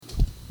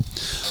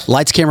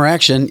Lights, camera,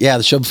 action. Yeah,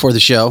 the show before the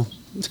show.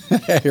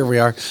 Here we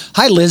are.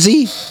 Hi,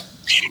 Lizzie.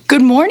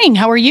 Good morning.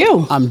 How are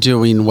you? I'm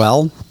doing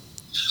well.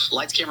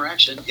 Lights, camera,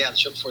 action. Yeah, the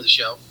show before the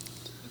show.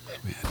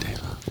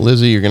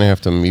 Lizzie, you're going to have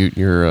to mute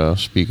your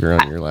speaker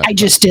on your laptop. I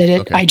just did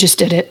it. Okay. I just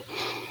did it.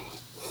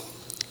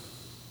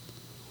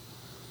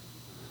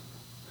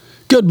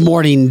 Good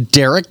morning,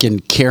 Derek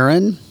and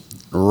Karen,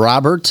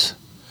 Robert,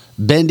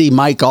 Bendy,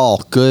 Mike,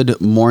 all.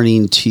 Good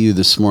morning to you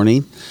this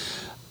morning.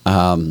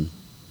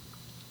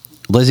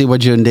 Lizzie,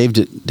 what'd you and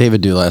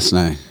David do last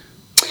night?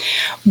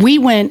 We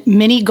went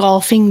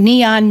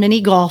neon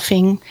mini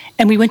golfing,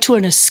 and we went to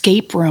an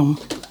escape room.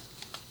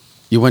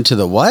 You went to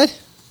the what?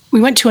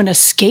 We went to an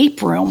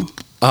escape room.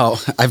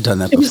 Oh, I've done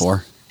that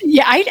before.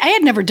 Yeah, I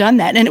had never done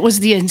that, and it was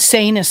the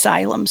insane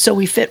asylum, so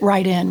we fit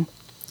right in.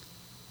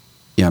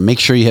 Yeah, make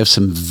sure you have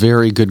some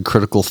very good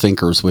critical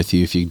thinkers with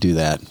you if you do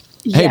that.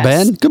 Yes. Hey,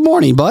 Ben. Good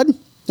morning, bud.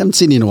 Haven't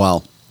seen you in a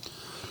while.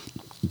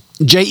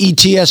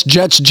 Jets,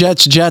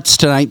 Jets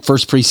tonight.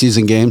 First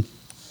preseason game.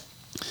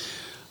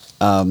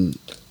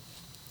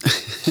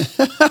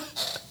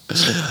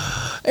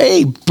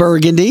 Hey,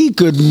 Burgundy.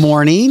 Good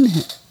morning.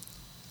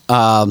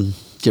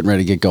 Getting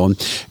ready to get going.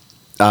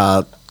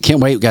 Can't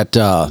wait. We got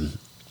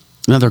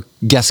another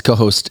guest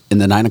co-host in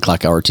the 9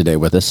 o'clock hour today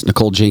with us,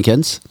 Nicole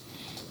Jenkins,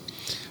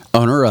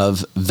 owner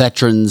of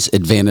Veterans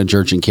Advantage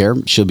Urgent Care.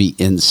 She'll be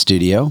in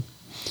studio.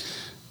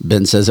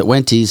 Ben says at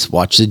Wenty's,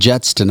 watch the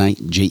Jets tonight.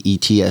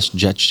 Jets,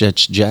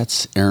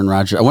 Jets. Aaron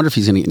Rodgers. I wonder if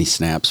he's going to get any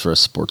snaps for us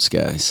sports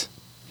guys.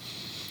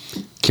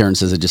 Karen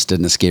says I just did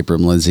an escape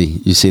room, Lizzie.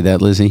 You see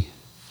that, Lizzie?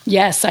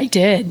 Yes, I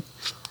did.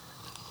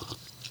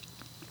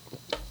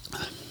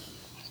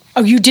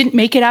 Oh, you didn't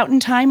make it out in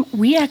time?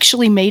 We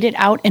actually made it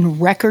out in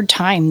record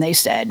time, they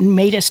said, and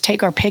made us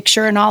take our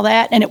picture and all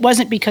that. And it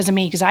wasn't because of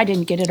me, because I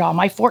didn't get it all.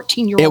 My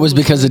 14-year-old. It was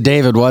because of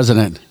David,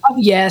 wasn't it? Oh,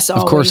 yes,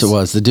 always. Of course it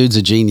was. The dude's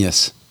a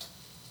genius.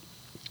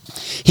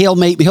 He'll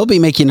be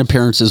making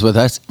appearances with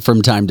us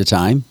from time to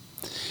time.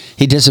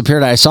 He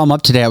disappeared. I saw him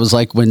up today. I was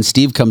like, when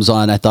Steve comes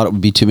on, I thought it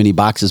would be too many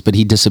boxes, but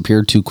he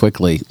disappeared too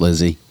quickly,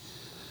 Lizzie.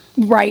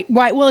 Right.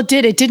 Well, it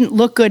did. It didn't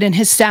look good, and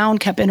his sound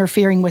kept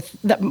interfering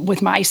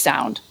with my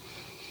sound.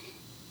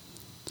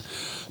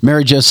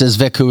 Mary Jo says,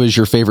 Vic, who is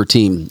your favorite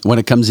team? When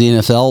it comes to the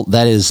NFL,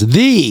 that is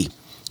the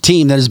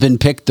team that has been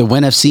picked to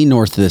win NFC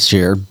North this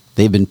year.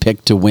 They've been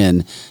picked to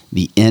win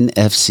the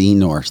NFC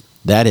North.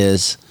 That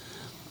is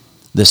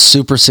the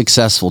super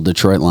successful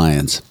Detroit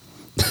Lions.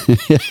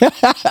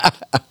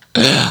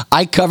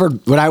 I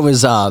covered when I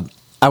was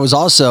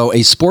also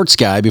a sports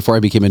guy before I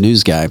became a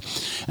news guy,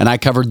 and I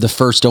covered the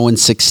first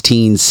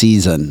 0-16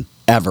 season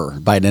ever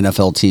by an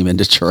NFL team in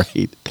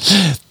Detroit.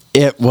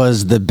 It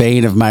was the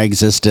bane of my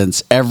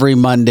existence. Every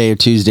Monday or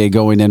Tuesday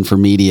going in for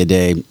media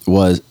day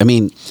was,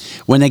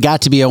 when they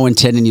got to be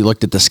 0-10 and you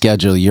looked at the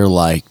schedule, you're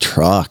like,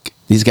 truck,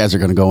 these guys are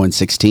going to go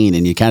 0-16,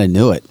 and you kind of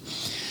knew it.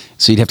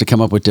 So you'd have to come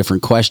up with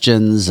different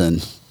questions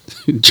and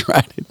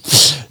try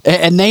it.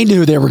 And they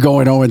knew they were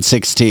going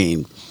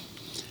 0-16.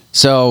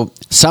 So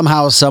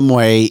somehow, some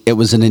way, it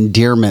was an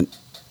endearment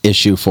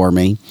issue for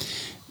me.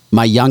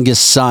 My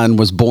youngest son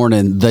was born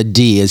in the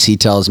D, as he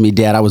tells me,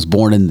 Dad, I was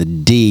born in the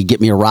D. Get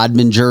me a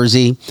Rodman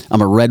jersey.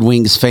 I'm a Red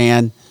Wings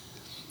fan.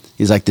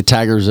 He's like, the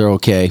Tigers are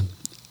okay.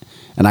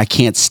 And I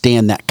can't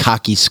stand that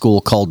cocky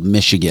school called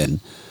Michigan.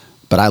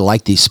 But I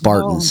like these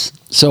Spartans. Oh.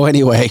 So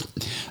anyway,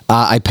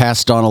 I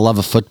passed on a love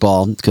of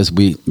football because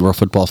we're a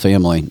football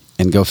family.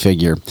 And go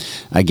figure,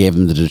 I gave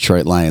him the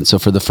Detroit Lions. So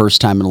for the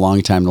first time in a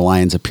long time, the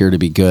Lions appear to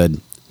be good.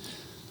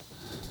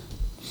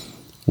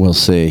 We'll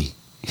see.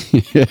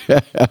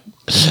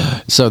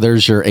 So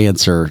there's your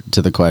answer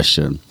to the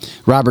question.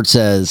 Robert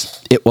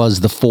says, it was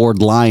the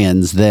Ford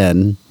Lions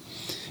then.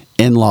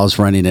 In-laws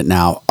running it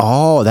now.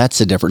 Oh, that's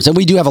the difference. And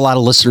we do have a lot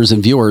of listeners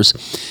and viewers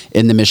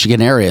in the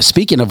Michigan area.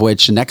 Speaking of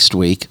which, next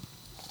week,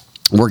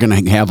 we're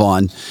going to have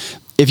on,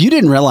 if you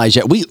didn't realize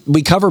yet, we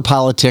cover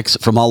politics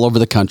from all over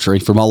the country,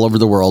 from all over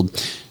the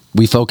world.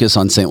 We focus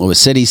on St. Louis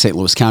City, St.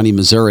 Louis County,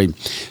 Missouri.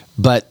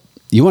 But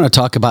you want to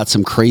talk about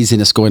some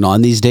craziness going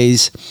on these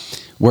days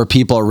where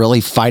people are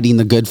really fighting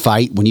the good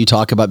fight. When you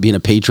talk about being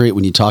a patriot,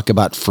 when you talk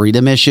about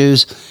freedom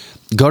issues,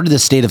 go to the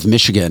state of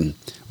Michigan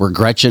where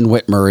Gretchen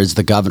Whitmer is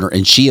the governor.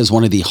 And she is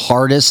one of the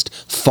hardest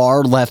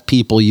far left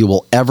people you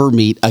will ever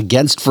meet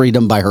against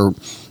freedom by her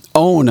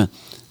own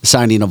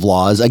signing of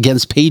laws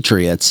against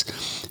patriots.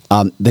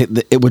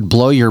 It would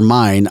blow your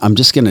mind. I'm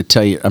just going to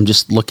tell you, I'm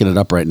just looking it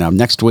up right now.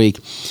 Next week,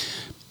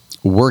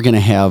 we're going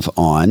to have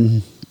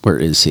on, where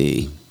is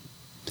he?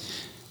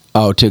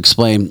 Oh, to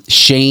explain,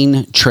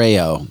 Shane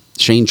Trejo.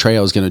 Shane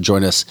Trejo is going to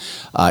join us.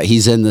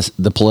 He's in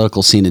the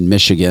political scene in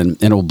Michigan,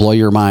 and it will blow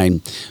your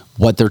mind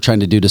what they're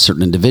trying to do to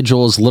certain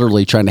individuals,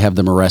 literally trying to have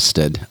them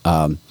arrested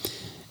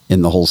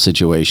in the whole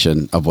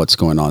situation of what's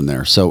going on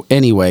there. So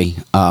anyway,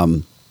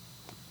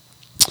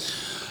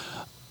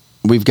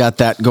 we've got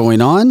that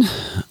going on.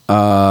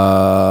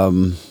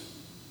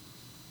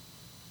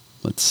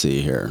 Let's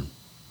see here.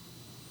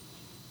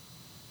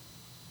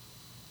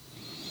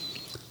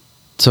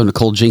 So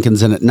Nicole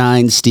Jenkins in at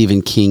 9,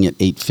 Stephen King at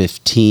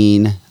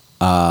 8:15.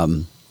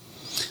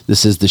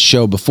 This is the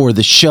show before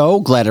the show.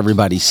 Glad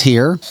everybody's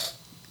here.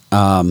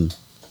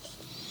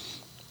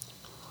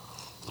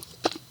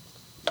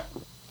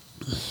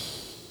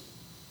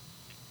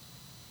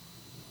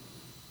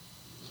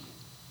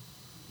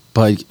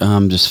 But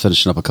I'm just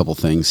finishing up a couple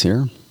things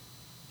here.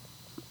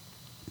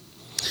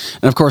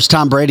 And, of course,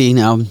 Tom Brady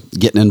now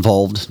getting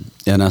involved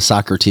in a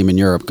soccer team in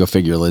Europe. Go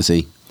figure,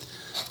 Lizzie.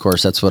 Of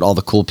course, that's what all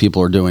the cool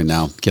people are doing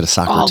now. Get a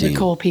soccer team. All the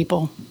cool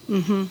people.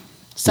 Mm-hmm.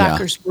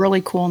 Soccer's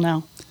really cool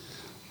now.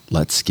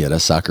 Let's get a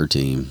soccer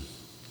team.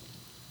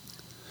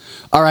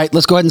 All right,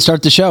 let's go ahead and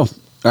start the show. All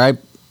right.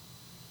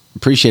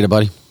 Appreciate it,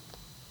 buddy.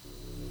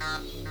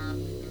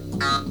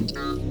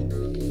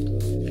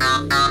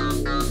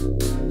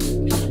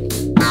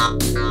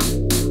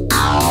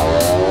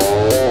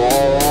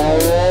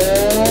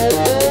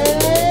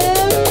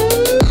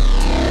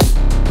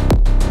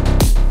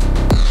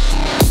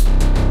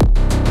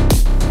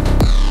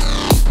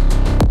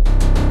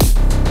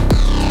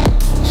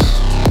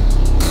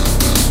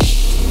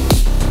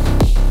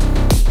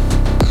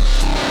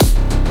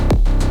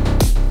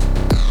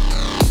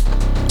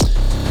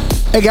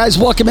 Hey guys,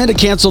 welcome in to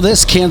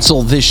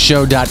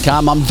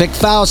CancelThisShow.com. I'm Vic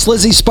Faust,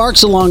 Lizzie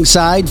Sparks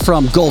alongside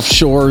from Gulf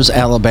Shores,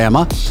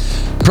 Alabama.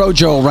 Pro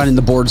Joe running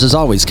the boards as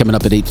always, coming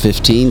up at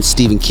 8:15.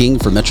 Stephen King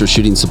from Metro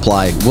Shooting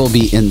Supply will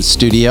be in the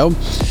studio.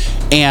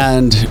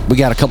 And we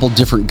got a couple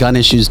different gun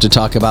issues to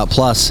talk about.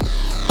 Plus,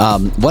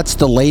 what's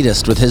the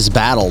latest with his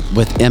battle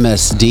with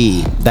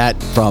MSD?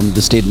 That from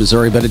the state of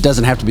Missouri, but it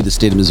doesn't have to be the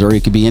state of Missouri.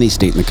 It could be any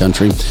state in the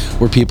country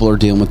where people are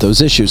dealing with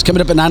those issues.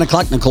 Coming up at 9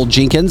 o'clock, Nicole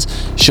Jenkins.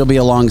 She'll be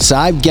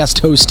alongside. Guest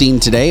hosting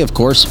today, of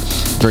course,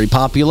 very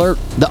popular.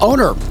 The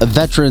owner of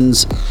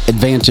Veterans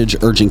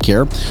Advantage Urgent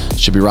Care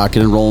should be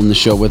rocking and rolling the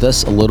show with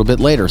us a little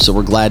bit later. So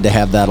we're glad to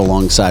have that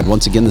alongside.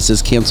 Once again, this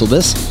is Cancel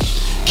This.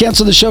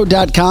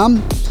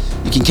 CancelThisShow.com.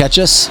 You can catch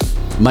us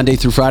Monday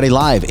through Friday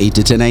live, 8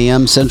 to 10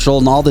 a.m. Central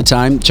and all the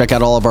time. Check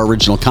out all of our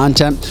original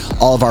content,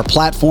 all of our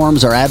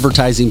platforms, our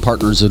advertising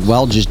partners as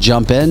well. Just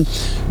jump in,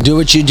 do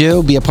what you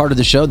do, be a part of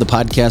the show. The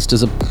podcast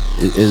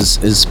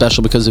is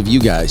special because of you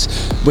guys.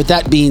 With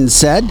that being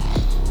said,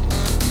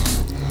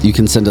 you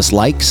can send us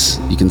likes.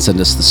 You can send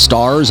us the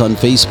stars on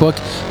Facebook.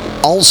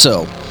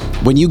 Also,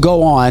 when you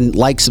go on,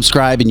 like,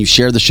 subscribe, and you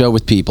share the show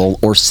with people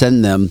or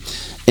send them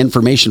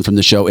information from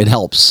the show, it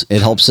helps.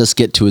 It helps us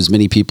get to as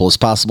many people as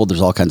possible.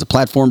 There's all kinds of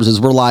platforms as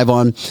we're live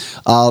on.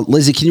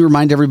 Lizzie, can you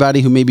remind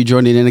everybody who may be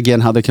joining in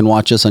again how they can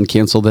watch us on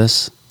Cancel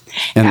This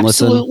and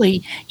Absolutely.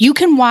 listen? You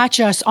can watch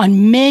us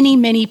on many,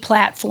 many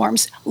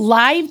platforms.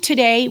 Live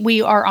today,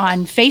 we are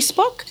on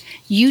Facebook,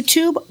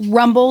 YouTube,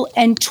 Rumble,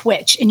 and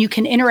Twitch, and you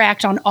can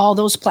interact on all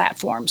those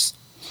platforms.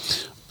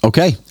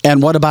 Okay.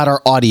 And what about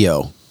our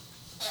audio?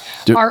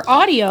 Our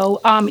audio,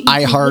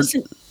 iHeart.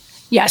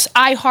 Yes,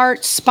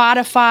 iHeart,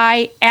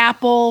 Spotify,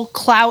 Apple,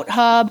 Clout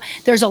Hub.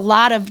 There's a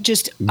lot of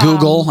just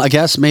Google, I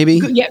guess, maybe.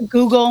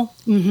 Google.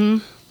 Mm-hmm.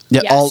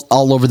 Yeah, yes.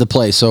 all over the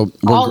place. So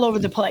all over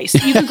the place.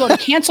 You can go to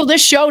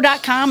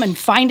CancelThisShow.com and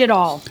find it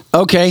all.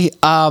 Okay.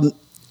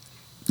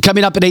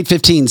 Coming up at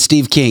 8:15,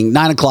 Steve King.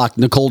 9 o'clock,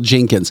 Nicole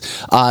Jenkins.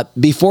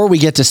 Before we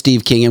get to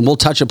Steve King, and we'll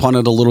touch upon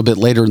it a little bit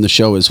later in the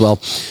show as well,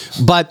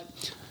 but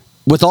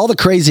with all the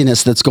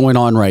craziness that's going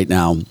on right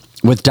now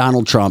with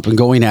Donald Trump and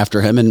going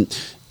after him, and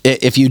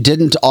if you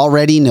didn't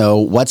already know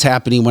what's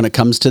happening when it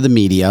comes to the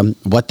media,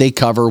 what they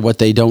cover, what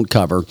they don't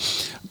cover,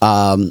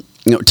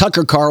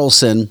 Tucker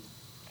Carlson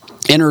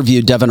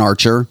interviewed Devin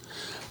Archer.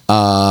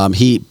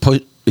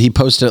 He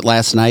posted it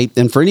last night.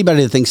 And for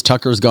anybody that thinks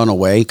Tucker's gone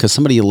away, because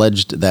somebody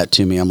alleged that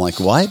to me, I'm like,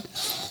 what?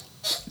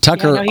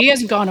 Tucker, no, he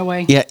hasn't gone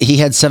away. Yeah, he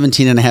had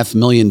 17.5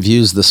 million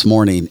views this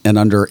morning in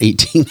under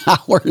 18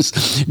 hours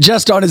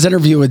just on his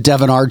interview with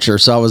Devin Archer.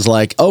 So I was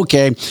like,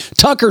 okay,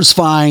 Tucker's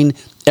fine.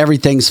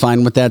 Everything's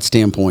fine with that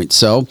standpoint.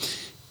 So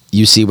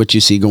you see what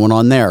you see going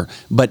on there.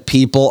 But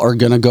people are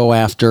going to go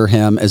after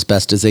him as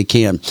best as they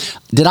can.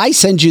 Did I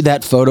send you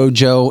that photo,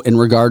 Joe, in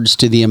regards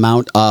to the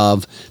amount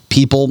of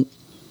people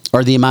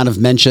or the amount of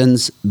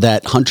mentions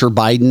that Hunter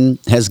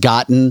Biden has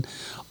gotten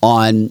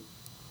on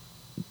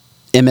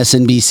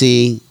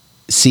MSNBC,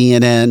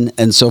 CNN,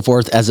 and so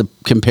forth as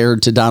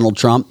compared to Donald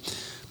Trump?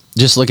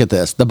 Just look at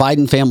this. The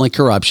Biden family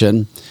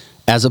corruption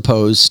as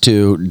opposed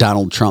to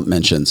Donald Trump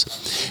mentions.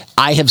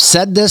 I have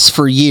said this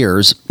for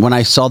years when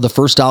I saw the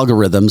first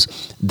algorithms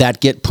that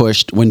get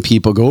pushed when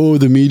people go, oh,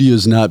 the media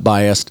is not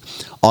biased.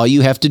 All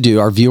you have to do,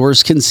 our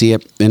viewers can see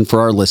it, and for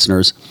our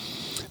listeners,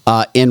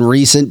 in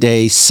recent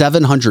days,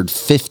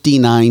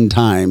 759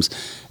 times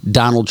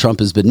Donald Trump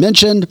has been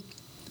mentioned.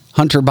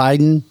 Hunter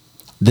Biden,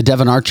 the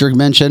Devin Archer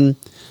mention,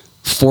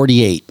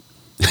 48.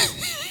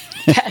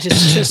 That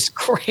is just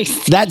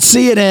crazy. That's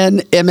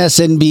CNN,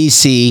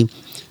 MSNBC,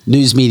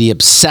 news media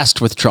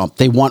obsessed with Trump.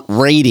 They want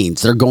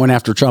ratings. They're going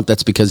after Trump.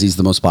 That's because he's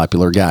the most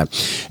popular guy.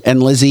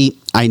 And Lizzie,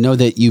 I know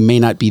that you may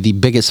not be the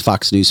biggest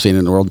Fox News fan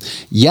in the world.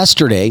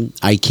 Yesterday,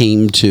 I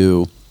came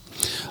to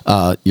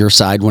your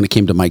side when it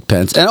came to Mike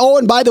Pence.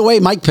 And by the way,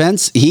 Mike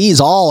Pence, he's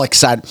all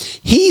excited.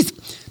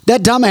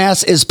 That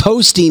dumbass is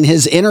posting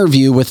his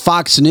interview with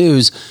Fox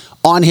News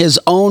on his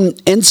own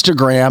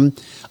Instagram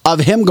of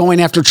him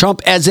going after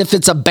Trump as if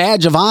it's a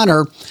badge of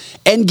honor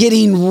and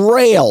getting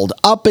railed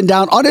up and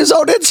down on his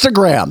own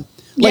Instagram.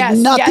 Like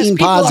nothing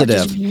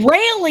positive. People are just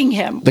railing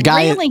him. The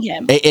guy, railing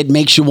him. It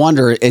makes you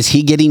wonder, is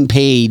he getting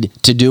paid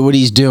to do what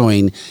he's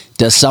doing?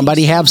 Does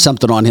somebody have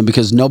something on him?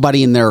 Because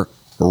nobody in their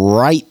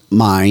right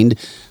mind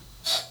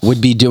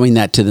would be doing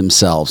that to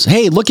themselves.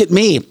 Hey, look at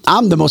me.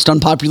 I'm the most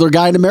unpopular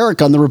guy in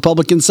America on the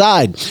Republican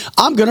side.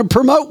 I'm going to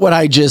promote what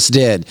I just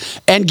did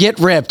and get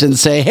ripped and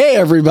say, hey,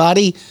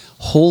 everybody.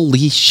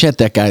 Holy shit,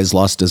 that guy has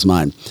lost his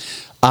mind.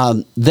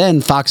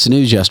 Then Fox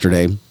News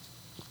yesterday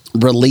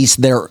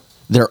released their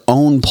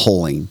own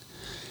polling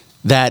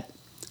that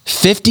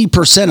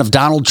 50% of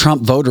Donald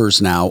Trump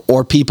voters now,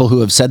 or people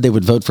who have said they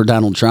would vote for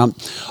Donald Trump,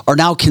 are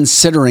now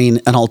considering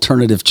an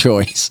alternative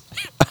choice.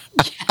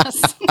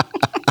 Yes.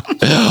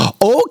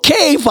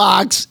 Okay,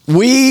 Fox,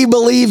 we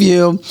believe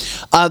you.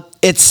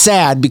 It's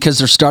sad because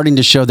they're starting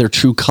to show their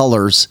true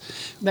colors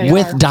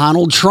with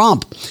Donald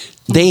Trump.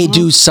 They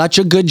do such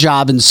a good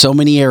job in so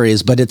many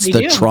areas, but it's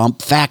the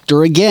Trump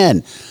factor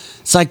again.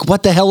 It's like,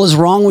 what the hell is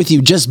wrong with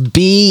you? Just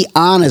be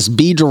honest,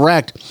 be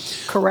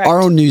direct. Correct.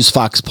 Our own News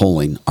Fox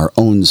polling, our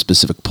own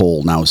specific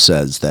poll now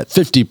says that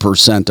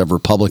 50% of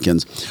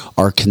Republicans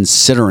are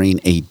considering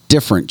a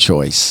different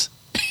choice.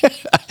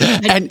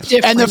 and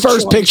the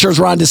first picture is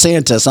Ron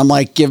DeSantis. I'm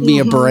like, give me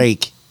a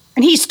break.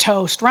 And he's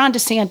toast. Ron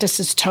DeSantis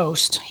is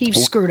toast.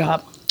 He's screwed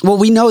up. Well,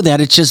 we know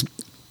that. It's just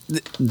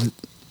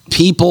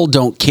people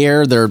don't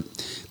care.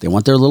 They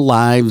want their little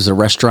lives, their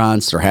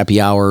restaurants, their happy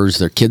hours,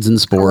 their kids in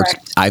sports.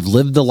 Correct. I've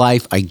lived the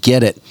life. I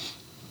get it.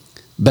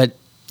 But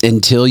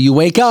until you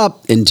wake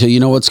up, until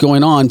you know what's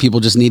going on, people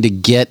just need to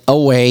get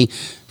away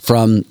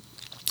from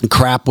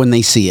crap when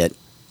they see it.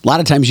 A lot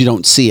of times you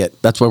don't see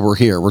it. That's why we're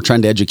here. We're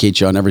trying to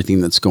educate you on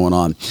everything that's going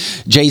on.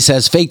 Jay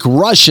says, fake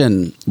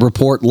Russian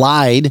report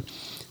lied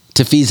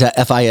to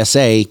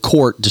FISA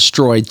court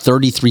destroyed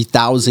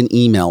 33,000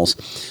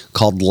 emails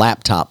called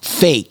laptop.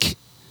 Fake.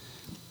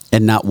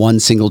 And not one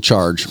single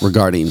charge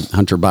regarding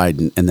Hunter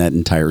Biden and that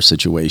entire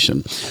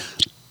situation.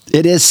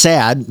 It is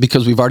sad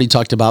because we've already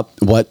talked about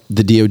what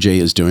the DOJ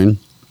is doing,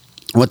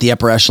 what the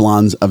upper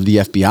echelons of the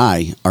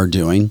FBI are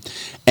doing.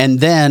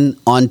 And then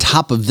on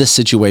top of this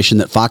situation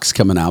that Fox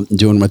coming out and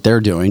doing what they're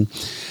doing,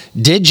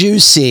 did you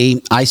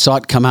see, I saw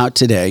it come out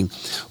today,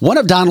 one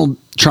of Donald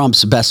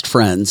Trump's best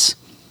friends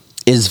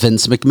is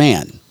Vince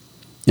McMahon.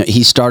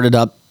 He started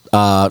up,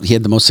 he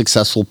had the most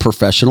successful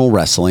professional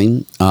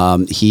wrestling.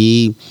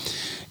 He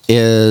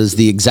is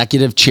the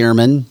executive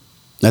chairman,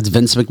 that's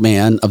Vince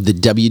McMahon, of the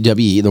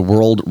WWE, the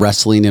World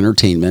Wrestling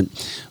Entertainment.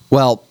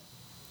 Well,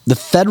 the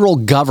federal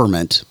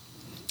government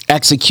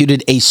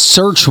executed a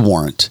search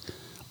warrant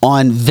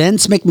on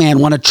Vince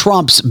McMahon, one of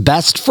Trump's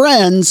best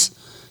friends.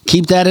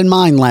 Keep that in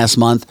mind last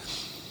month.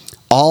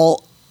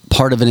 All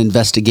part of an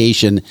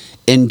investigation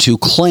into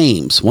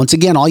claims. Once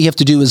again, all you have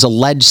to do is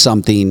allege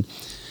something.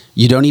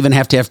 You don't even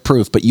have to have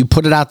proof, but you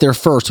put it out there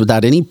first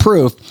without any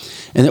proof.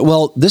 And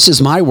well, this is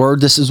my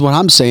word. This is what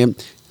I'm saying.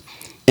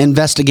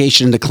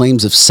 Investigation into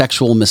claims of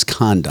sexual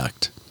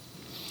misconduct.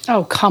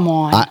 Oh, come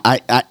on.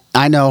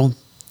 I know.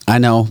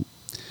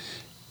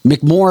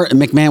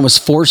 McMahon was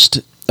forced,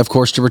 of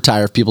course, to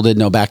retire, if people didn't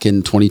know, back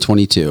in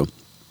 2022.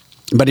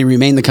 But he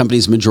remained the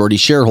company's majority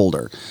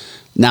shareholder.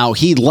 Now,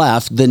 he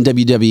left, then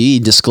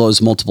WWE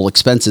disclosed multiple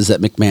expenses that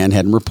McMahon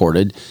hadn't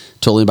reported,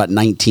 totaling about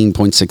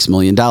 $19.6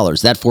 million.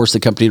 That forced the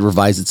company to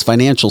revise its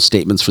financial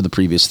statements for the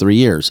previous 3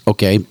 years.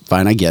 Okay,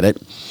 fine, I get it.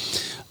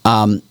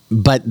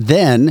 But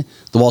then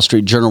the Wall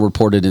Street Journal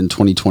reported in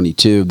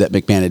 2022 that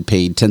McMahon had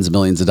paid tens of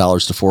millions of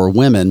dollars to 4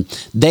 women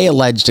they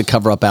alleged to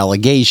cover up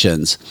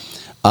allegations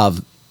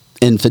of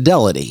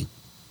infidelity,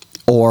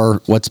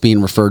 or what's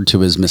being referred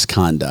to as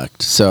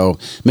misconduct. So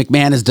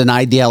McMahon has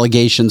denied the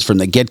allegations from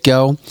the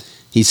get-go.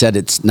 He said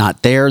it's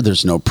not there.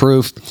 There's no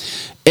proof.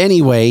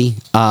 Anyway,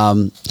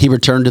 he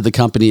returned to the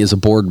company as a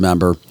board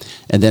member.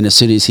 And then as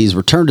soon as he's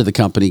returned to the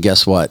company,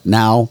 guess what?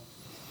 Now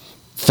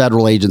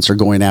federal agents are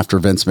going after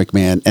Vince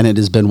McMahon. And it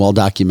has been well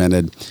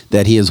documented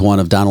that he is one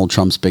of Donald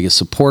Trump's biggest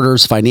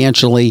supporters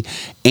financially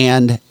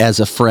and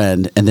as a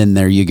friend. And then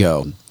there you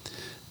go.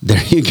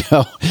 There you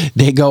go.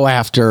 They go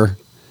after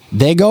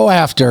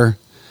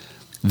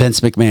Vince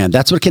McMahon.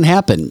 That's what can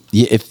happen.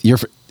 If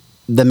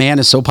the man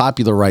is so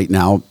popular right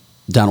now,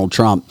 Donald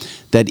Trump,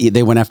 that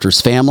they went after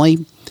his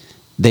family.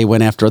 They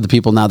went after other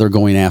people. Now they're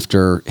going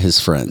after his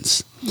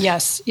friends.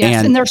 Yes.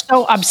 And they're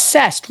so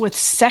obsessed with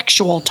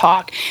sexual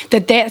talk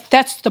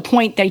that's the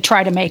point they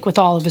try to make with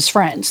all of his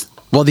friends.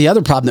 Well, the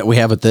other problem that we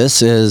have with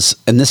this is,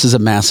 and this is a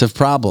massive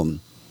problem,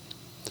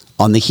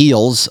 on the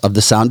heels of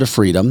the Sound of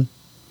Freedom,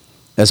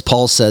 as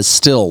Paul says,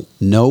 still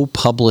no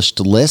published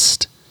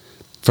list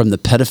from the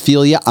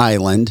pedophilia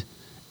island,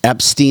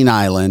 Epstein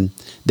Island.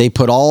 They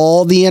put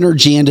all the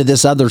energy into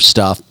this other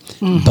stuff,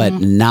 but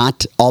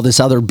not all this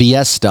other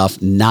BS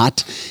stuff,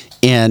 not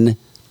in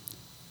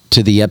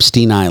to the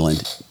Epstein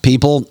Island.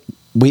 People,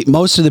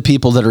 most of the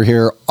people that are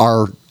here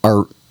are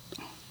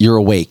You're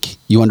awake.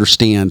 You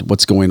understand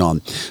what's going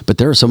on. But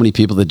there are so many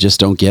people that just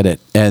don't get it.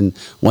 And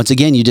once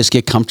again, you just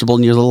get comfortable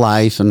in your little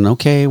life and,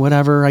 okay,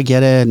 whatever, I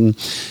get it.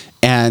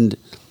 And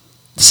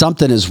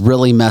something is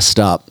really messed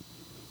up.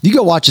 You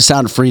go watch The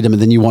Sound of Freedom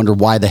and then you wonder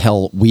why the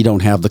hell we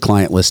don't have the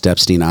client list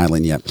Epstein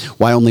Island yet.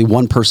 Why only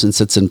one person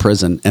sits in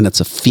prison and it's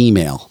a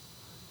female.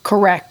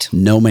 Correct.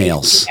 No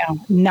males.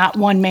 Not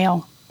one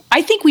male.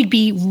 I think we'd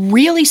be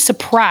really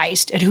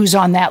surprised at who's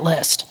on that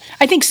list.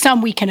 I think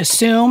some we can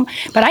assume,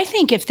 but I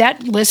think if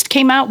that list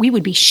came out, we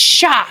would be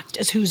shocked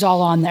as who's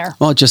all on there.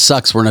 Well, it just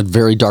sucks. We're in a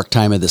very dark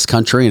time of this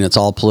country, and it's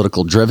all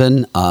political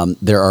driven.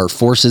 There are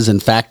forces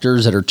and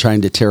factors that are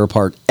trying to tear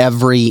apart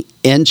every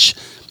inch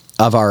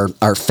of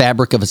our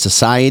fabric of a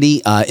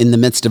society in the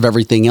midst of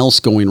everything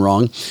else going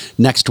wrong.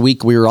 Next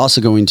week, we are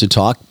also going to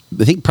talk,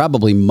 I think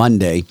probably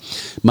Monday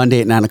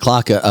at 9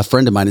 o'clock, a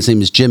friend of mine, his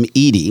name is Jim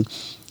Eady.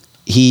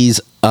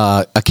 He's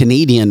a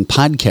Canadian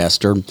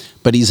podcaster,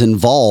 but he's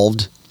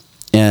involved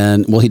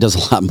in, well, he does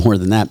a lot more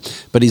than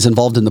that, but he's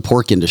involved in the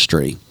pork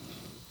industry.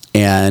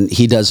 And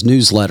he does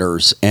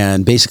newsletters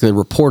and basically a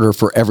reporter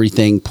for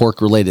everything pork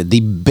related.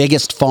 The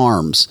biggest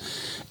farms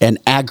and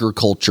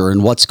agriculture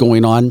and what's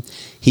going on.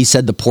 He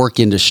said the pork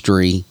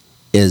industry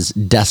is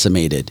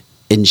decimated,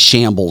 in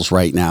shambles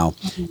right now.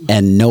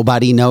 And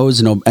nobody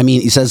knows.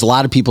 He says a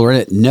lot of people are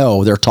in it.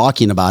 No, they're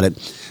talking about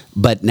it.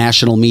 But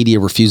national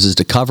media refuses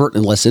to cover it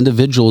unless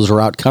individuals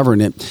are out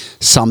covering it.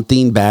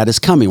 Something bad is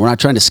coming. We're not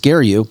trying to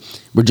scare you.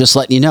 We're just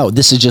letting you know.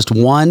 This is just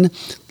one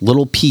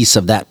little piece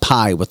of that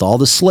pie with all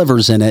the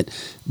slivers in it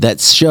that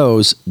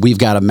shows we've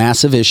got a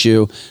massive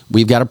issue,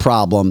 we've got a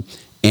problem,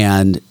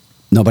 and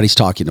nobody's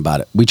talking about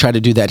it. We try to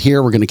do that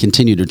here. We're going to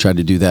continue to try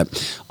to do that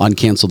on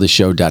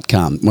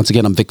cancelthisshow.com. Once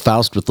again, I'm Vic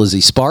Faust with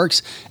Lizzie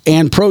Sparks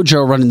and Pro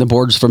Joe running the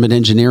boards from an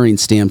engineering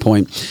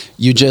standpoint.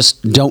 You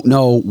just don't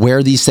know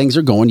where these things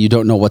are going. You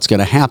don't know what's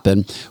going to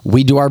happen.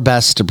 We do our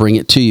best to bring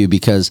it to you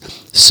because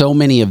so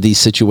many of these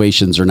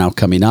situations are now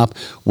coming up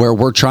where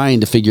we're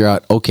trying to figure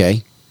out,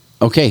 okay,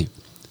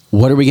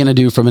 what are we going to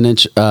do from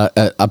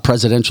a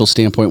presidential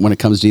standpoint when it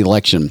comes to the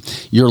election,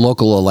 your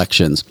local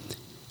elections?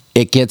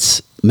 It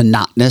gets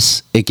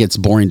monotonous. It gets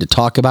boring to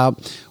talk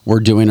about. We're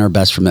doing our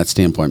best from that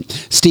standpoint.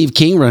 Steve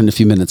King running a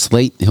few minutes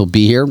late. He'll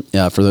be here.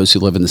 For those who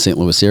live in the St.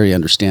 Louis area,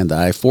 understand that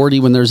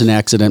I-40 when there's an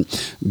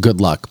accident.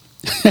 Good luck.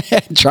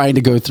 Trying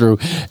to go through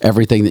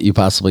everything that you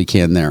possibly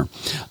can there.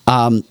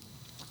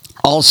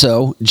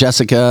 Also,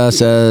 Jessica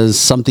says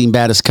something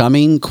bad is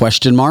coming,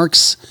 question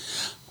marks.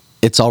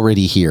 It's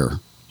already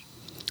here.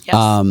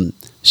 Yes.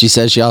 She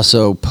says she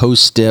also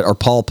posted, or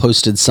Paul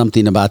posted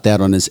something about that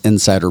on his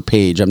insider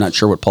page. I'm not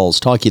sure what Paul's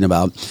talking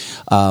about.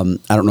 I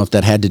don't know if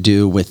that had to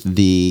do with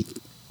the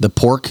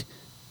pork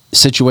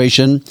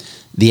situation,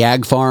 the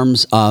ag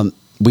farms.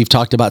 We've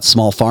talked about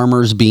small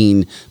farmers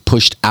being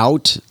pushed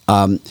out.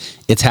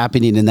 It's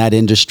happening in that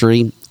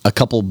industry. A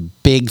couple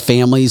big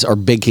families or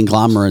big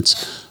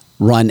conglomerates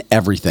run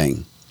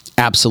everything.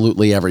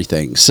 Absolutely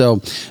everything.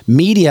 So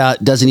media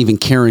doesn't even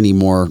care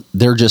anymore.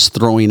 They're just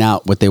throwing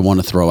out what they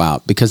want to throw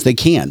out because they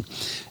can.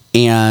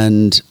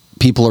 And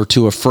people are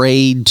too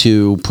afraid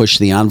to push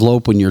the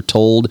envelope when you're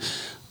told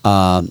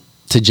to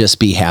just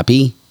be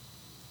happy,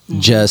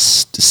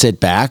 just sit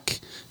back,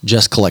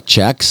 just collect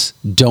checks.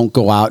 Don't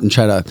go out and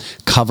try to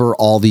cover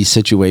all these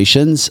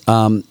situations.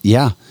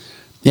 Yeah.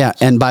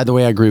 And by the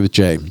way, I agree with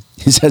Jay.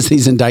 He says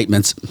these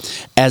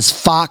indictments, as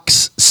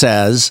Fox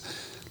says,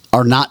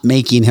 are not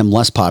making him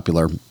less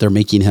popular. They're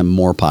making him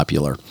more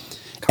popular.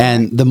 Correct.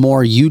 And the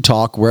more you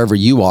talk wherever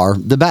you are,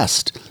 the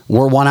best.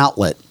 We're one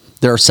outlet.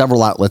 There are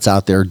several outlets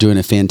out there doing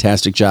a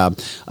fantastic job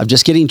of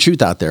just getting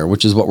truth out there,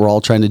 which is what we're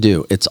all trying to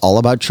do. It's all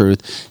about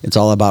truth. It's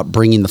all about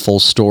bringing the full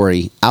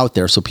story out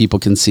there so people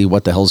can see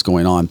what the hell's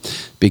going on.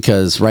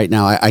 Because right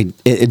now,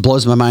 it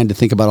blows my mind to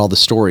think about all the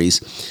stories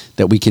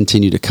that we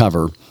continue to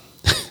cover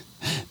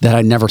that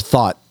I never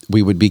thought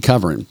we would be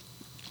covering.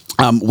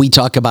 We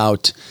talk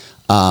about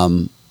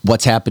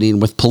what's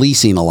happening with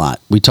policing a lot.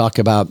 We talk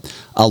about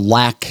a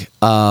lack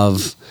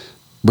of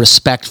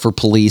respect for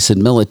police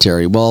and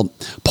military. Well,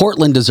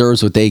 Portland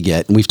deserves what they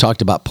get, and we've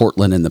talked about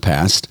Portland in the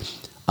past.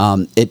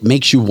 It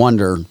makes you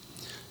wonder,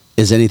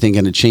 is anything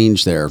going to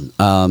change there?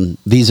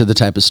 These are the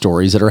type of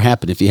stories that are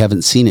happening. If you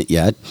haven't seen it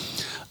yet,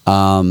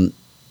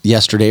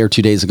 yesterday or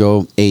 2 days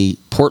ago, a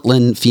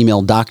Portland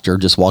female doctor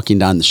just walking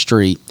down the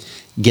street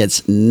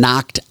gets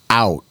knocked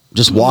out,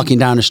 just walking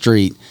down the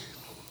street.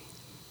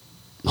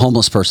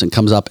 Homeless person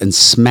comes up and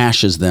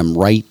smashes them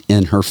right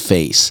in her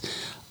face.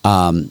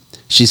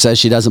 She says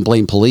she doesn't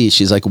blame police.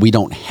 She's like, we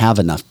don't have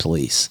enough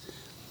police.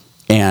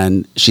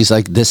 And she's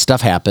like, this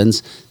stuff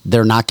happens.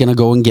 They're not going to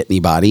go and get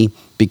anybody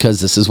because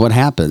this is what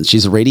happens.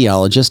 She's a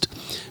radiologist,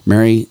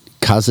 Mary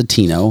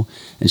Casatino,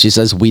 and she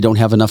says, we don't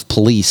have enough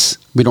police.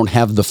 We don't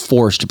have the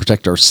force to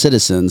protect our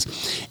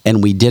citizens,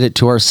 and we did it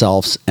to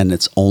ourselves, and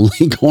it's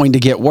only going to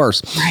get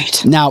worse.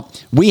 Right. Now,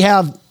 we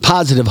have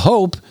positive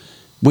hope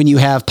when you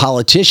have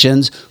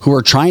politicians who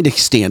are trying to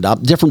stand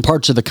up, different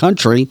parts of the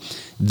country.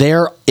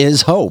 There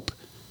is hope.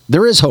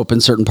 There is hope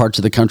in certain parts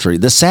of the country.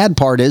 The sad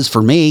part is,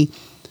 for me,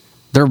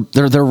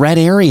 They're red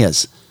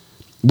areas.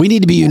 We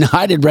need to be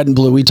united, red and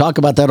blue. We talk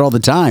about that all the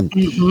time.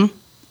 Mm-hmm.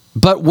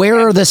 But where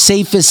are the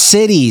safest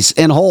cities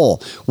in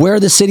whole? Where are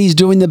the cities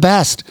doing the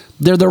best?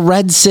 They're the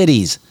red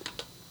cities.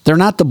 They're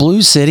not the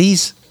blue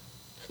cities.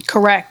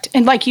 Correct.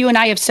 And like you and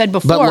I have said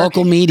before. But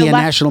local media and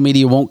national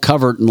media won't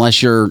cover it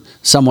unless you're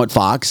somewhat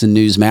Fox and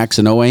Newsmax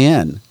and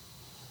OAN.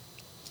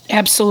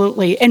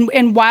 Absolutely.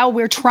 And while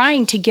we're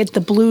trying to get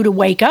the blue to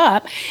wake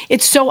up,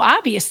 it's so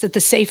obvious that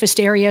the safest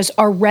areas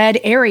are red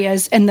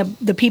areas, and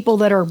the people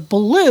that are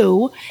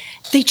blue,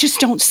 they just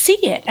don't see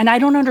it. And I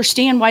don't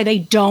understand why they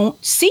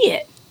don't see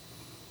it.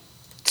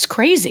 It's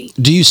crazy.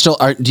 Do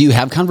you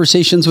have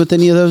conversations with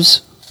any of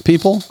those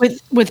people?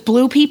 With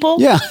blue people?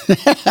 Yeah.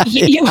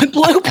 With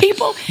blue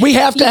people? We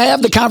have to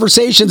have the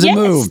conversations and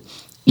move.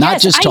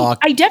 Not just talk.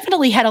 I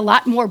definitely had a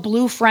lot more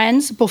blue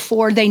friends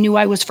before they knew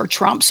I was for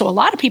Trump. So a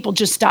lot of people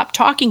just stopped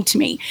talking to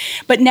me.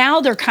 But now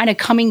they're kind of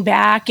coming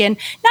back and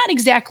not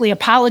exactly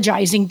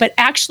apologizing, but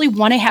actually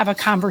want to have a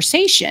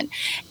conversation.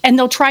 And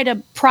they'll try to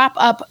prop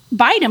up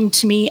Biden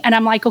to me. And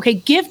I'm like, okay,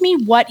 give me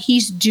what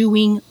he's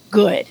doing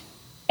good.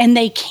 And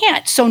they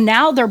can't. So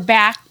now they're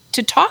back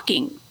to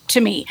talking to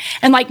me.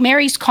 And like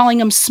Mary's calling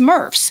them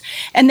Smurfs.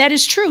 And that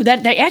is true,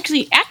 that they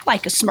actually act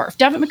like a Smurf.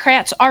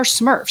 Democrats are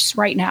Smurfs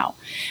right now.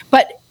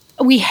 But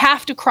we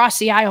have to cross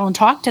the aisle and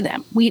talk to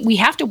them. We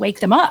have to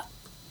wake them up.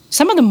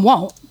 Some of them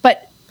won't,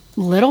 but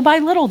little by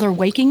little, they're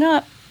waking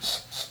up.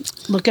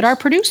 Look at our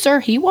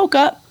producer. He woke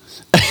up.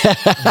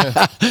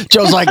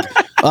 Joe's like,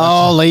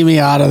 oh, leave me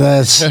out of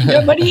this.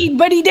 Yeah, but he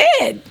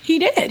did. He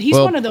did. He's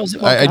one of those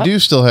that woke up. I do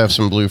still have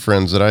some blue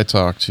friends that I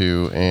talk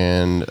to,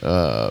 and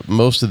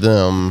most of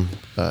them,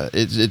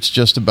 it's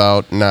just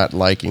about not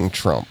liking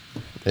Trump.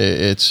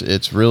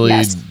 It's really,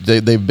 yes.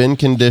 They've been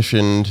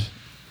conditioned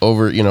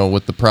over,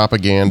 with the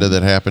propaganda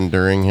that happened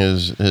during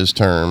his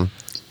term.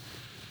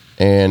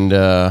 And,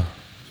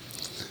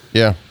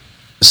 yeah.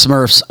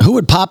 Smurfs. Who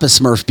would Papa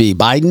Smurf be?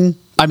 Biden?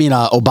 I mean,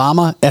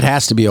 Obama? It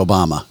has to be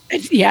Obama.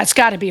 It's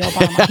got to be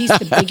Obama. He's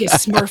the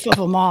biggest Smurf of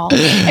them all.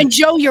 And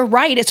Joe, you're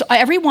right.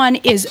 Everyone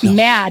is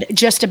mad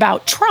just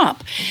about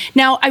Trump.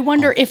 Now, I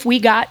wonder if we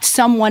got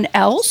someone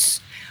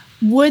else,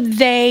 would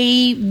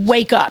they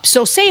wake up?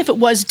 So say if it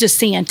was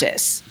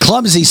DeSantis.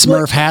 Clumsy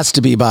Smurf has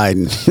to be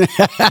Biden.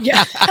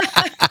 Yeah.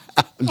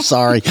 I'm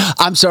sorry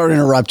to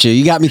interrupt you.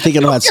 You got me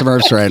thinking about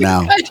Smurfs right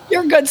now.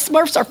 You're good.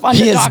 Smurfs are fun to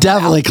talk about. He is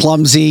definitely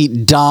clumsy,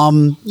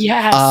 dumb,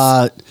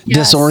 yes.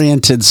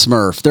 Disoriented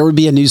Smurf. There would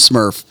be a new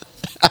Smurf.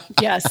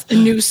 Yes, a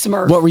new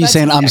Smurf. What were you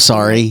saying? I'm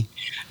sorry.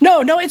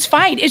 No, it's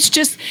fine. It's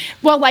just,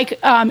 like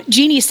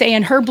Jeannie's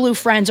saying, her blue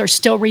friends are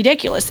still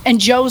ridiculous. And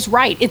Joe's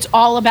right. It's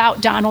all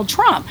about Donald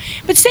Trump.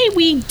 But say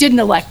we didn't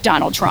elect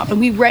Donald Trump and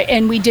we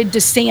did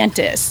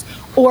DeSantis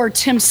or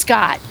Tim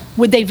Scott.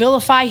 Would they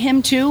vilify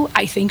him too?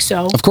 I think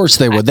so. Of course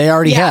they would. They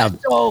already have.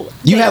 So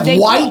you have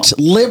white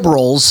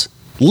liberals,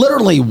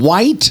 literally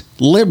white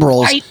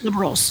liberals. White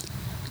liberals.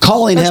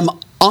 Calling him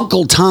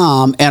Uncle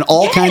Tom and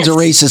all kinds of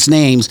racist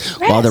names,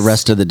 while the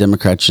rest of the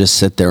Democrats just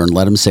sit there and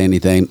let him say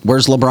anything.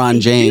 Where's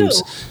LeBron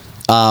James?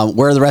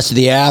 Where are the rest of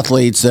the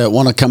athletes that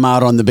want to come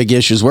out on the big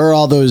issues? Where are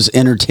all those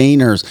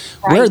entertainers?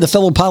 Right. Where are the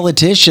fellow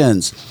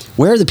politicians?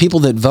 Where are the people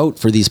that vote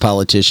for these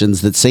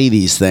politicians that say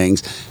these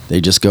things?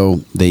 They just go,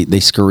 they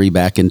scurry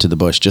back into the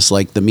bush, just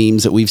like the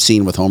memes that we've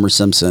seen with Homer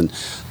Simpson.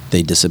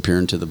 They disappear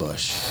into the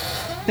bush.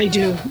 They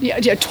do. Yeah,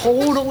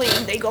 totally.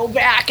 They go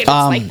back and it's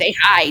like they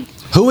hide.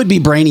 Who would be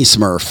Brainy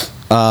Smurf?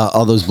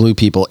 All those blue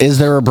people. Is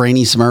there a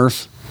Brainy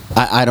Smurf?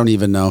 I don't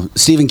even know.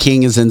 Stephen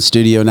King is in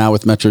studio now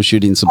with Metro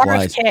Shooting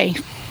Supplies.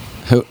 RFK.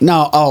 Who?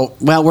 No. Oh,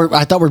 well,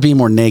 I thought we're being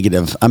more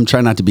negative. I'm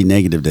trying not to be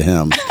negative to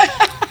him.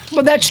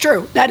 Well, that's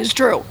true. That is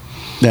true.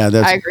 Yeah,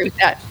 I agree with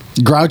that.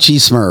 Grouchy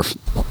Smurf.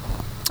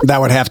 That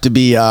would have to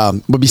be,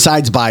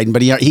 besides Biden,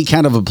 but he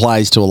kind of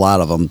applies to a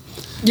lot of them.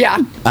 Yeah.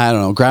 I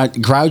don't know.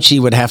 Grouchy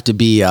would have to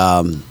be, who's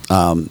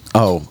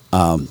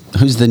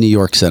the New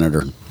York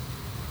senator?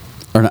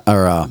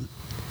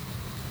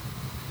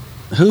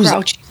 Who's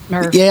Grouchy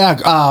Smurf? Yeah.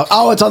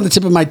 It's on the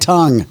tip of my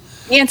tongue.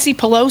 Nancy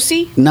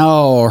Pelosi?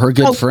 No, her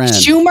good friend.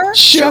 Schumer?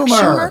 Chuck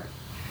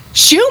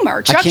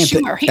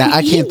Schumer.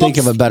 I can't think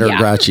of a better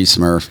Grouchy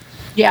Smurf.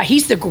 Yeah,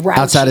 he's the grouchiest.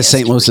 Outside of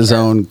St. Louis's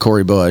own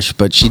Cori Bush,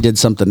 but she did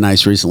something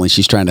nice recently.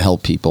 She's trying to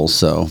help people.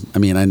 So, I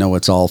mean, I know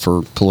it's all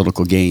for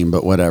political gain,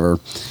 but whatever.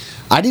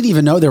 I didn't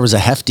even know there was a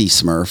hefty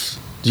Smurf.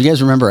 Do you guys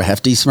remember a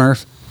hefty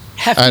Smurf?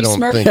 Hefty I don't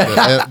Smurf? think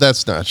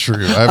that's not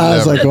true. I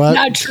was like, what?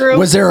 Not true.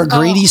 Was there a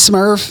greedy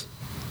Smurf?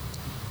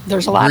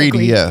 There's a lot of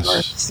greedy yes.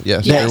 Smurfs.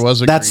 Yes, there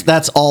was a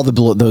That's all the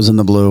blue, those in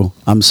the blue.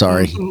 I'm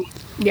sorry.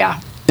 Mm-hmm.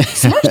 Yeah.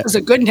 Smurf is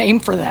a good name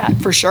for that,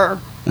 for sure.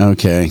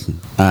 Okay.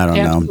 I don't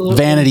know.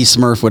 Vanity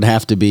Smurf would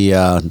have to be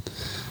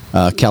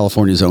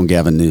California's own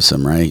Gavin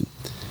Newsom, right?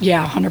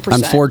 Yeah, 100%.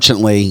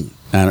 Unfortunately,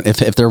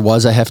 if there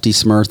was a hefty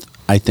Smurf,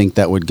 I think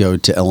that would go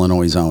to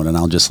Illinois' own, and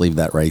I'll just leave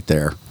that right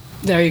there.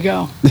 There you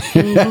go.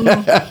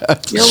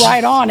 Mm-hmm. You're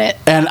right on it.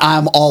 And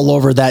I'm all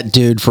over that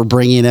dude for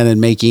bringing in and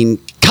making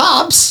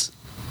cops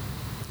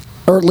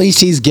Or at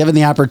least he's given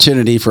the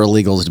opportunity for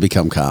illegals to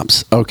become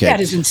cops. Okay. That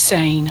is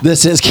insane.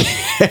 This is,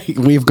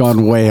 we've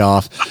gone way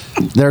off.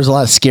 There's a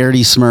lot of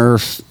Scaredy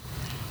Smurf.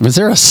 Was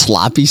there a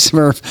Sloppy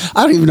Smurf?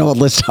 I don't even know what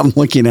list I'm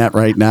looking at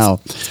right now.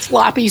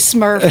 Sloppy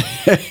Smurf.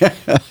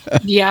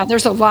 Yeah,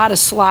 there's a lot of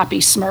sloppy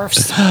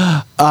Smurfs.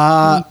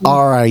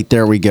 All right,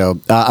 there we go.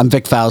 I'm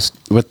Vic Faust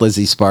with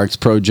Lizzie Sparks,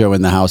 Pro Joe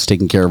in the house,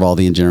 taking care of all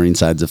the engineering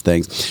sides of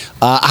things.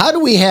 How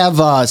do we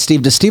have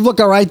Steve? Does Steve look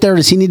all right there?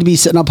 Does he need to be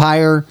sitting up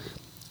higher?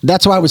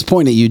 That's why I was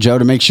pointing at you, Joe,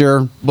 to make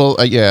sure. Well,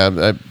 I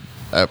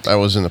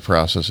was in the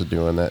process of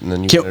doing that, and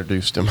then you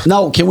introduced him.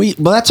 No, can we?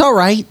 Well, that's all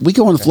right. We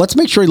go on. Let's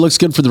make sure he looks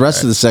good for the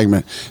rest of the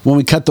segment when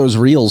we cut those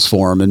reels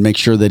for him and make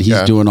sure that he's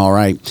doing all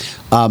right.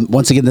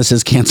 Once again, this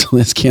is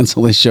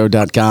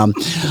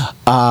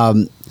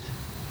cancelthisShow.com.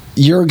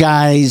 Your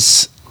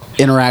guys'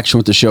 interaction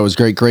with the show is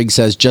great. Greg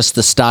says just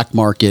the stock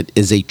market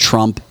is a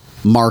Trump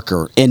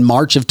marker. In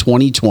March of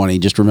 2020,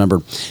 just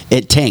remember,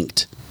 it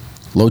tanked.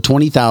 Low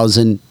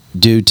 20,000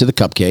 due to the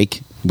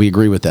cupcake. We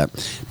agree with that.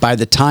 By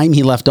the time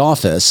he left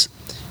office,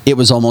 it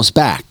was almost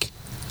back.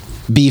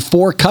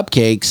 Before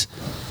cupcakes,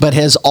 but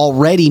has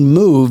already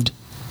moved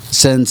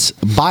since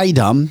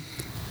Biden,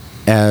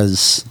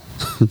 as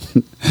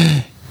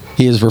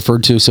he is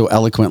referred to so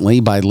eloquently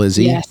by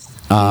Lizzie. Yes.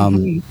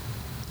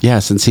 Yeah,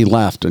 since he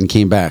left and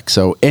came back.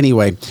 So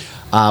anyway,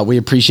 we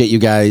appreciate you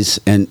guys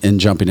and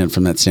jumping in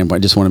from that standpoint.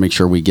 I just want to make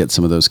sure we get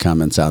some of those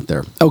comments out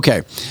there.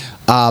 Okay.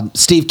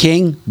 Steve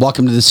King,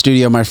 welcome to the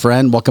studio, my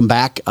friend. Welcome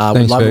back.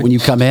 We love it when you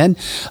come in.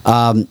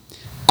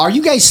 Are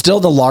you guys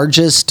still the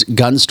largest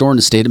gun store in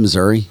the state of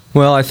Missouri?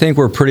 Well, I think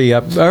we're pretty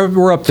up.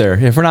 We're up there.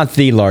 If we're not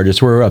the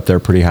largest, we're up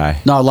there pretty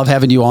high. No, I love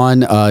having you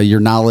on.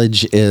 Your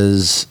knowledge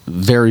is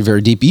very,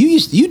 very deep.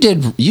 You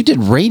did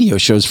radio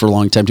shows for a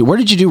long time too. Where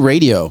did you do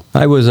radio?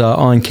 I was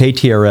on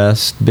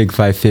KTRS, Big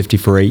 550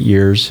 for 8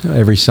 years,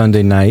 every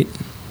Sunday night.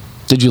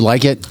 Did you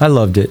like it? I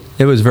loved it.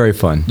 It was very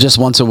fun. Just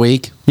once a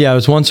week? Yeah, it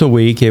was once a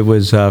week. It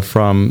was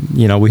from,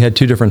 we had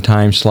 2 different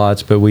time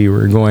slots, but we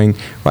were going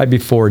right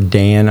before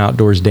Dan,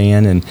 Outdoors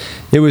Dan, and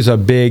it was a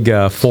big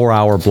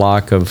 4-hour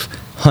block of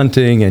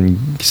hunting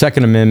and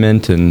Second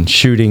Amendment and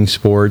shooting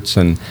sports,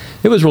 and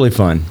it was really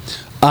fun.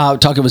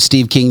 Talking with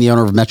Steve King, the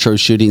owner of Metro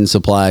Shooting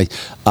Supply.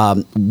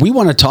 We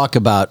want to talk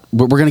about,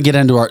 we're going to get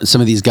into some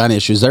of these gun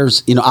issues.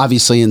 There's,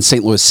 obviously in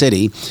St. Louis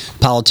City,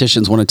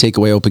 politicians want to take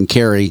away open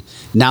carry.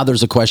 Now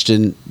there's a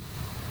question,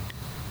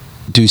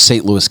 do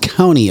St. Louis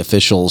County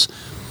officials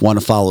want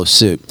to follow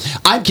suit?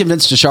 I'm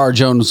convinced Tashara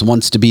Jones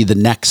wants to be the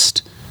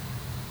next.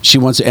 She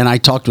wants to, and I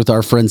talked with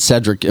our friend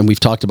Cedric, and we've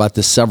talked about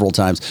this several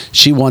times.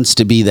 She wants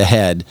to be the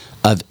head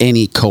of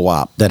any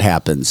co-op that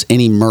happens,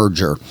 any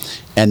merger.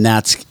 And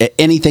that's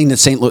anything that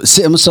St.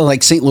 Louis, so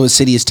like St. Louis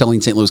City is telling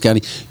St. Louis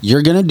County,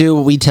 you're going to do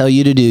what we tell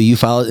you to do. You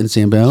follow it and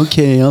saying,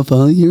 okay, I'll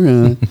follow you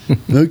around.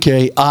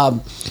 Okay.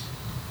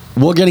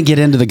 We're going to get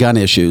into the gun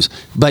issues,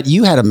 but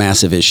you had a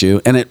massive issue,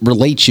 and it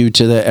relates you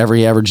to the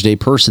every average day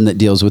person that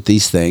deals with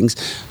these things.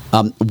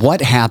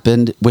 What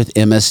happened with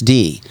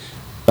MSD?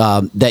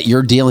 That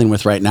you're dealing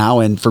with right now,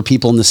 and for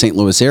people in the St.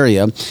 Louis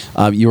area,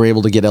 you were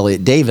able to get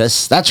Elliot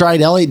Davis. That's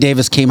right, Elliot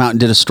Davis came out and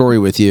did a story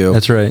with you.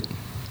 That's right.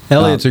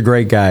 Elliot's a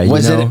great guy.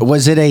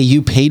 Was it a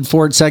you paid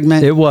for it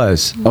segment? It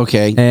was.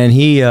 Okay. And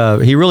he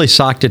really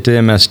socked it to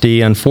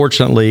MSD.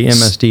 Unfortunately,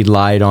 MSD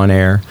lied on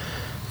air,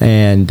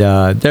 and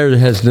there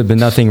has been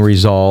nothing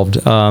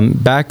resolved.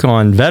 Back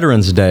on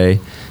Veterans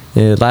Day,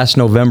 last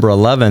November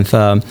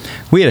 11th,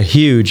 we had a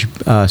huge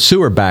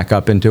sewer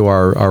backup into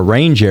our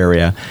range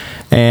area.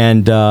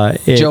 And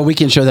Joe, we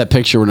can show that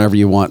picture whenever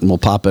you want, and we'll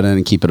pop it in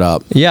and keep it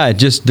up. Yeah, it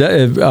just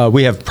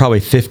we have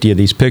probably 50 of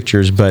these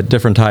pictures, but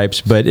different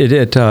types. But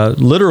it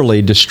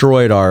literally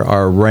destroyed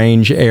our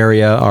range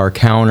area, our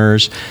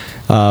counters.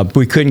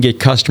 We couldn't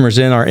get customers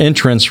in. Our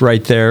entrance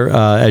right there,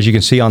 as you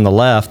can see on the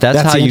left. That's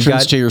how the you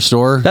entrance got to your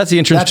store. That's the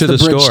entrance to the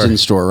store. That's the Bridgeton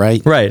store,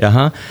 right? Right.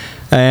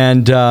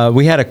 And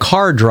we had a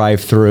car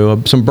drive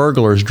through. Some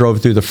burglars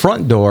drove through the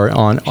front door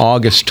on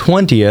August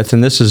 20th,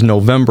 and this is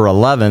November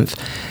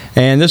 11th.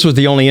 And this was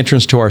the only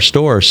entrance to our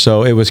store,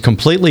 so it was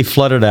completely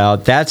flooded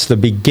out. That's the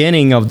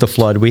beginning of the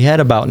flood. We had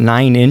about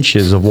 9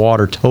 inches of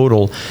water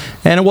total,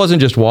 and it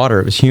wasn't just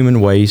water; it was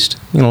human waste.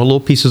 Little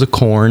pieces of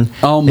corn.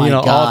 Oh my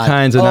God! All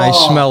kinds of nice,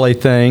 smelly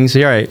things.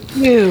 You're right.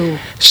 Ew.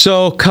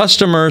 So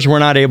customers were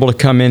not able to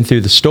come in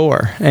through the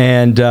store,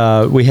 and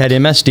we had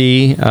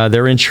MSD,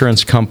 their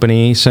insurance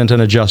company, sent an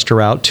adjuster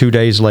out 2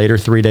 days later,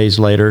 3 days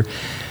later.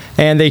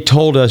 And they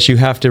told us, you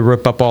have to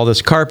rip up all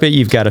this carpet,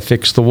 you've got to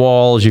fix the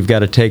walls, you've got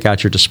to take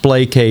out your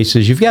display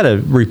cases, you've got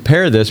to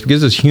repair this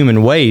because it's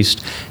human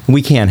waste.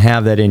 We can't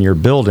have that in your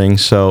building.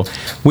 So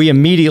we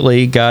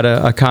immediately got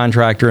a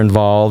contractor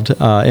involved.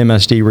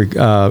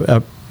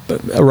 MSD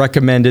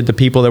recommended the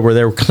people that were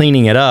there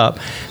cleaning it up.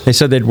 They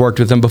said they'd worked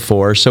with them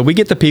before. So we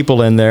get the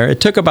people in there.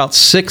 It took about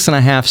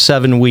 6.5,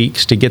 7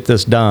 weeks to get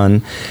this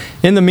done.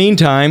 In the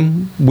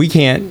meantime, we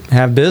can't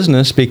have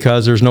business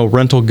because there's no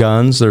rental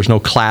guns, there's no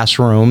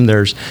classroom,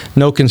 there's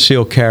no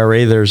concealed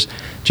carry, there's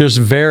just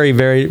very,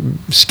 very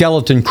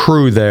skeleton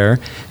crew there,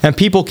 and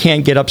people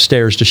can't get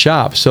upstairs to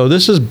shop. So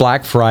this is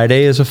Black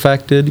Friday is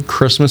affected,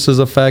 Christmas is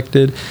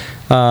affected.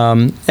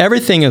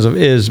 Everything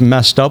is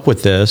messed up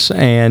with this,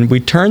 and we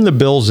turned the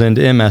bills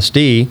into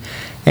MSD,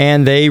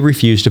 and they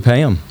refused to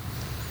pay them.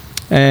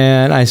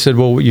 And I said,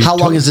 well, how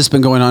long has this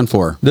been going on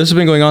for? This has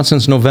been going on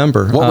since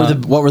November.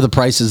 What were the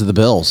prices of the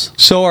bills?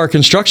 So our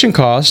construction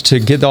cost to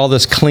get all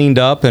this cleaned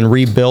up and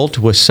rebuilt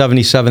was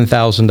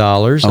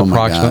 $77,000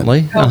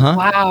 approximately.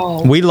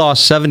 Wow. We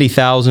lost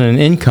 $70,000 in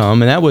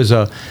income, and that was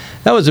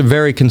a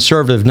very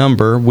conservative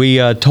number. We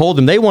told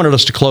them they wanted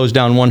us to close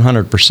down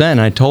 100%.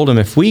 And I told them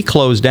if we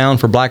close down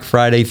for Black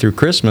Friday through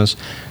Christmas,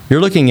 you're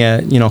looking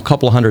at a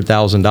couple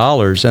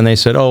 $100,000. And they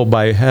said, oh,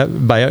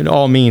 by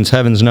all means,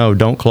 heavens no,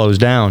 don't close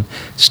down.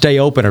 Stay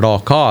open at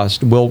all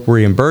costs. We'll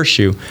reimburse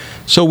you.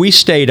 So we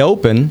stayed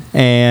open,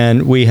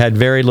 and we had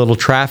very little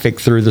traffic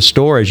through the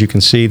store. As you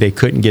can see, they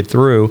couldn't get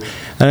through.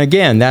 And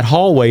again, that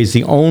hallway is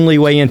the only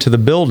way into the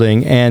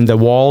building, and the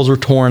walls were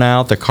torn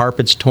out, the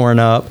carpet's torn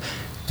up.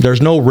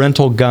 There's no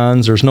rental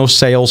guns. There's no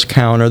sales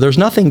counter. There's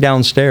nothing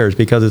downstairs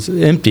because it's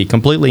empty,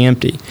 completely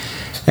empty.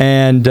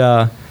 And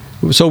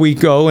so we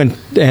go and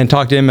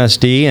talk to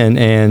MSD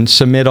and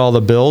submit all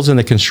the bills. And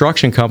the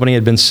construction company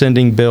had been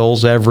sending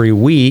bills every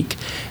week.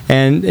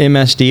 And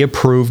MSD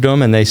approved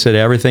them, and they said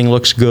everything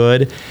looks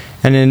good.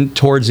 And then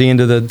towards the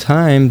end of the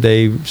time,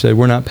 they said,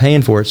 we're not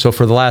paying for it. So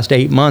for the last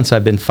 8 months,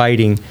 I've been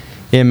fighting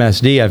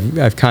MSD.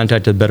 I've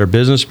contacted the Better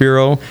Business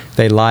Bureau.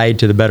 They lied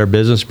to the Better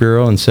Business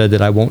Bureau and said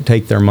that I won't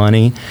take their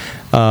money.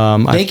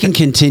 They can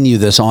continue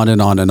this on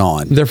and on and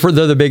on. They're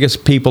the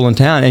biggest people in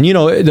town. And,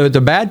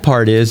 the bad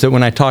part is that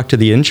when I talked to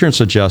the insurance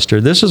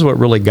adjuster, this is what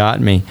really got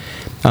me.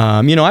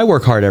 I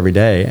work hard every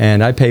day,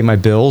 and I pay my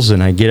bills,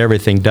 and I get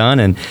everything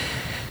done.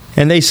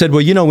 And they said,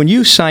 well, when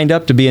you signed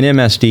up to be an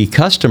MSD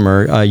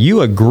customer,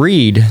 you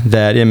agreed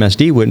that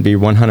MSD wouldn't be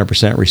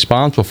 100%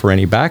 responsible for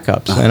any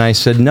backups. And I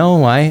said,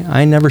 no,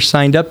 I never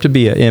signed up to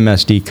be an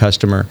MSD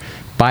customer.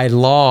 By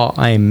law,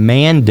 I'm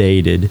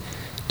mandated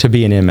to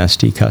be an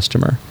MSD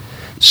customer.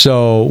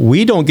 So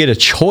we don't get a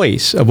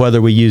choice of whether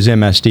we use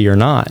MSD or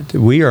not.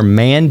 We are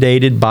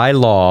mandated by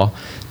law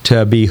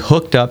to be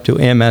hooked up to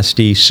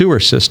MSD sewer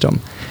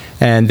system.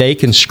 And they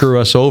can screw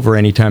us over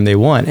anytime they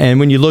want. And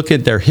when you look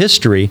at their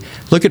history,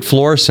 look at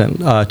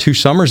Florissant 2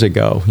 summers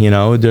ago,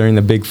 during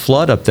the big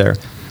flood up there.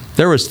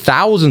 There was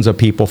thousands of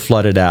people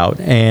flooded out,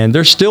 and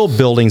there's still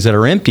buildings that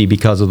are empty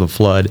because of the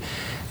flood.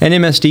 And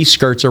MSD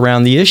skirts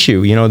around the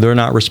issue. They're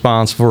not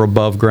responsible for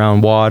above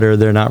ground water.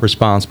 They're not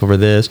responsible for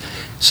this.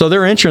 So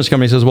their insurance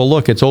company says, well,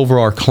 look, it's over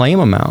our claim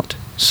amount.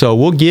 So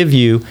we'll give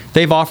you,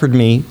 they've offered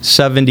me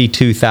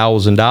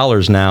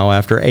 $72,000 now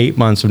after 8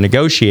 months of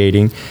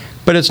negotiating.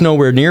 But it's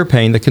nowhere near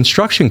paying the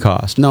construction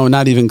cost. No,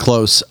 not even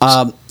close.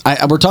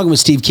 We're talking with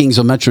Steve Kings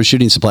on Metro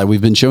Shooting Supply.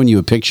 We've been showing you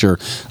a picture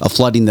of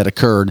flooding that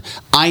occurred.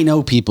 I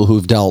know people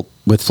who've dealt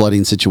with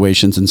flooding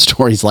situations and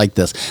stories like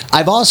this.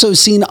 I've also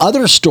seen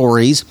other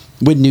stories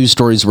when news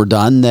stories were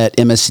done that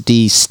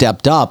MSD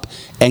stepped up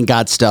and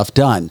got stuff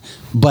done,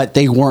 but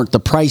they weren't the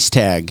price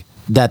tag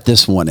that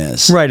this one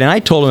is. Right, and I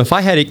told him if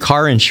I had a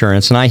car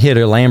insurance and I hit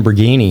a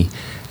Lamborghini,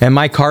 and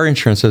my car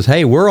insurance says,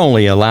 hey, we're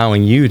only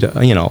allowing you to,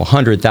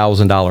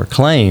 $100,000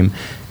 claim,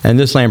 and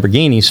this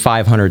Lamborghini's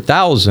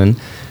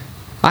 $500,000,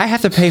 I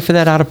have to pay for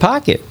that out of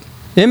pocket.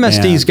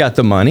 MSD's got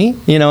the money,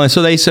 and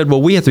so they said,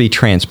 well, we have to be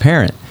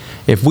transparent.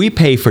 If we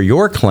pay for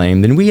your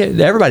claim, then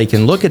everybody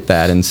can look at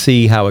that and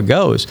see how it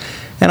goes.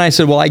 And I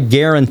said, well, I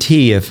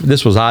guarantee if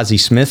this was Ozzie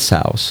Smith's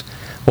house,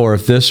 or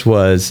if this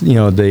was,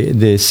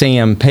 the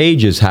Sam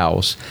Page's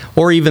house,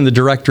 or even the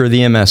director of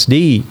the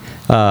MSD,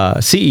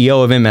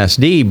 CEO of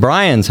MSD,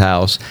 Brian's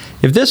house,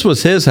 if this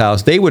was his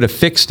house, they would have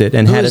fixed it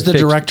and had it fixed. Who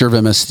is the director of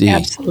MSD?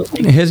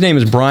 Absolutely. His name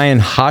is Brian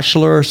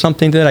Hoschler or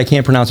something I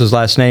can't pronounce his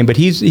last name, but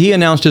he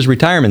announced his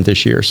retirement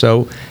this year,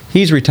 so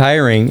he's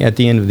retiring at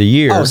the end of the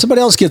year. Oh, somebody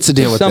else gets to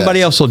deal with this.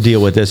 Somebody else will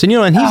deal with this. And,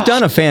 and he's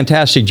done a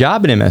fantastic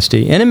job at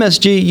MSD. And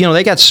MSG,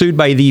 they got sued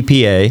by the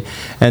EPA,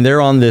 and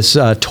they're on this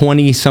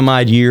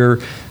 20-some-odd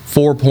year,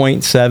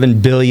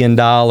 $4.7 billion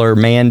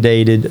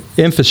mandated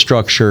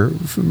infrastructure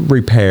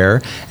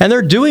repair, and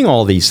they're doing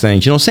all these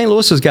things. St.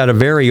 Louis has got a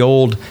very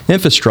old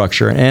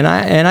infrastructure, and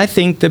I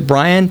think that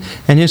Brian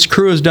and his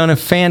crew has done a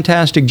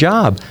fantastic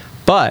job.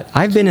 But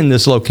I've been in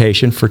this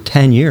location for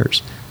 10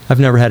 years. I've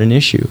never had an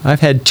issue.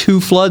 I've had 2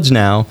 floods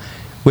now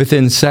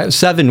within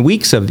 7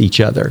 weeks of each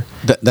other.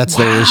 That's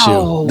their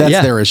issue.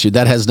 That's their issue.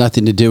 That has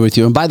nothing to do with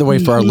you. And by the way,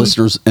 for our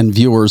listeners and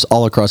viewers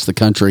all across the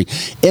country,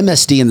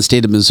 MSD in the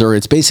state of Missouri,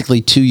 it's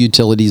basically 2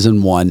 utilities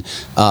in one.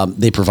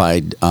 They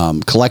provide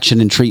collection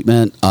and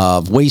treatment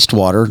of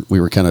wastewater. We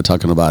were kind of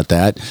talking about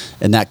that.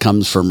 And that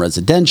comes from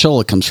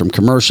residential. It comes from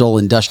commercial,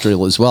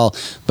 industrial as well.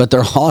 But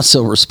they're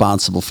also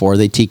responsible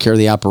they take care of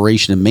the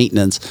operation and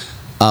maintenance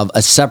of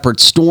a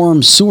separate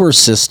storm sewer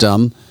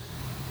system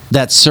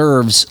that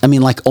serves, I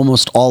mean, like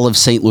almost all of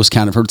St. Louis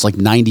County. I've heard it's like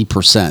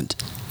 90%.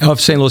 Of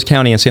St. Louis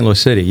County and St.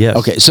 Louis City, yes.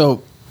 Okay,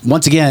 so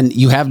once again,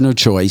 you have no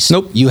choice.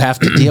 Nope. You have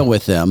to deal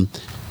with them.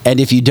 And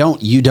if you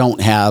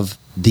don't have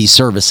these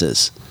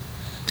services.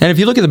 And if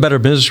you look at the Better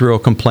Business Bureau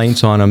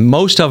complaints on them,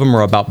 most of them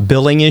are about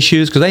billing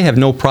issues because they have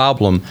no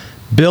problem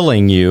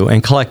billing you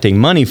and collecting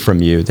money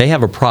from you. They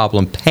have a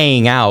problem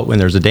paying out when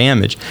there's a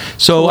damage.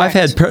 So Correct.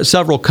 I've had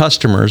several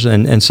customers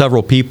and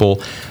several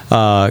people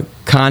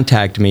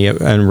contact me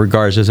in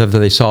regards as if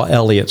they saw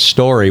Elliot's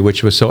story,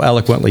 which was so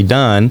eloquently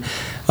done,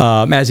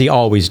 as he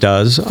always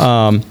does.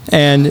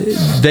 And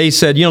they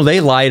said,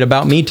 they lied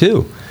about me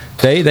too.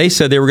 They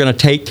said they were going to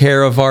take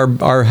care of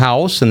our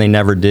house, and they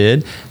never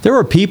did. There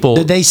were people.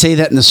 Did they say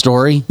that in the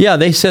story? Yeah,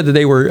 they said that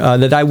they were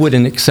that I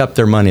wouldn't accept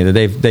their money.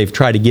 That they've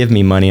tried to give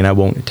me money, and I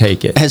won't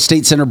take it. Has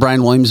State Senator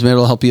Brian Williams been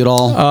able to help you at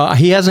all?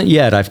 He hasn't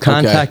yet. I've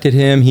contacted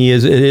him.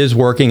 It is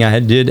working. I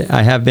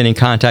have been in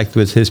contact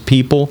with his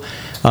people,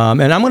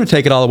 and I'm going to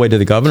take it all the way to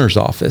the governor's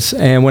office.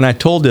 And when I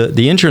told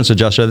the insurance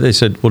adjuster, they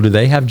said, "Well, do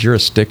they have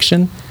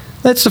jurisdiction?"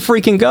 That's the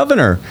freaking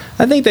governor.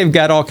 I think they've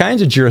got all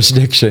kinds of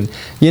jurisdiction.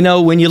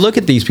 When you look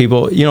at these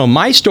people,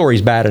 my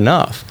story's bad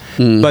enough.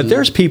 Mm-hmm. But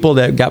there's people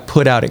that got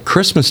put out at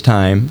Christmas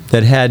time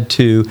that had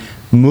to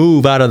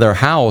move out of their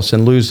house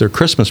and lose their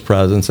Christmas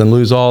presents and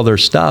lose all their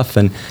stuff.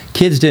 And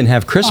kids didn't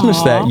have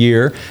Christmas that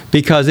year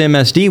because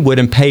MSD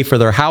wouldn't pay for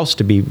their house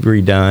to be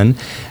redone.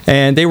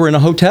 And they were in a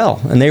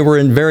hotel, and they were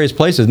in various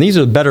places. And these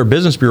are the Better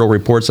Business Bureau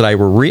reports that I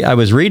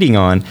was reading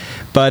on.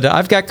 But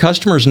I've got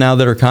customers now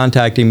that are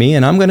contacting me,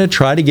 and I'm going to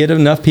try to get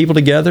enough people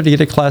together to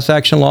get a class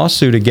action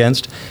lawsuit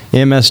against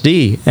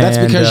MSD. That's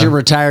because you're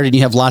retired and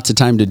you have lots of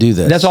time to do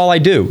this. That's all I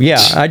do.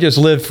 Yeah, I just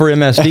live for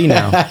MSD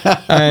now.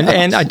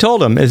 and I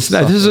told them, this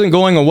isn't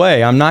going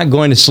away. I'm not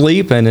going to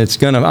sleep, and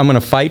I'm going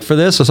to fight for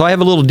this. So I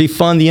have a little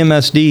defund the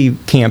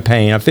MSD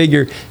campaign. I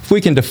figure if we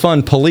can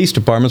defund police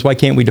departments, why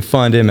can't we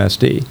defund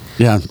MSD?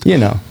 Yeah.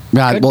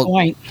 Good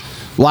point.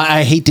 Well,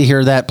 I hate to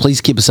hear that.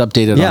 Please keep us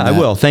updated on that. Yeah, I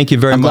will. Thank you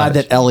very much. I'm glad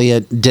that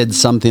Elliot did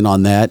something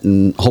on that,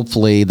 and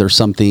hopefully there's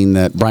something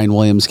that Brian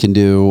Williams can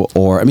do.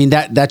 Or,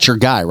 that's your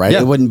guy, right?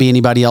 Yeah. It wouldn't be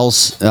anybody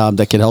else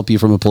that could help you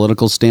from a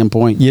political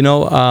standpoint?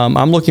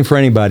 I'm looking for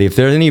anybody. If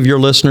there's any of your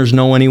listeners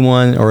know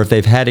anyone, or if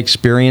they've had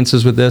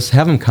experiences with this,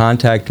 have them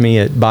contact me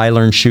at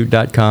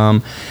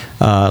buylearnshoot.com.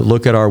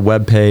 Look at our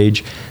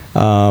webpage.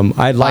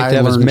 I'd like to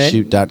have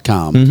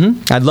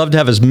buylearnshoot.com. I'd love to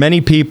have as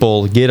many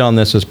people get on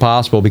this as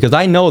possible because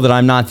I know that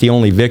I'm not the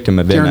only victim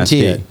of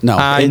Guarantee MSD. it. No,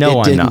 I know it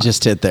I'm didn't not.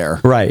 just hit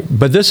there. Right,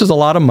 but this is a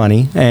lot of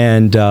money,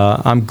 and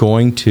I'm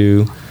going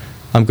to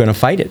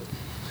fight it.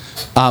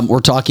 We're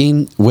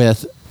talking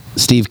with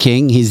Steve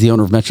King. He's the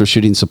owner of Metro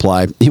Shooting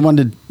Supply. He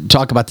wanted to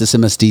talk about this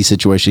MSD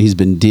situation he's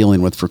been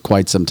dealing with for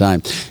quite some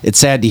time. It's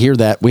sad to hear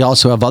that. We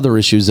also have other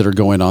issues that are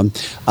going on.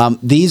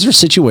 These are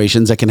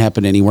situations that can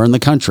happen anywhere in the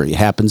country. It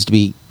happens to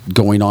be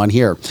going on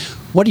here.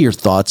 What are your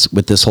thoughts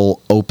with this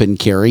whole open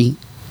carry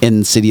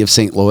in the city of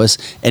St. Louis?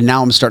 And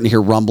now I'm starting to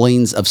hear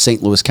rumblings of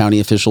St. Louis County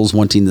officials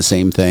wanting the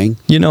same thing.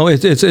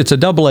 It's a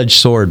double-edged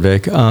sword,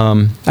 Vic.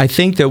 I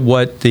think that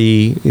what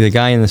the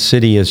guy in the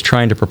city is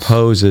trying to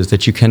propose is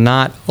that you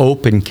cannot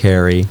open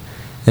carry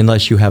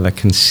unless you have a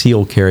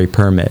concealed carry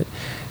permit.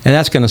 And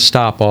that's going to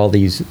stop all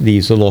these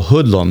little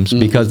hoodlums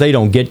because they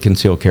don't get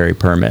concealed carry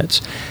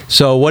permits.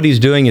 So what he's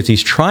doing is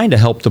he's trying to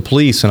help the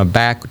police in a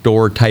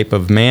backdoor type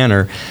of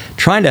manner,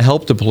 trying to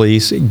help the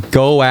police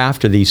go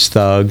after these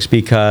thugs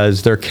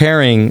because they're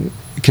carrying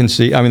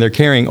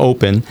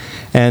open,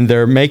 and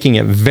they're making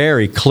it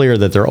very clear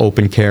that they're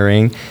open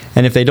carrying.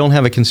 And if they don't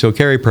have a concealed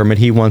carry permit,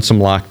 he wants them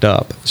locked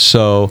up.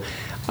 So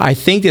I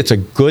think it's a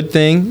good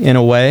thing in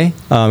a way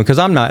because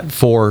I'm not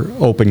for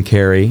open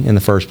carry in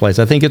the first place.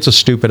 I think it's a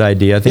stupid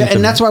idea.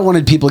 And that's why I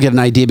wanted people to get an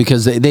idea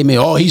because they may,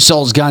 he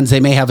sells guns. They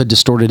may have a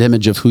distorted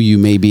image of who you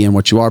may be and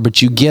what you are, but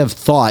you give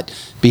thought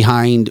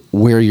behind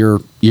where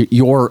your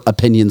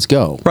opinions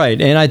go.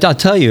 Right. And I'll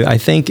tell you, I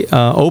think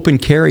open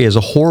carry is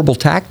a horrible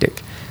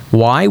tactic.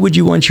 Why would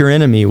you want your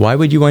enemy? Why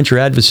would you want your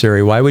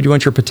adversary? Why would you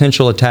want your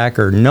potential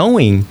attacker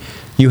knowing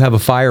you have a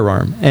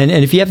firearm? And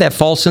if you have that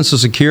false sense of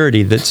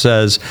security that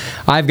says,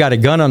 I've got a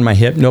gun on my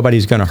hip,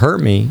 nobody's going to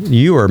hurt me,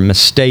 you are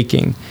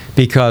mistaking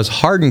because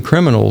hardened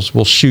criminals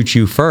will shoot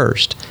you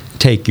first,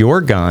 take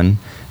your gun,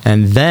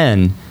 and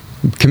then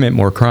commit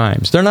more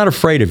crimes. They're not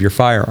afraid of your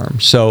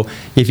firearm. So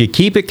if you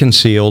keep it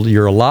concealed,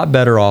 you're a lot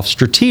better off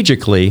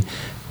strategically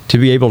to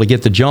be able to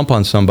get the jump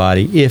on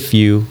somebody if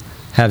you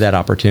have that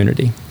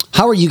opportunity.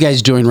 How are you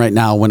guys doing right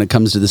now when it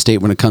comes to the state,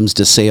 when it comes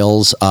to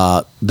sales,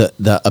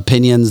 the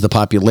opinions, the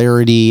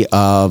popularity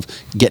of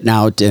getting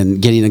out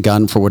and getting a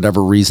gun for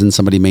whatever reason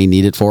somebody may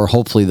need it for?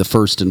 Hopefully the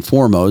first and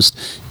foremost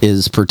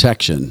is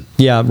protection.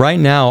 Yeah, right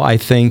now I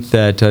think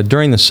that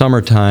during the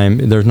summertime,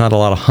 there's not a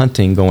lot of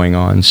hunting going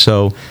on.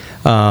 So,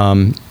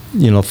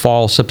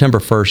 fall, September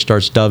 1st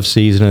starts dove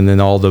season, and then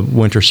all the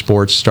winter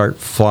sports start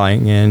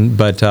flying in.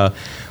 But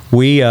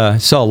we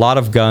sell a lot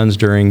of guns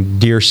during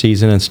deer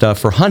season and stuff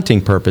for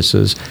hunting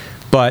purposes.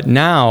 But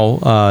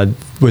now,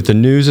 with the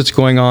news that's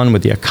going on,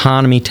 with the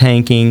economy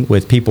tanking,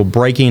 with people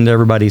breaking into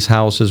everybody's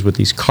houses, with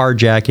these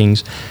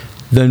carjackings,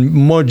 the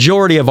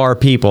majority of our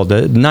people,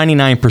 the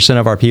 99%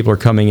 of our people are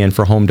coming in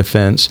for home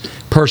defense,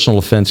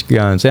 personal defense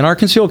guns. And our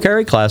concealed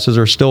carry classes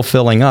are still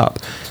filling up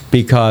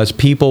because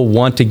people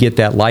want to get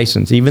that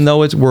license. Even though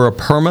we're a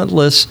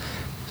permitless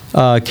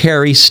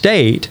carry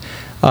state,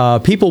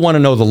 people want to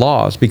know the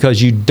laws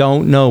because you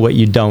don't know what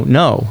you don't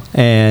know.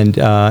 And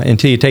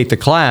until you take the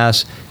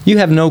class, you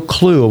have no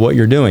clue of what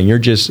you're doing. You're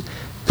just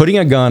putting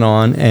a gun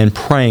on and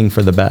praying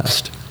for the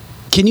best.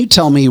 Can you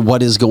tell me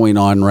what is going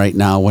on right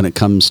now when it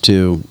comes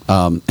to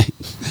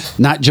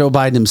not Joe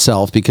Biden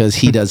himself, because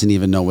he doesn't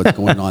even know what's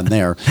going on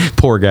there.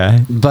 Poor guy.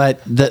 But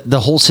the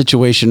whole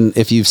situation,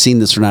 if you've seen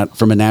this or not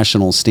from a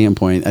national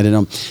standpoint, I don't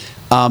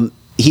know.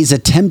 He's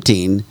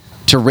attempting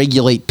to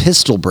regulate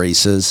pistol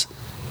braces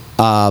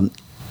in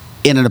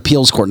an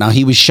appeals court. Now,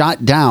 he was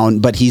shot down,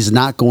 but he's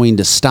not going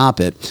to stop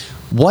it.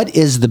 What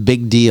is the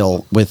big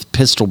deal with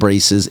pistol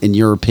braces, in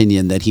your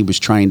opinion, that he was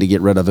trying to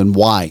get rid of, and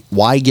why?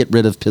 Why get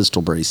rid of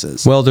pistol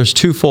braces? Well, there's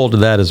twofold to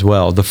that as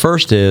well. The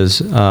first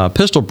is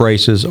pistol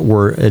braces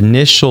were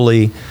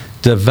initially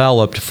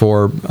developed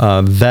for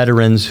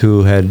veterans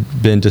who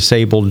had been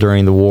disabled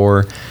during the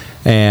war,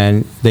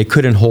 and they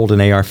couldn't hold an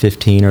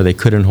AR-15 or they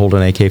couldn't hold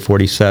an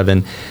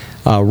AK-47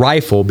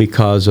 rifle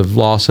because of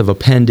loss of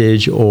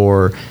appendage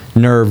or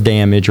nerve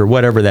damage or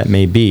whatever that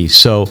may be.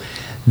 So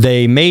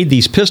they made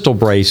these pistol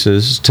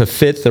braces to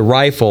fit the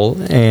rifle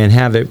and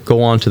have it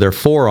go onto their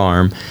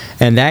forearm,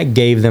 and that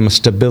gave them a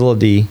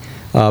stability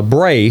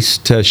brace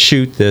to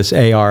shoot this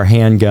AR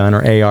handgun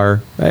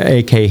or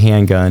AK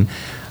handgun,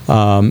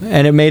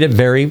 and it made it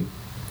very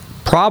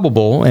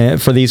probable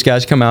for these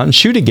guys to come out and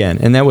shoot again,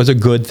 and that was a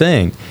good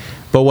thing.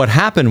 But what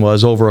happened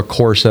was, over a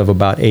course of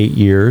about 8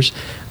 years,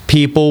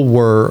 people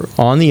were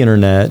on the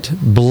internet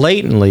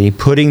blatantly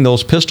putting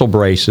those pistol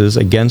braces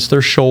against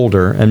their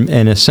shoulder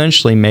and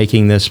essentially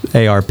making this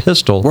AR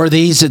pistol. Were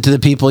these the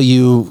people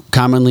you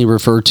commonly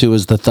refer to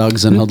as the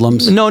thugs and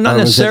hoodlums? No, not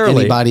necessarily.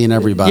 Was it anybody and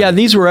everybody? Yeah,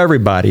 these were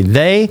everybody.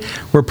 They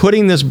were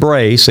putting this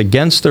brace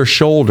against their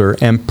shoulder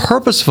and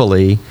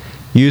purposefully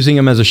using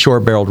them as a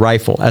short-barreled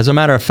rifle. As a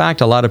matter of fact,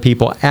 a lot of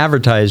people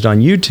advertised on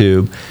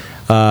YouTube,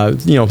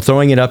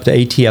 throwing it up to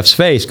ATF's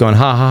face, going,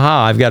 ha, ha,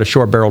 ha, I've got a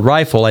short-barreled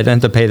rifle. I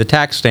didn't have to pay the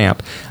tax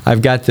stamp.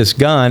 I've got this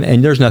gun,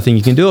 and there's nothing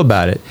you can do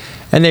about it.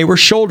 And they were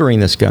shouldering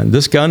this gun.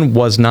 This gun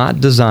was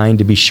not designed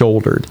to be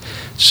shouldered.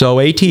 So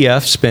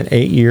ATF spent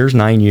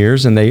 9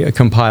 years, and they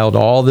compiled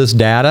all this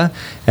data,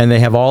 and they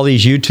have all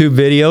these YouTube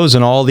videos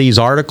and all these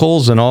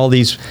articles and all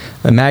these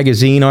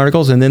magazine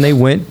articles, and then they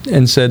went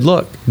and said,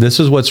 look, this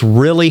is what's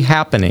really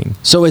happening.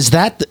 So is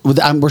that,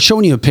 we're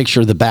showing you a picture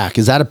of the back.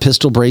 Is that a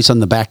pistol brace on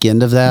the back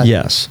end of that?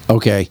 Yes.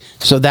 Okay.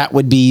 So that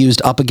would be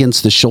used up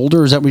against the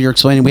shoulder? Is that what you're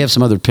explaining? We have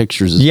some other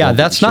pictures as well. Yeah,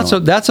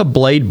 that's a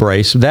blade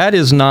brace. That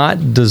is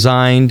not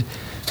designed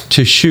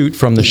to shoot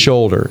from the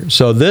shoulder.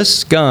 So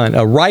this gun,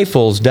 a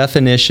rifle's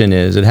definition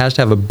is it has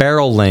to have a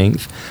barrel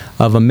length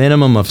of a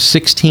minimum of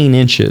 16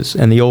 inches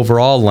and the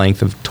overall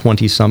length of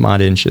 20 some odd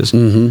inches.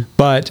 Mm-hmm.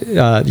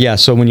 But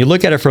so when you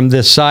look at it from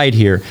this side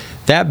here,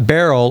 that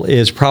barrel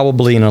is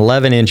probably an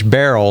 11-inch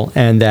barrel,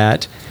 and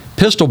that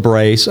pistol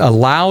brace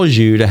allows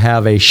you to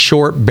have a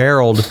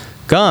short-barreled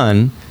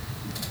gun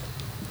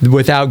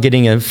without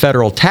getting a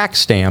federal tax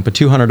stamp, a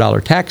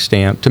 $200 tax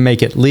stamp, to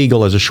make it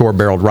legal as a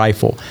short-barreled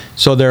rifle.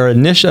 So they're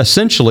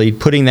essentially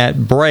putting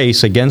that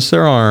brace against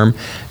their arm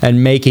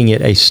and making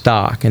it a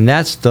stock, and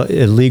that's the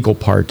illegal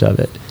part of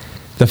it.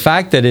 The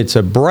fact that it's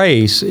a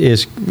brace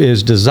is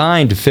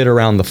designed to fit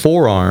around the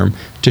forearm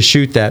to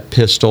shoot that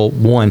pistol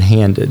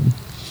one-handed.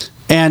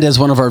 And as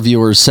one of our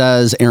viewers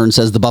says, Aaron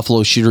says, the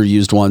Buffalo shooter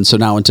used one, so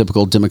now in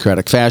typical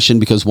Democratic fashion,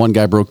 because one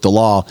guy broke the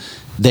law,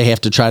 they have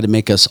to try to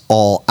make us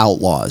all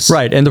outlaws.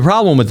 Right, and the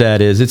problem with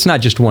that is it's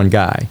not just one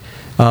guy.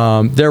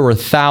 There were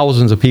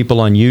thousands of people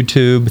on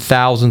YouTube,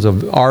 thousands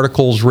of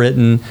articles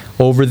written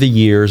over the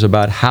years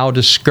about how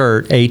to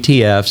skirt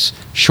ATF's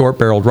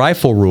short-barreled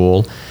rifle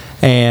rule,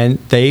 and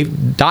they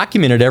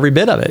documented every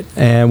bit of it.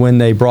 And when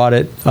they brought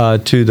it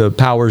to the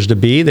powers to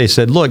be, they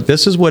said, look,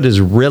 this is what is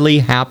really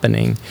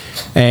happening.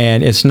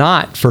 And it's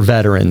not for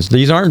veterans.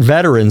 These aren't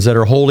veterans that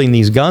are holding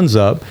these guns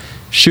up,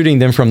 shooting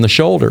them from the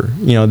shoulder.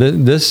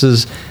 This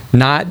is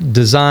not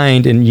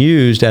designed and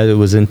used as it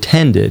was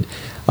intended.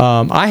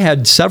 I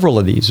had several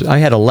of these. I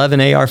had 11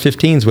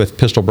 AR-15s with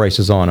pistol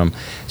braces on them.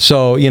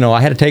 So,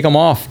 I had to take them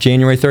off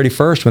January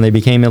 31st when they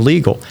became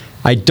illegal.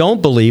 I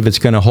don't believe it's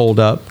going to hold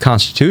up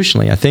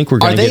constitutionally. I think we're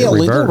going to get it reversed.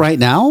 Are they illegal right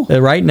now?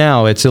 Right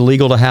now, it's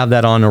illegal to have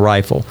that on a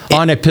rifle.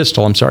 On a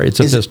pistol, I'm sorry. It's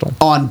a pistol.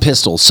 On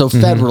pistols. So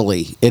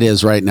federally, it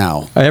is right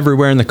now.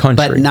 Everywhere in the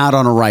country. But not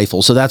on a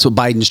rifle. So that's what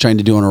Biden's trying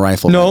to do on a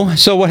rifle. No. Right?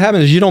 So what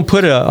happens is you don't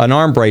put an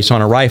arm brace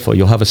on a rifle.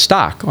 You'll have a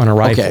stock on a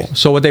rifle. Okay.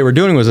 So what they were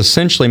doing was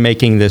essentially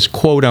making this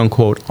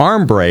quote-unquote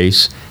arm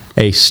brace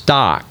a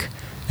stock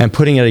and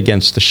putting it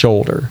against the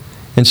shoulder.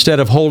 Instead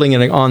of holding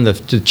it on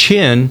the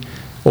chin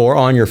or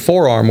on your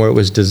forearm where it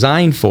was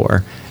designed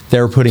for,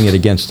 they're putting it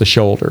against the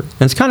shoulder.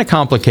 And it's kind of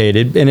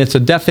complicated, and it's a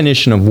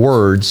definition of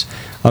words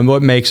on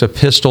what makes a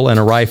pistol and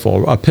a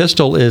rifle. A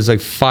pistol is a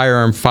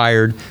firearm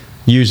fired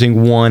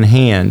using one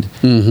hand.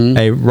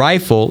 A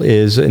rifle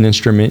is an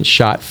instrument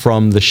shot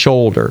from the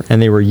shoulder,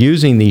 and they were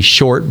using these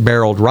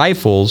short-barreled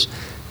rifles,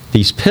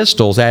 these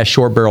pistols, as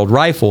short-barreled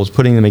rifles,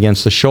 putting them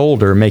against the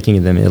shoulder,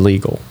 making them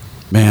illegal.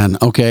 Man,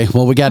 okay.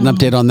 Well, we got an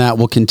update on that.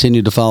 We'll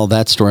continue to follow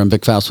that story. I'm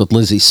Vic Faust with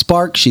Lizzie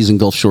Spark. She's in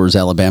Gulf Shores,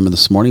 Alabama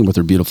this morning with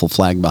her beautiful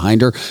flag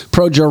behind her.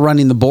 Pro Joe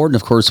running the board. And,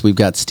 of course, we've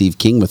got Steve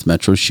King with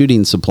Metro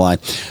Shooting Supply.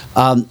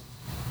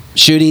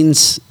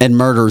 Shootings and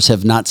murders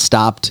have not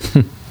stopped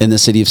in the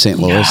city of St.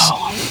 Louis.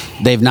 No.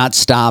 They've not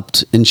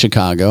stopped in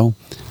Chicago.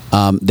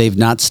 They've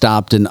not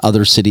stopped in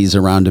other cities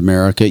around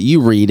America. You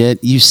read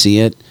it. You see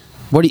it.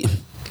 What do you...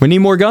 We need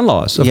more gun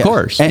laws, of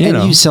course. And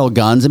you sell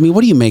guns. I mean,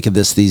 what do you make of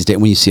this these days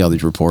when you see all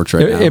these reports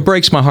right now? It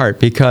breaks my heart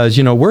because,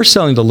 we're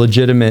selling to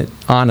legitimate,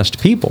 honest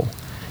people.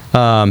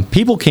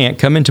 People can't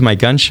come into my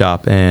gun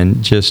shop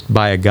and just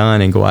buy a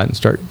gun and go out and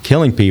start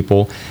killing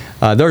people.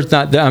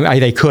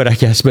 They could, I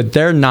guess, but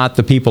they're not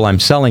the people I'm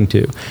selling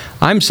to.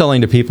 I'm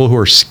selling to people who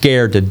are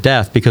scared to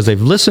death because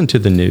they've listened to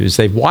the news,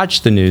 they've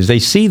watched the news, they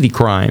see the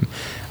crime,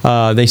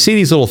 they see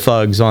these little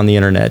thugs on the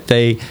internet,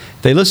 they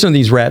listen to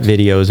these rap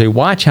videos, they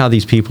watch how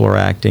these people are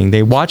acting,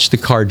 they watch the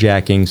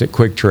carjackings at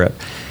Quick Trip.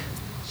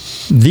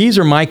 These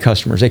are my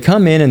customers. They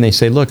come in and they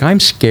say, look, I'm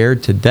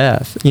scared to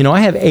death.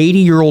 I have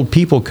 80-year-old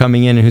people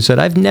coming in who said,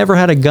 I've never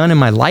had a gun in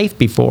my life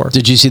before.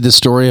 Did you see the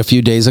story a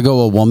few days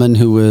ago? A woman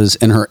who was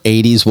in her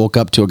 80s woke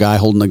up to a guy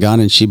holding a gun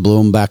and she blew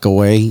him back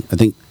away, I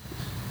think,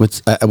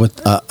 with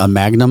a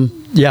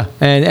Magnum. Yeah,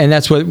 and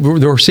that's what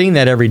we're seeing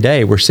that every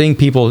day. We're seeing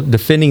people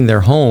defending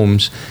their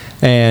homes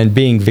and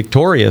being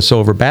victorious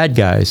over bad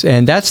guys.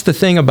 And that's the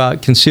thing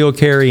about concealed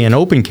carry and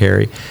open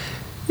carry.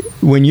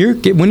 When you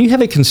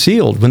have it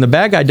concealed, when the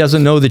bad guy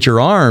doesn't know that you're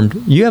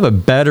armed, you have a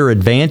better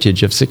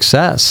advantage of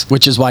success.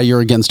 Which is why you're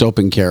against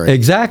open carry.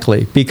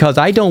 Exactly, because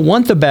I don't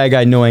want the bad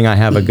guy knowing I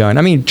have a gun.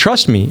 I mean,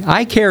 trust me,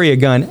 I carry a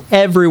gun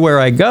everywhere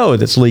I go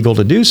that's legal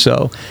to do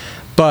so,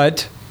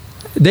 but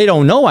they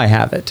don't know I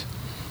have it.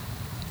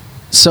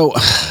 So,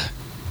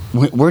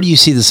 where do you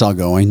see this all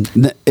going?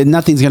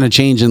 Nothing's going to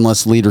change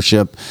unless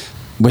leadership...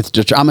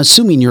 I'm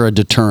assuming you're a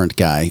deterrent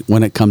guy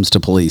when it comes to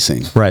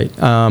policing. Right.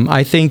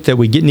 I think that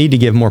we need to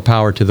give more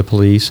power to the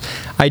police.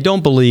 I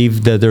don't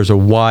believe that there's a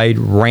wide,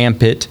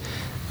 rampant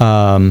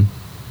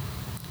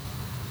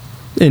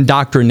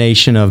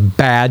indoctrination of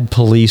bad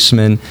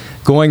policemen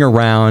going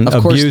around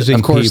abusing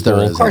people.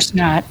 Of course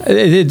not.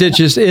 It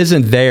just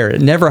isn't there.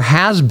 It never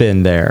has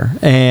been there.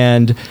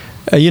 And...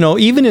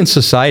 even in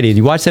society,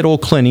 you watch that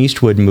old Clint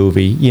Eastwood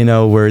movie,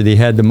 where they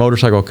had the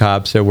motorcycle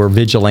cops that were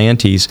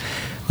vigilantes.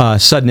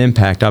 Sudden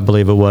Impact, I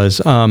believe it was.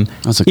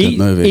 That's a good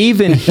movie.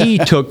 Even he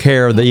took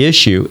care of the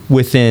issue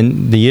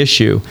within the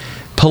issue.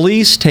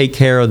 Police take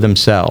care of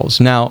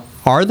themselves. Now,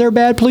 are there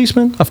bad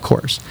policemen? Of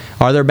course.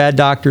 Are there bad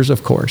doctors?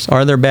 Of course.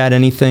 Are there bad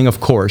anything? Of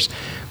course.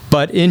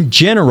 But in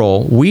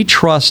general, we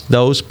trust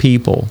those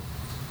people,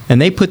 and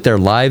they put their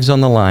lives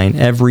on the line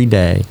every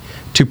day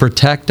to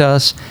protect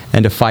us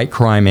and to fight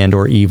crime and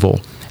or evil.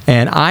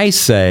 And I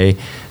say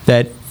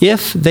that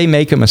if they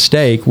make a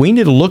mistake, we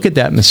need to look at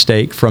that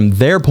mistake from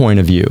their point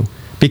of view,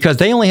 because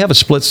they only have a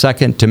split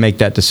second to make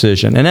that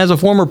decision. And as a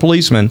former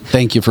policeman...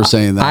 Thank you for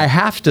saying that. I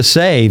have to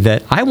say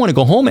that I want to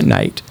go home at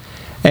night.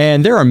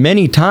 And there are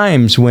many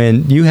times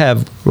when you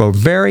have a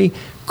very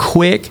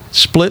quick,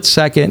 split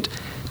second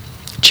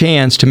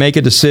chance to make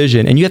a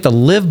decision, and you have to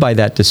live by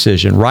that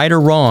decision, right or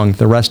wrong,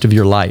 the rest of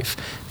your life.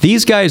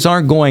 These guys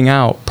aren't going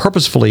out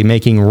purposefully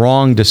making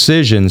wrong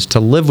decisions to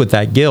live with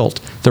that guilt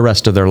the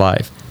rest of their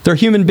life. They're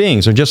human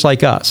beings. They're just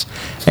like us.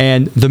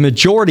 And the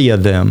majority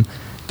of them,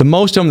 the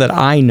most of them that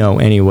I know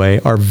anyway,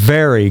 are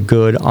very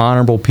good,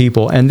 honorable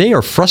people, and they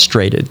are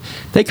frustrated.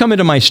 They come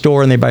into my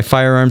store and they buy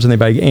firearms and they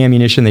buy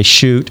ammunition, they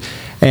shoot,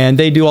 and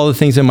they do all the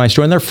things in my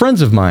store, and they're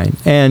friends of mine.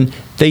 And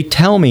they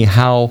tell me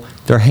how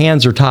their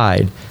hands are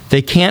tied.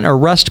 They can't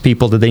arrest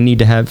people that they need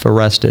to have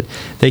arrested.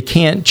 They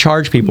can't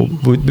charge people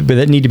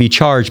that need to be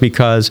charged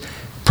because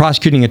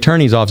prosecuting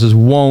attorneys' offices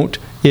won't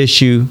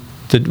issue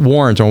the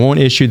warrants or won't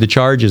issue the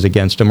charges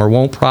against them or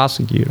won't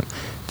prosecute them.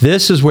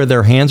 This is where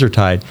their hands are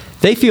tied.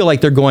 They feel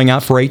like they're going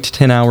out for 8 to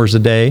 10 hours a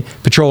day,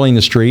 patrolling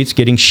the streets,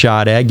 getting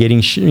shot at,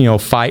 getting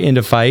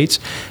into fights,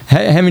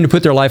 having to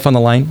put their life on the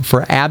line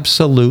for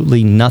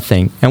absolutely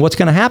nothing. And what's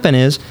going to happen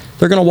is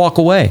they're going to walk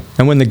away.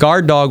 And when the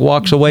guard dog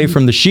walks away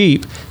from the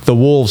sheep, the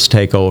wolves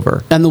take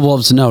over. And the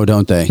wolves know,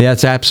 don't they?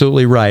 That's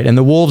absolutely right. And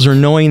the wolves are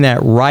knowing that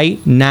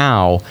right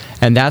now,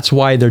 and that's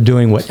why they're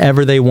doing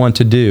whatever they want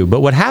to do.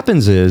 But what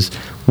happens is,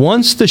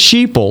 once the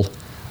sheeple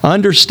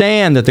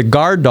understand that the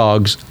guard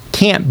dogs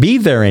can't be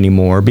there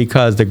anymore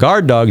because the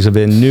guard dogs have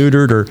been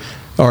neutered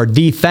or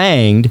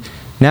defanged,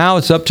 now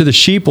it's up to the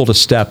sheeple to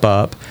step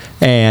up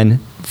and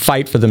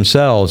fight for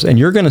themselves. And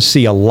you're going to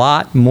see a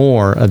lot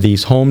more of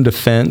these home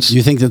defense situations.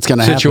 You think that's going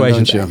to happen,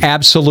 don't you?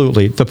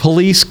 Absolutely. The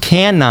police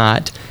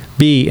cannot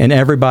be in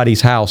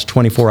everybody's house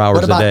 24 hours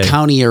a day. What about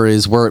county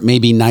areas where it may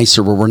be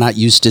nicer, where we're not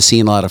used to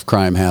seeing a lot of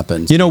crime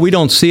happen? You know, we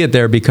don't see it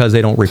there because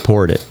they don't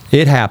report it.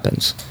 It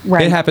happens.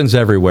 Right. It happens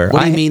everywhere.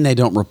 What do you mean they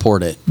don't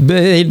report it?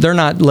 They're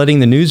not letting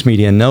the news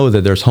media know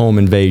that there's home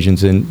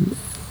invasions in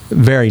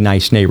very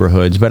nice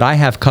neighborhoods. But I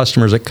have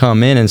customers that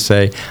come in and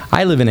say,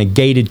 I live in a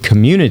gated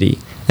community,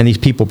 and these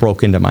people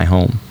broke into my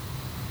home.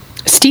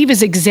 Steve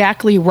is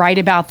exactly right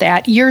about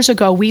that. Years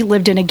ago, we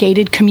lived in a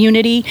gated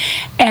community,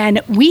 and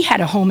we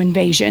had a home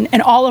invasion,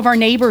 and all of our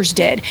neighbors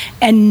did.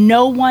 And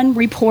no one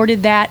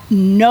reported that.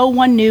 No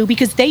one knew,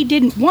 because they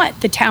didn't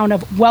want the town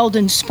of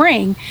Weldon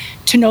Spring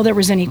to know there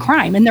was any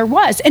crime. And there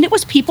was. And it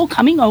was people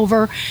coming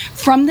over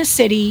from the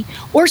city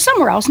or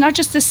somewhere else, not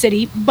just the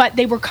city, but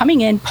they were coming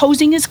in,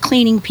 posing as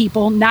cleaning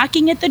people,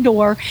 knocking at the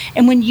door.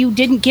 And when you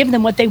didn't give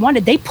them what they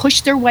wanted, they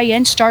pushed their way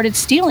in, started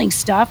stealing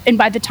stuff. And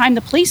by the time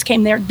the police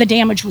came there, the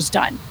damage was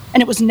done.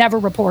 And it was never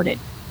reported.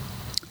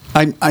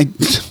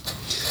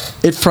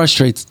 It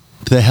frustrates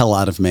the hell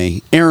out of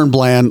me. Aaron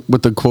Bland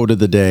with the quote of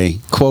the day.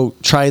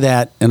 Quote, try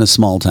that in a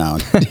small town.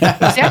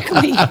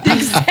 Exactly.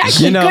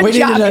 You know, Good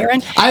job,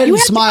 Aaron. I hadn't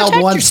smiled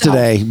once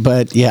today,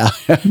 but yeah.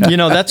 You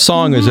know, that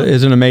song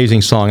is an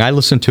amazing song. I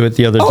listened to it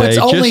the other day.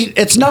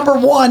 It's number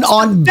one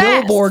on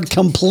Billboard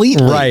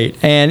completely. Right.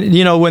 And,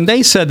 you know, when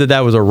they said that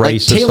was a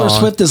racist song. Taylor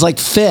Swift is like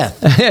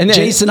fifth. And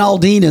Jason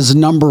Aldean is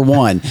number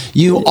one.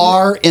 You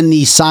are in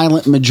the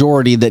silent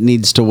majority that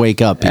needs to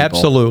wake up, people.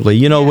 Absolutely.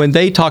 You know, when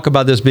they talk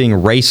about this being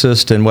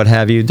racist and what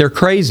have you, they're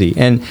crazy.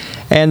 And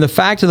the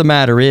fact of the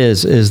matter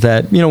is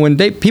that, you know, when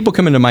people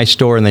come into my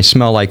store and they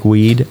smell like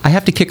weed, I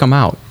have to kick them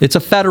out. It's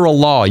a federal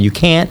law. You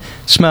can't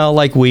smell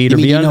like weed or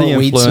be under the influence. You know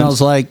what weed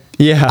smells like?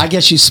 Yeah. I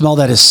guess you smell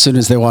that as soon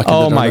as they walk in the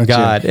door. Oh, my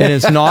God. And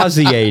it's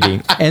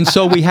nauseating. And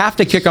so we have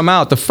to kick them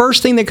out. The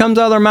first thing that comes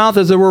out of their mouth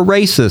is that we're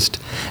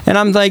racist. And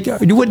I'm like,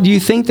 what, do you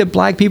think that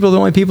black people are the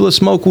only people that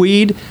smoke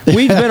weed?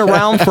 Weed's been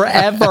around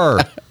forever.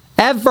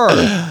 Ever.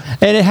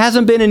 And it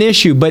hasn't been an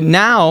issue. But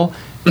now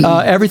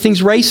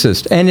everything's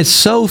racist. And it's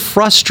so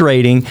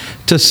frustrating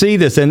to see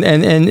this. And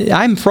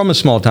I'm from a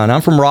small town.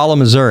 I'm from Rolla,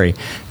 Missouri.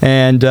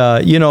 And,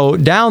 you know,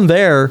 down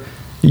there,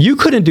 you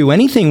couldn't do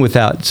anything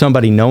without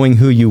somebody knowing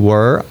who you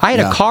were. I had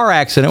a car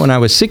accident when I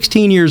was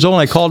 16 years old.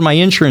 I called my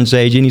insurance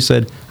agent. He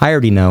said, I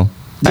already know.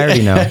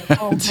 I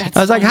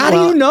was like, how do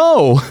you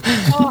know?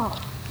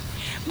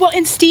 Well,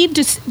 and Steve,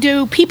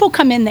 do people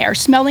come in there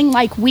smelling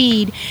like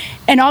weed?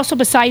 And also,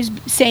 besides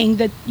saying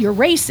that you're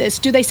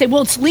racist, do they say,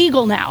 well, it's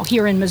legal now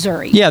here in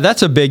Missouri? Yeah,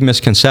 that's a big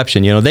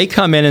misconception. You know, they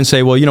come in and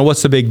say, well, you know,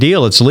 what's the big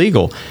deal? It's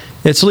legal.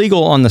 It's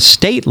legal on the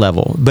state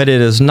level, but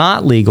it is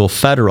not legal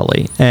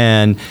federally.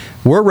 And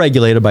we're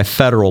regulated by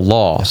federal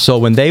law. So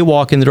when they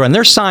walk in the door, and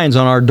there's signs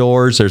on our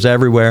doors, there's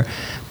everywhere.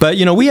 But,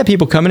 you know, we have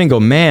people come in and go,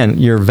 man,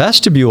 your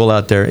vestibule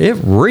out there, it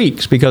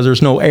reeks because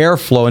there's no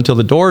airflow until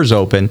the doors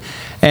open.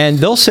 And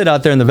they'll sit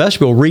out there in the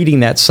vestibule reading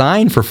that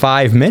sign for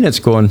 5 minutes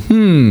going,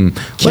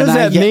 what does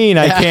that mean?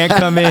 I can't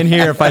come in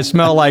here if I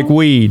smell like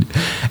weed.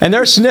 And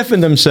they're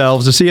sniffing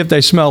themselves to see if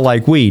they smell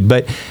like weed.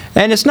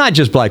 And it's not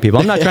just black people.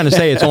 I'm not trying to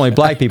say it's only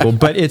black people,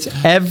 but it's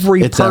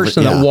every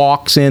person that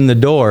walks in the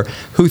door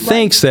who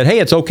thinks that, hey,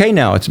 it's okay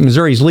now.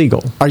 Missouri's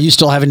legal. Are you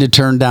still having to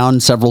turn down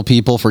several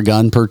people for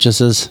gun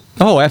purchases?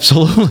 Oh,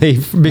 absolutely.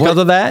 Because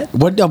of that?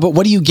 But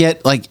what do you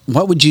get, like,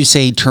 what would you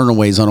say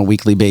turnaways on a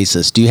weekly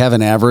basis? Do you have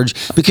an average?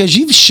 Because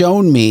you've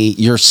shown me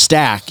your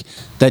stack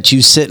that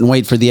you sit and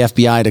wait for the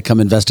FBI to come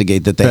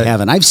investigate that they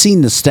haven't. I've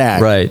seen the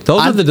stack. Right.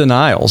 Those are the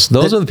denials.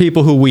 Those are the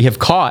people who we have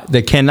caught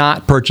that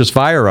cannot purchase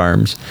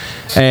firearms.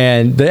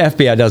 And the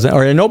FBI doesn't,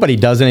 or nobody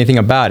does anything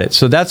about it.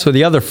 So that's what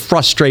the other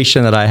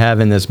frustration that I have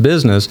in this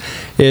business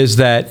is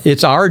that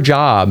it's our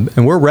job,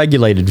 and we're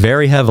regulated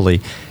very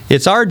heavily.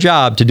 It's our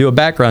job to do a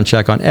background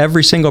check on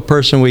every single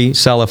person we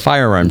sell a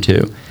firearm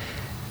to.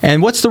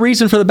 And what's the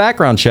reason for the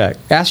background check?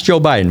 Ask Joe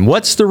Biden.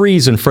 What's the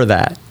reason for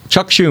that?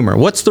 Chuck Schumer,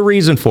 what's the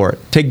reason for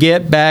it? To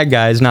get bad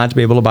guys not to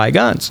be able to buy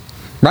guns.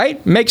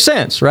 Right? Makes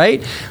sense,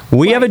 right?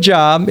 We have a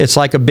job. It's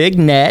like a big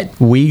net.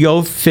 We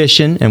go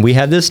fishing, and we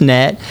have this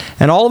net,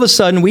 and all of a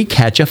sudden we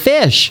catch a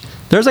fish.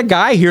 There's a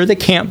guy here that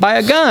can't buy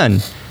a gun.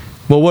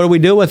 Well, what do we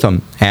do with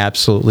him?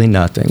 Absolutely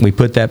nothing. We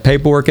put that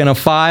paperwork in a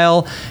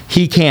file.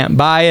 He can't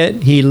buy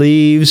it. He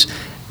leaves.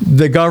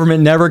 The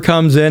government never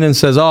comes in and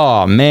says,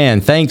 oh,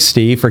 man, thanks,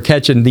 Steve, for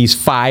catching these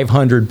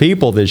 500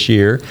 people this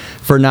year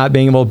for not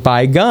being able to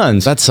buy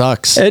guns. That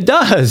sucks. It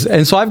does.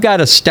 And so I've got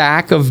a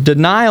stack of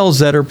denials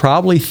that are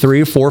probably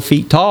 3 or 4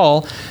 feet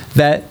tall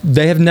that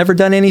they have never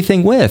done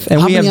anything with. And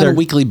how many on a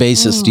weekly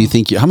basis do you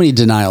think how many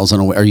denials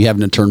are you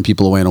having to turn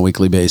people away on a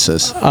weekly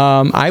basis?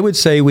 I would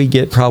say we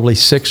get probably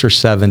 6 or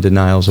 7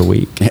 denials a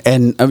week.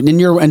 And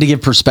to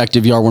give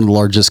perspective, you are one of the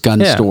largest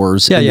gun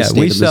stores in the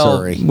state of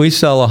Missouri. We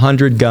sell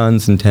 100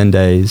 guns in 10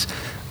 days.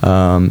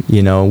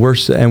 You know,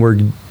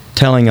 we're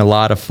telling a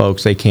lot of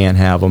folks they can't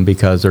have them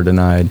because they're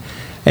denied.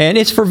 And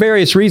it's for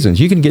various reasons.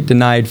 You can get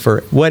denied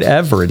for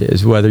whatever it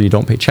is, whether you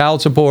don't pay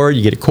child support,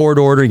 you get a court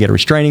order, you get a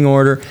restraining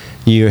order,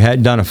 you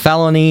had done a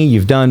felony,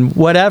 you've done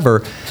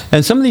whatever.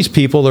 And some of these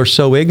people are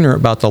so ignorant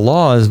about the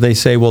laws, they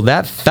say, well,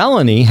 that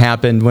felony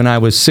happened when I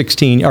was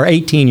 16 or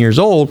 18 years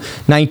old,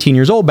 19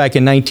 years old back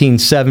in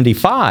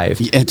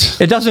 1975.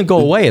 It doesn't go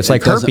away. It's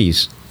like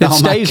herpes. It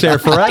stays there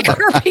forever. Like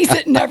herpes,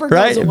 it never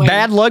right? goes away.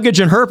 Bad luggage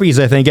and herpes,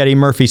 I think Eddie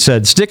Murphy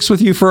said, sticks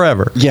with you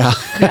forever. Yeah.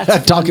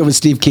 Talking with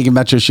Steve King of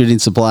Metro Shooting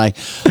Supply.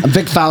 I'm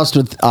Vic Faust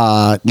with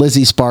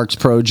Lizzie Sparks,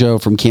 Pro Joe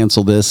from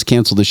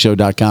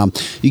cancelthisshow.com.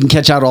 You can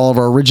catch out all of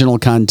our original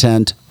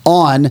content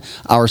on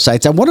our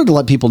sites. I wanted to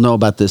let people know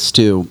about this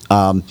too.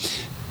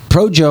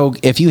 Pro Joe,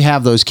 if you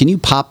have those, can you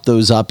pop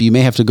those up? You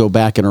may have to go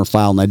back in our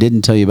file, and I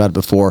didn't tell you about it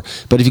before.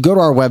 But if you go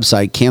to our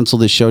website,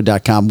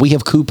 cancelthisshow.com, we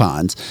have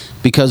coupons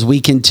because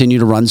we continue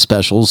to run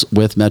specials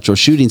with Metro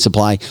Shooting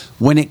Supply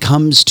when it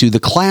comes to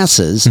the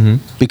classes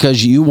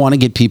because you want to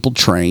get people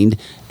trained,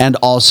 and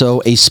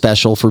also a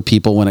special for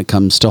people when it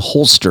comes to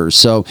holsters.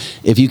 So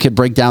if you could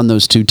break down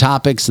those two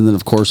topics, and then,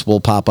 of course, we'll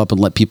pop up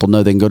and let people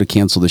know they can go to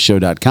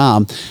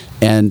cancelthisshow.com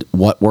and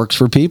what works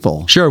for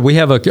people. Sure. We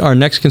have our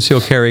next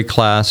concealed carry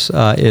class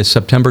is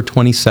September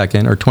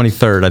 22nd or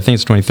 23rd. I think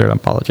it's 23rd. I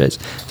apologize.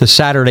 The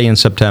Saturday in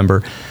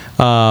September.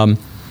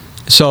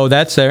 So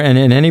that's there. And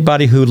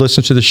anybody who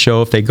listens to the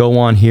show, if they go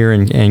on here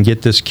and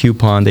get this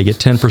coupon, they get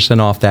 10%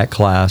 off that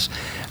class.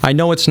 I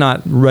know it's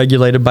not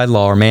regulated by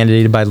law or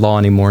mandated by law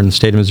anymore in the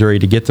state of Missouri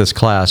to get this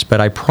class,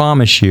 but I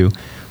promise you,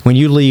 when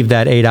you leave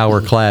that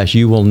 8-hour class,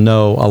 you will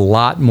know a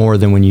lot more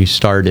than when you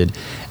started,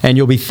 and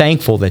you'll be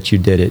thankful that you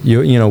did it.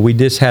 You know, we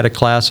just had a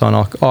class on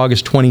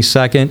August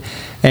 22nd,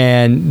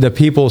 and the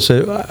people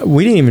said,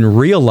 we didn't even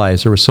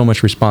realize there was so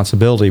much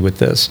responsibility with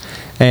this.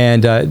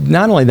 And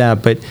not only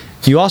that, but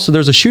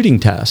there's a shooting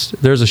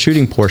test. There's a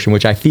shooting portion,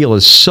 which I feel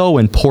is so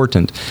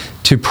important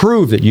to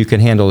prove that you can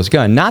handle this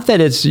gun. Not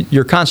that it's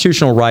your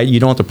constitutional right, you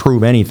don't have to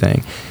prove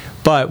anything.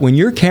 But when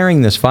you're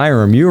carrying this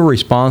firearm, you're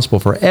responsible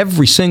for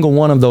every single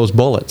one of those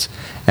bullets.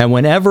 And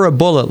whenever a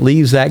bullet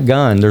leaves that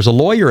gun, there's a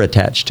lawyer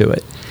attached to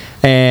it.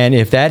 And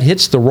if that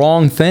hits the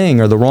wrong thing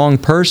or the wrong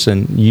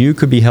person, you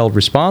could be held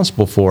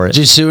responsible for it.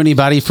 Did you sue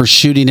anybody for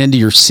shooting into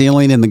your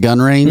ceiling in the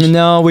gun range?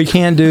 No, we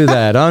can't do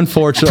that,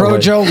 unfortunately. Pro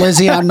Joe,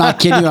 Lizzie, I'm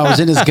not kidding you. I was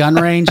in his gun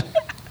range.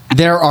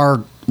 There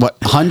are,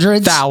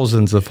 hundreds?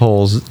 Thousands of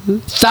holes.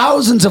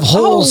 Thousands of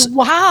holes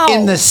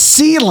in the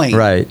ceiling.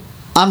 Right.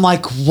 I'm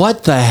like,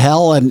 what the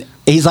hell? And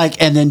he's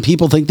like, and then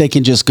people think they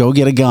can just go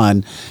get a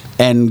gun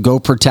and go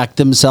protect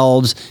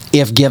themselves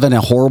if given a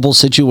horrible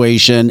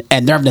situation,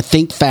 and they're having to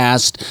think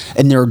fast,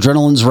 and their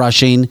adrenaline's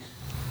rushing,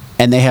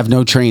 and they have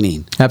no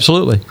training.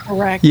 Absolutely.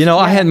 Correct. You know,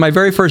 I had my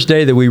very first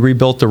day that we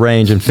rebuilt the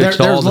range and fixed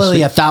all the... There's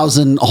literally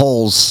 1,000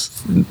 holes.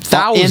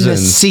 Thousands. In the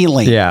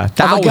ceiling. Yeah,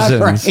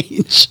 thousands.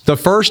 The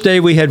first day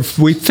we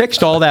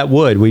fixed all that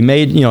wood. We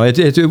made,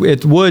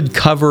 it's wood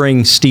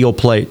covering steel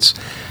plates.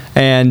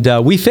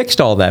 And we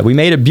fixed all that. We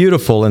made it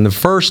beautiful. And the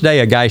first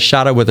day, a guy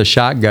shot it with a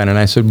shotgun. And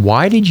I said,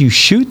 why did you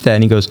shoot that?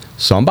 And he goes,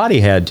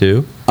 somebody had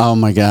to. Oh,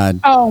 my God.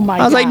 Oh, my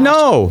God. I was like,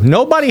 no,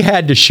 nobody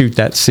had to shoot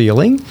that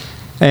ceiling.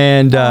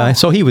 And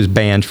so he was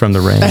banned from the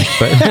range.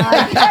 But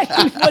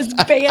he was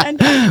banned.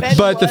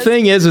 But the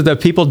thing is that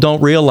people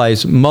don't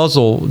realize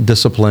muzzle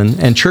discipline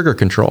and trigger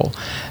control.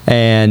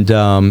 And,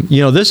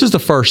 this is the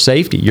first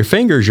safety. Your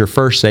finger is your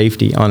first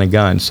safety on a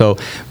gun. So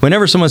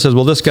whenever someone says,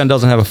 well, this gun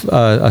doesn't have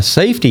a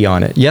safety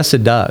on it, yes,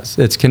 it does.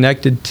 It's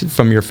connected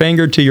from your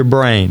finger to your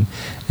brain.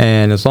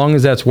 And as long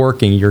as that's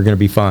working, you're going to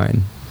be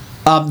fine.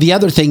 The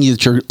other thing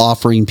that you're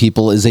offering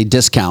people is a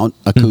discount,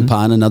 a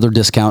coupon, another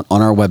discount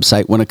on our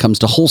website when it comes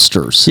to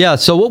holsters. Yeah,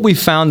 so what we've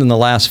found in the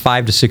last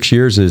 5 to 6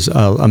 years is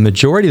a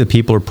majority of the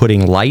people are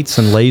putting lights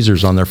and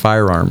lasers on their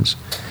firearms.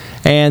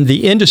 And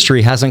the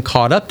industry hasn't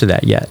caught up to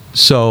that yet.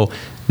 So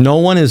no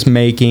one is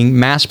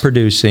mass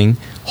producing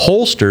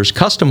holsters,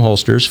 custom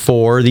holsters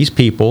for these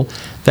people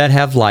that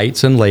have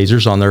lights and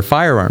lasers on their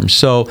firearms.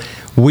 So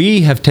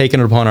we have taken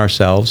it upon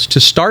ourselves to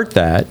start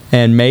that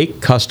and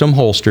make custom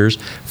holsters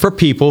for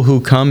people who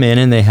come in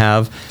and they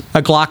have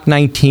a Glock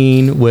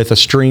 19 with a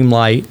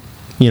Streamlight,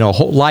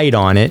 light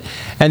on it,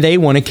 and they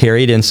want to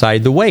carry it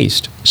inside the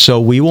waist. So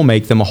we will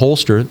make them a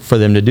holster for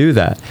them to do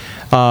that.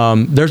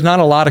 There's not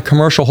a lot of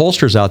commercial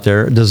holsters out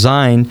there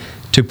designed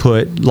to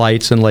put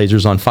lights and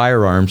lasers on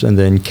firearms and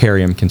then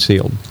carry them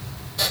concealed.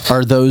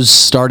 Are those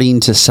starting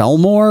to sell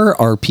more?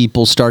 Are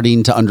people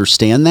starting to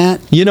understand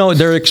that?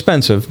 They're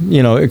expensive.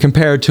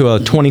 Compared to a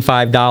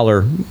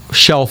 $25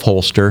 shelf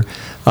holster,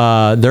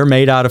 they're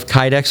made out of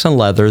Kydex and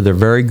leather. They're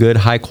very good,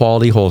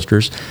 high-quality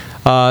holsters.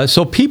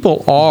 So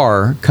people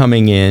are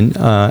coming in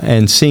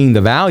and seeing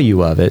the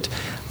value of it.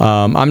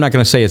 I'm not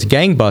going to say it's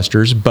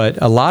gangbusters,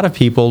 but a lot of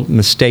people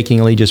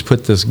mistakenly just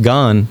put this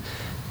gun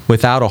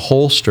without a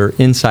holster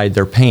inside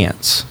their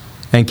pants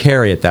and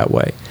carry it that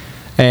way.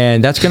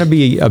 And that's going to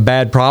be a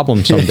bad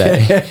problem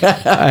someday.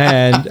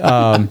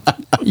 And,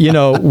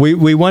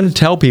 we want to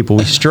tell people,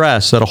 we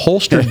stress that a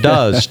holster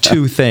does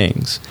two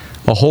things.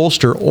 A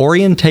holster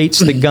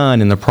orientates the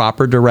gun in the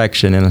proper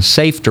direction, in a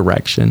safe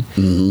direction,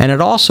 and it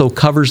also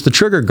covers the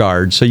trigger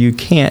guard so you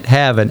can't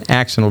have an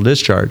accidental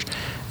discharge.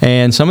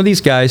 And some of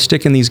these guys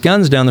sticking these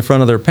guns down the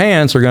front of their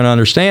pants are going to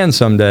understand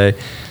someday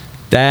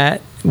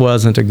that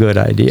wasn't a good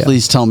idea.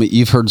 Please tell me,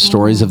 you've heard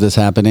stories of this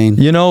happening?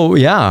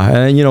 Yeah.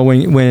 And,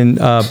 when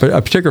a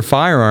particular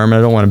firearm,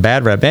 I don't want to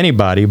bad rep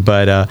anybody,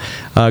 but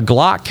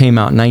Glock came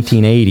out in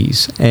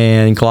 1980s,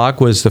 and Glock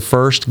was the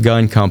first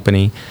gun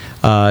company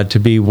to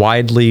be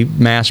widely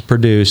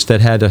mass-produced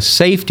that had a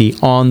safety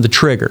on the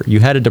trigger.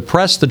 You had to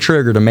depress the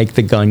trigger to make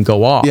the gun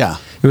go off. Yeah.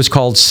 It was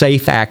called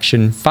safe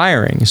action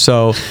firing.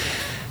 So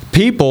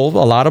a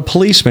lot of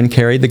policemen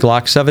carried the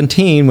Glock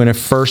 17 when it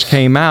first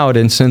came out,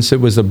 and since it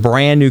was a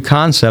brand new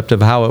concept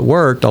of how it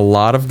worked, a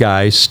lot of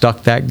guys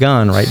stuck that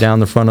gun right down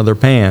the front of their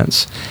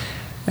pants.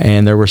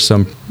 And there were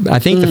I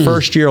think the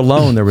first year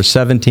alone, there was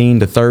 17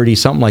 to 30,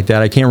 something like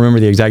that. I can't remember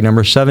the exact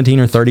number, 17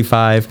 or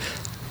 35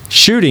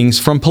 shootings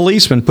from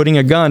policemen putting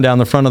a gun down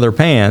the front of their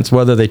pants,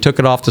 whether they took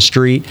it off the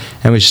street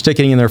and was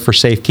sticking it in there for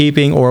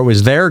safekeeping, or it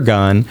was their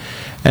gun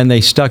and they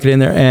stuck it in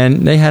there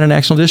and they had an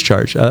accidental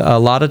discharge. A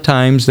lot of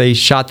times they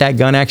shot that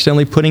gun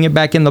accidentally putting it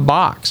back in the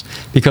box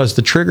because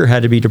the trigger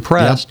had to be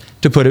depressed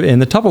to put it in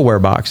the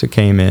Tupperware box it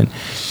came in.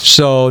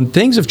 So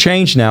things have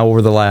changed now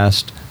over the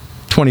last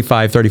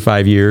 25,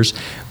 35 years,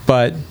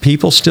 but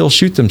people still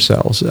shoot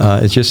themselves.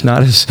 It's just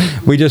not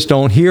we just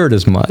don't hear it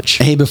as much.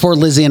 Hey, before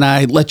Lizzie and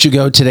I let you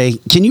go today,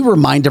 can you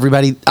remind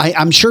everybody,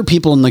 I'm sure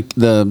people in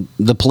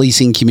the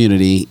policing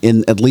community,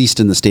 at least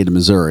in the state of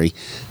Missouri,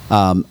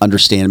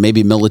 understand,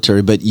 maybe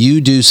military, but you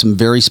do some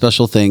very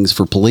special things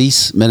for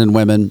police, men and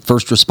women,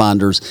 first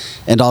responders,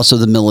 and also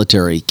the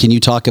military. Can you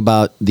talk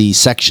about the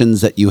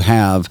sections that you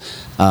have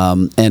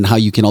and how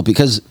you can help?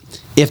 Because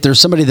if there's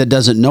somebody that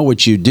doesn't know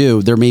what you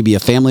do, there may be a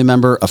family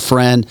member, a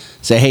friend,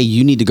 say, hey,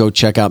 you need to go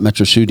check out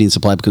Metro Shooting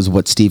Supply because of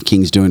what Steve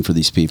King's doing for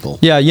these people.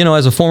 Yeah,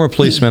 as a former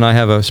policeman, I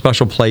have a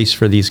special place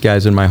for these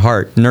guys in my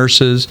heart.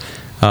 Nurses,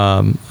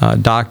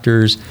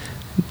 doctors,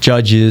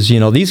 judges,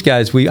 these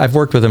guys, I've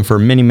worked with them for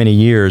many, many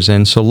years.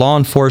 And so law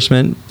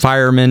enforcement,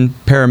 firemen,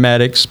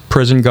 paramedics,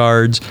 prison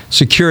guards,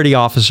 security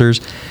officers,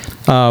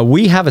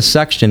 we have a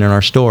section in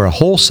our store, a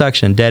whole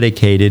section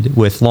dedicated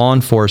with law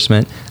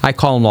enforcement. I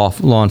call them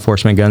law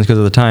enforcement guns because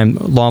at the time,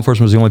 law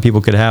enforcement was the only people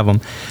who could have them.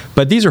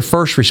 But these are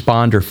first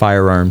responder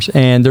firearms,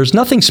 and there's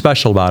nothing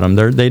special about them.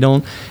 They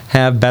don't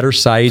have better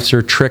sights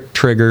or trick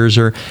triggers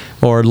or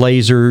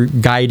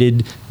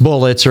laser-guided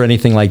bullets or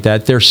anything like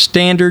that. They're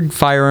standard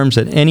firearms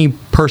that any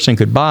person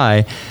could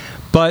buy,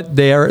 but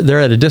they're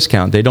at a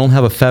discount. They don't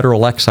have a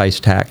federal excise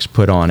tax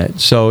put on it.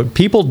 So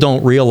people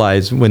don't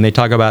realize when they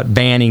talk about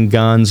banning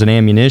guns and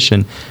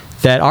ammunition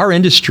that our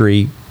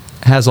industry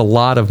has a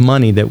lot of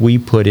money that we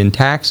put in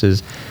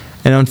taxes.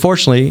 And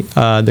unfortunately,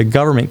 the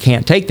government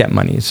can't take that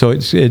money. So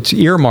it's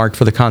earmarked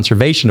for the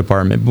Conservation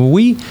Department. But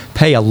we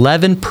pay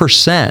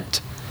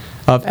 11%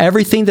 of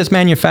everything that's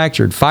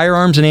manufactured,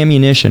 firearms and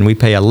ammunition. We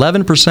pay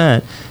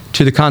 11%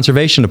 to the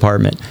Conservation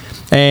Department.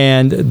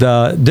 And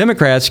the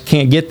Democrats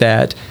can't get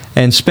that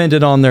and spend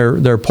it on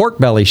their pork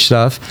belly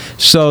stuff,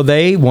 so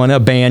they want to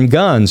ban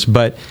guns.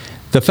 But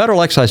the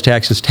federal excise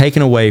tax is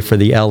taken away for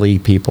the LE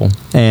people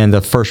and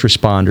the first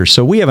responders.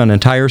 So we have an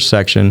entire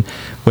section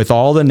with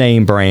all the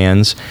name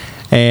brands,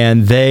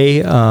 and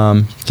they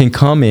can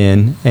come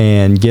in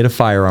and get a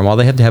firearm. All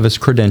they have to have is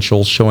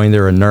credentials showing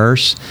they're a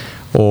nurse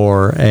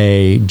or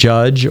a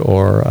judge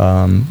or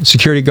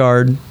security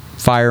guard,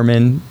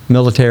 fireman,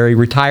 military,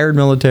 retired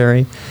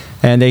military,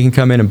 and they can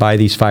come in and buy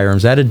these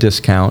firearms at a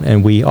discount,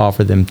 and we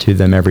offer them to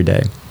them every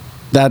day.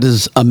 That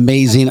is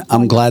amazing.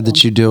 I'm glad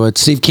that you do it.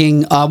 Steve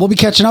King, we'll be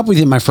catching up with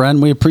you, my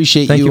friend. We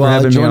appreciate you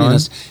joining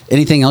us.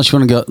 Anything else you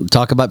want to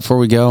talk about before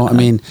we go? I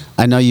mean,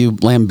 I know you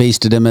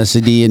lambasted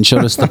MSD and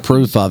showed us the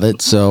proof of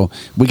it, so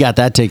we got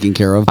that taken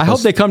care of. I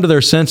hope they come to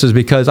their senses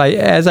because,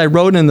 as I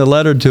wrote in the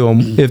letter to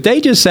them, if they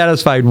just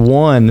satisfied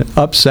one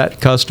upset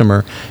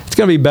customer, it's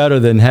going to be better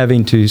than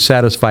having to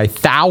satisfy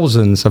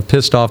thousands of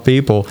pissed off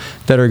people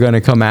that are going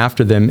to come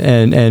after them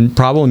and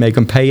probably make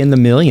them pay in the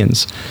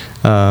millions.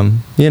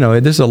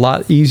 This is a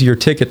lot easier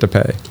ticket to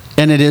pay.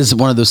 And it is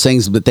one of those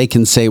things, but they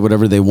can say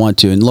whatever they want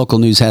to, and local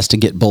news has to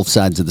get both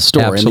sides of the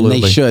story. Absolutely. I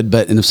mean, they should,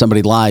 and if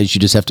somebody lies, you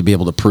just have to be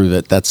able to prove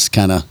it. That's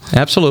kind of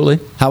absolutely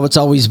how it's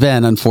always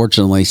been,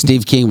 unfortunately.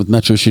 Steve King with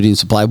Metro Shooting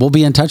Supply. We'll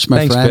be in touch,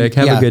 my friend. Thanks,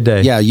 Vic. Have a good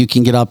day. Yeah, you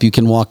can get up, you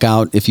can walk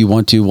out if you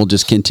want to. We'll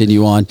just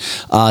continue on.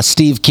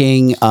 Steve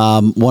King,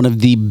 one of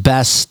the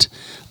best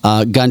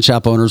gun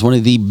shop owners, one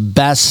of the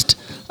best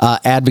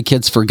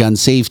advocates for gun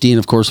safety, and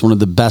of course one of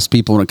the best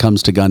people when it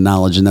comes to gun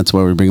knowledge, and that's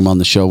why we bring him on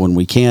the show when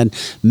we can.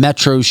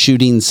 Metro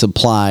Shooting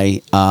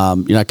Supply,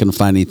 you're not going to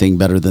find anything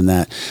better than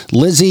that.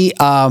 Lizzie,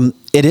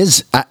 it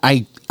is,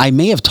 I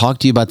may have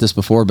talked to you about this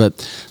before,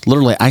 but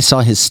literally I saw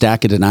his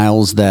stack of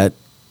denials that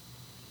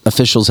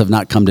officials have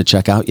not come to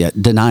check out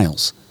yet.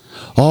 Denials.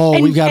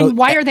 And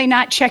why are they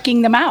not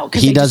checking them out?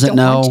 Because he doesn't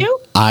know.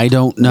 I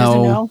don't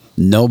know.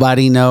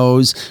 Nobody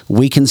knows.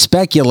 We can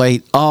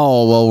speculate,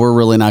 oh, well, we're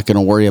really not going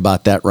to worry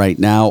about that right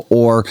now.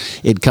 Or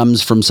it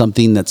comes from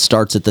something that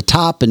starts at the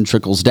top and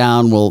trickles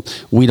down. Well,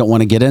 we don't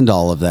want to get into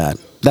all of that.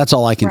 That's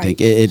all I can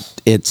think.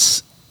 It's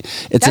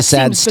a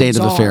sad state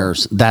of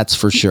affairs. That's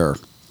for sure.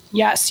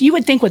 Yes, you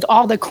would think with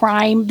all the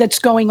crime that's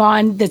going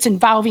on that's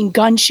involving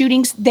gun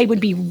shootings, they would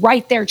be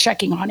right there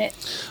checking on it.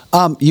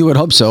 You would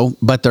hope so,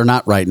 but they're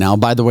not right now.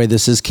 By the way,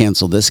 this is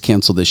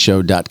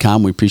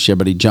cancelthisshow.com. We appreciate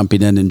everybody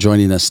jumping in and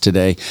joining us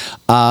today.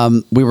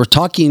 We were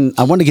talking,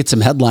 I want to get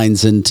some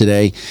headlines in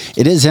today.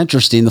 It is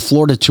interesting. The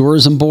Florida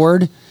Tourism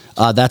Board,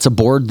 that's a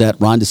board that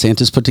Ron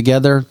DeSantis put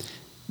together.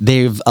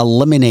 They've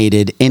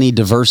eliminated any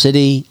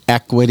diversity,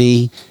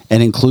 equity,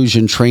 and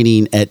inclusion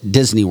training at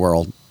Disney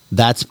World.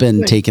 That's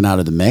been taken out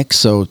of the mix,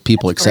 so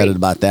people are excited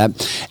about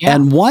that. Yeah.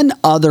 And one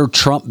other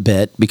Trump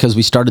bit, because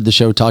we started the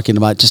show talking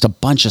about just a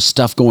bunch of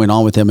stuff going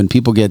on with him, and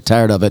people get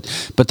tired of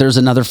it, but there's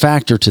another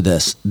factor to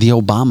this, the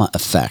Obama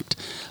effect.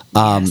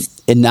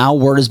 Yes. And now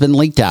word has been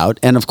leaked out,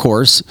 and of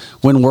course,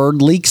 when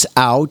word leaks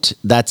out,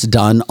 that's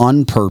done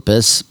on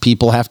purpose.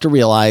 People have to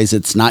realize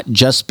it's not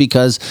just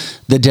because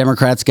the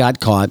Democrats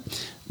got caught,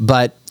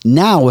 but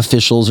now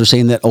officials are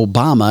saying that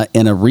Obama,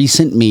 in a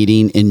recent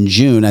meeting in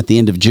June, at the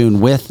end of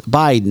June with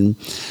Biden,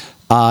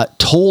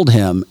 told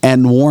him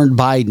and warned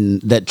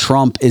Biden that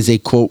Trump is a,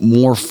 quote,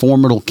 more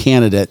formidable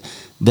candidate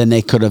than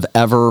they could have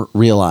ever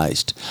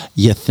realized.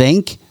 You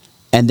think?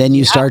 And then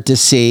you start to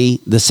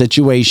see the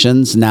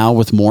situations now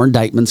with more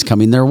indictments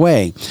coming their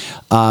way.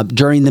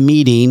 During the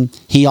meeting,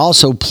 he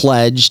also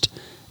pledged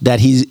that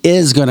he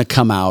is going to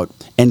come out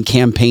and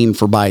campaign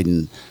for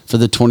Biden for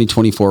the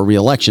 2024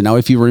 reelection. Now,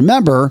 if you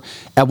remember,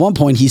 at one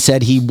point he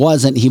said he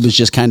wasn't. He was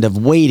just kind of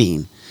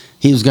waiting.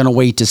 He was going to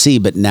wait to see.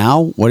 But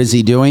now, what is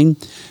he doing?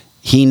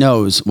 He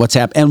knows what's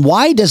happening. And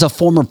why does a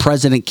former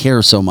president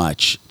care so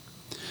much?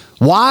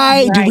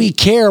 Why do we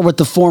care what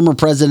the former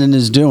president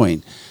is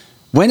doing?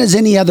 When has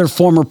any other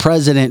former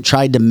president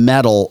tried to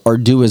meddle or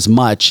do as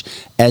much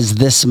as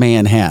this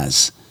man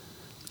has?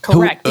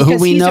 Correct. Who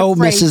we know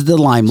misses the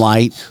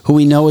limelight, who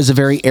we know is a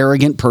very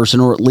arrogant person,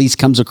 or at least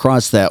comes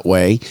across that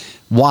way.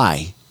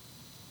 Why?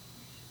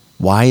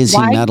 Why is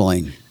he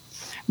meddling?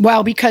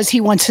 Well, because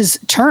he wants his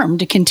term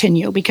to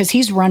continue, because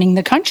he's running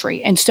the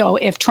country. And so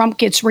if Trump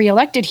gets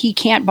reelected, he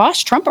can't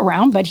boss Trump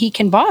around, but he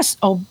can boss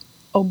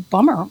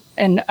Obama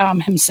and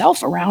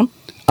himself around.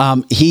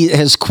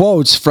 His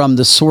quotes from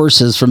the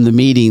sources from the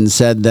meeting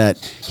said that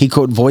he,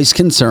 quote, voiced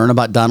concern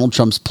about Donald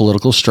Trump's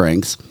political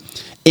strengths,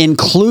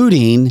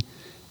 including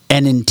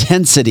an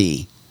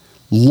intensely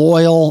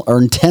loyal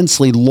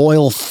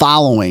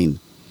following,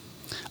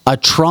 a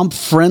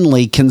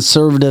Trump-friendly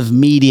conservative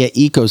media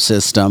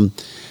ecosystem,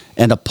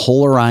 and a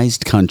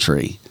polarized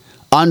country.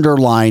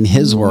 Underline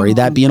his worry,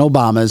 that being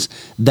Obama's,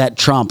 that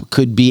Trump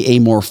could be a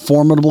more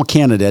formidable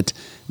candidate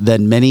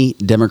than many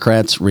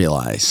Democrats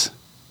realize.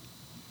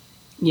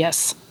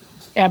 Yes,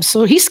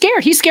 absolutely. He's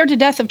scared. He's scared to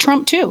death of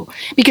Trump, too,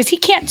 because he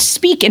can't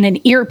speak in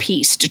an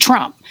earpiece to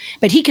Trump,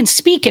 but he can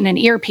speak in an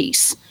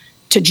earpiece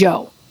to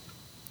Joe.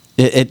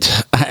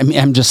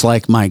 I'm just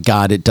like, my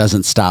God, it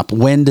doesn't stop.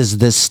 When does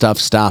this stuff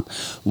stop?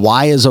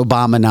 Why is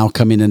Obama now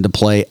coming into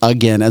play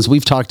again, as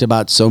we've talked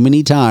about so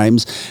many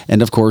times?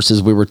 And of course,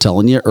 as we were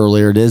telling you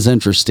earlier, it is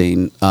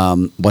interesting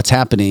what's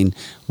happening.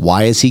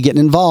 Why is he getting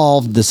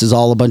involved? This is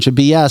all a bunch of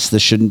BS.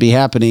 This shouldn't be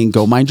happening.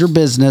 Go mind your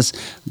business.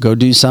 Go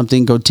do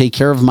something. Go take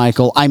care of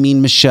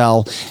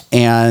Michelle,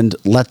 and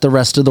let the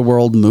rest of the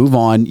world move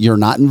on. You're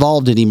not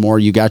involved anymore.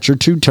 You got your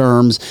 2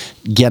 terms.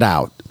 Get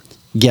out.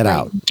 Get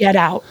out.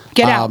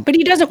 But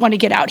he doesn't want to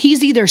get out.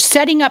 He's either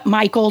setting up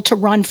Michael to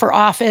run for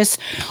office,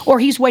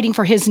 or he's waiting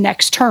for his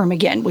next term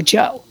again with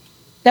Joe.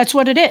 That's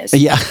what it is.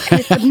 Yeah.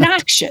 And it's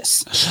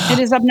obnoxious. It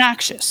is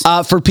obnoxious.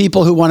 For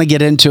people who want to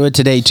get into it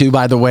today, too,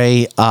 by the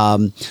way,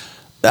 a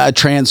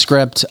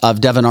transcript of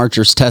Devin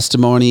Archer's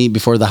testimony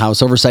before the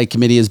House Oversight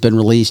Committee has been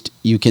released.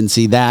 You can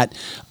see that.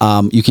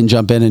 You can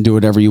jump in and do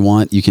whatever you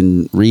want. You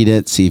can read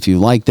it, see if you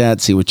like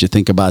that, see what you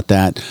think about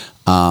that.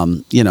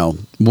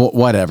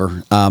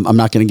 Whatever. I'm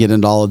not going to get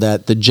into all of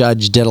that. The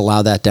judge did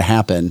allow that to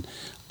happen.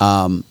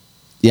 So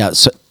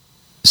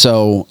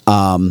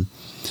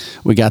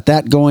we got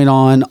that going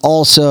on.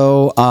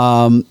 Also,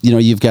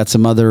 you've got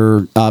some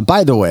other,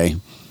 by the way,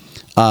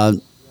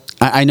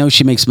 I know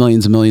she makes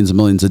millions and millions and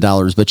millions of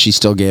dollars, but she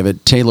still gave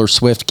it. Taylor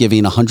Swift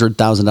giving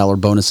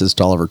 $100,000 bonuses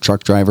to all of her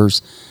truck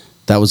drivers.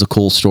 That was a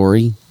cool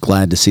story.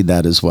 Glad to see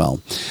that as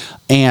well.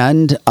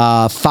 And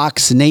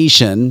Fox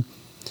Nation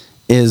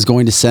is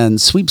going to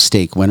send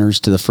sweepstake winners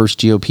to the first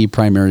GOP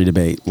primary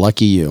debate.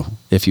 Lucky you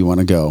if you want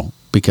to go,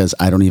 because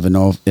I don't even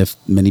know if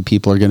many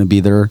people are going to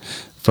be there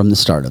from the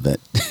start of it.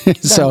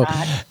 So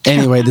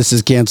anyway, this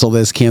is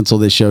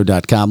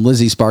cancelthisshow.com.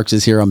 Lizzie Sparks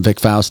is here. I'm Vic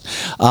Faust.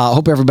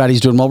 Hope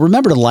everybody's doing well.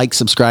 Remember to like,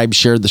 subscribe,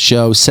 share the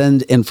show,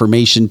 send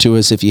information to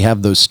us if you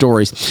have those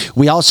stories.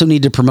 We also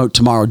need to promote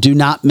tomorrow. Do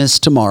not miss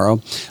tomorrow.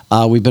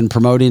 We've been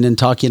promoting and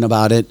talking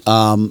about it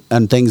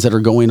and things that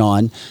are going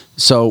on.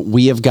 So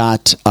we have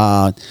got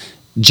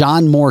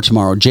John Moore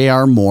tomorrow,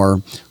 J.R.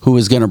 Moore, who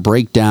is going to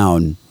break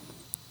down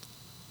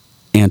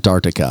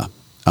Antarctica.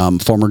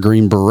 Former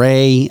Green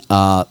Beret,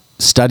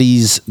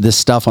 studies this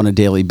stuff on a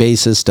daily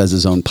basis, does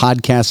his own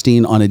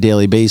podcasting on a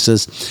daily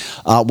basis.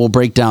 We'll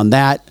break down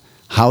that,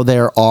 how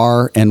there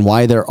are and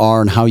why there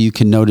are, and how you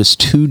can notice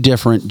two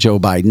different Joe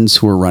Bidens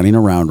who are running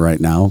around right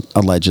now,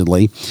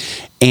 allegedly,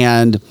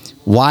 and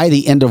why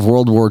the end of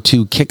World War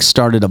II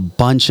kickstarted a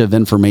bunch of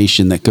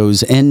information that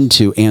goes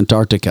into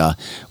Antarctica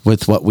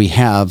with what we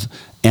have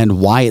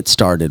and why it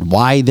started,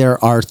 why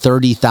there are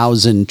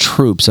 30,000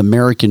 troops,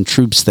 American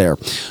troops there.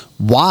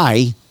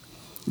 Why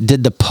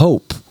did the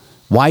Pope,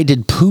 why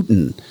did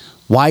Putin,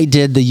 why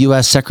did the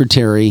U.S.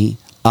 Secretary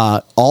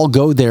all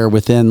go there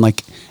within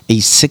like a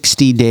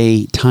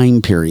 60-day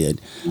time period?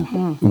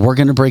 Mm-hmm. We're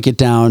going to break it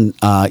down.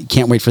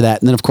 Can't wait for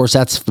that. And then, of course,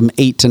 that's from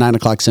 8 to 9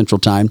 o'clock Central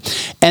Time.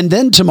 And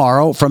then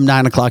tomorrow from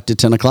 9 o'clock to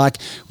 10 o'clock,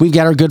 we've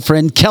got our good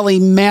friend Kelly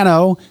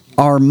Mano,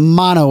 or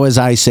Mono, as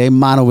I say.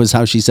 Mono is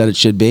how she said it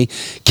should be.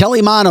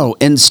 Kelly Mono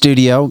in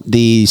studio,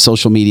 the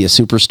social media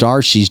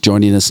superstar. She's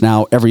joining us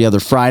now every other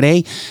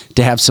Friday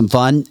to have some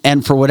fun.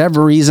 And for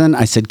whatever reason,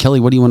 I said,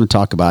 Kelly, what do you want to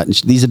talk about? And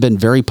these have been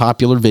very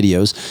popular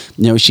videos.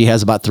 You know, she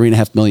has about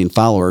 3.5 million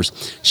followers.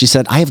 She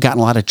said, I have gotten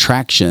a lot of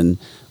traction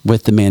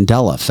with the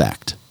Mandela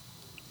effect.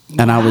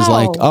 And I was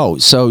like, oh,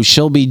 so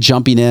she'll be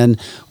jumping in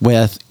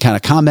with kind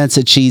of comments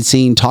that she's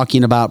seen,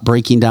 talking about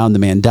breaking down the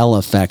Mandela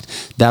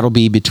effect. That'll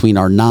be between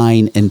our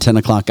 9 and 10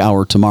 o'clock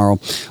hour tomorrow.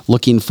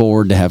 Looking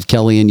forward to have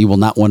Kelly, and you will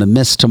not want to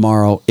miss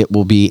tomorrow. It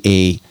will be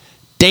a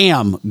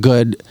damn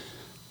good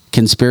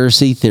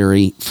conspiracy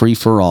theory,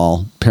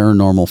 free-for-all,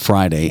 Paranormal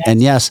Friday. Yes.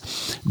 And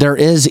yes, there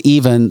is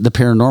even the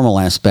paranormal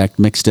aspect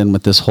mixed in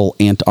with this whole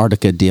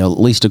Antarctica deal,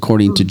 at least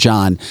according to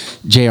John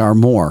J.R.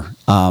 Moore.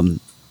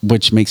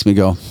 Which makes me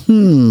go,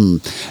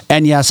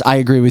 And yes, I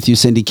agree with you,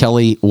 Cindy.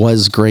 Kelly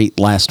was great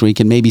last week.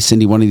 And maybe,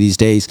 Cindy, one of these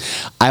days,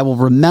 I will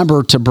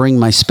remember to bring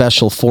my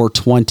special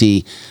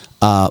 420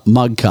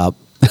 mug cup.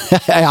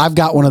 I've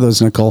got one of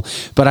those, Nicole.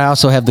 But I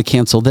also have the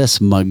Cancel This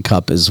mug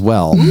cup as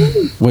well,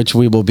 which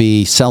we will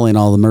be selling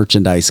all the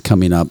merchandise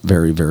coming up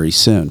very, very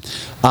soon.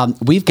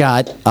 We've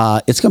got,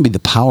 it's going to be the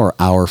Power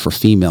Hour for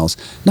females.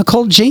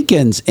 Nicole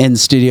Jenkins in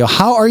studio.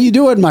 How are you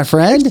doing, my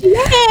friend?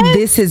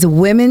 This is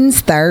Women's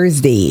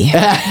Thursday.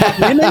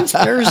 Women's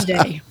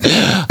Thursday.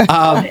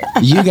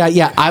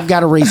 I've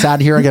got to race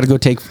out here. I got to go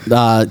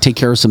take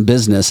care of some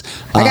business.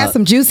 I got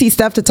some juicy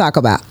stuff to talk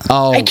about.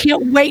 Oh, I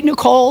can't wait,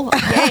 Nicole.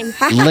 Yay.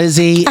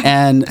 Lizzie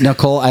and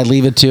Nicole, I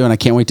leave it to, and I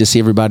can't wait to see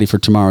everybody for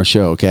tomorrow's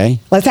show,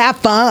 okay? Let's have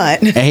fun.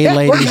 Hey,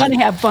 ladies. We're going to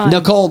have fun.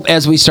 Nicole,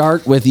 as we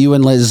start with you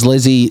and Liz,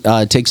 Lizzie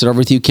takes it over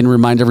with you. Can you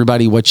remind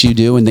everybody what you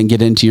do and then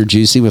get into your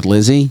juicy with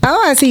Lizzie?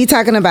 Oh, I see you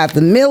talking about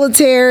the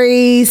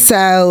military.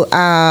 So,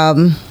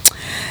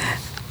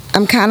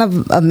 I'm kind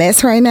of a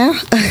mess right now.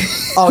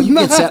 Oh, you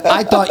get set.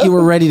 I thought you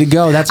were ready to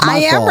go. That's my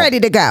fault. I am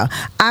ready to go.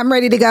 I'm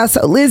ready to go.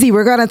 So, Lizzie,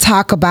 we're going to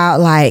talk about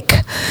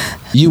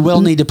You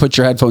will need to put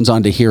your headphones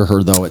on to hear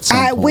her, though, at some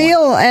point. I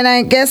will,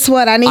 and guess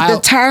what? I need to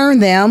turn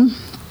them.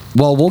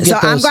 Well, we'll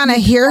get those. So I'm going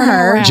to hear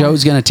her.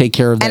 Joe's going to take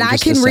care of that. And I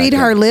can read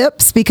her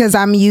lips because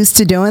I'm used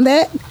to doing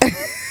that.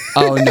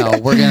 Oh, no.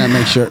 We're going to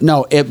make sure.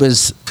 No, it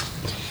was...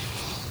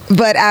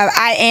 But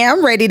I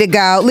am ready to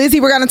go. Lizzie,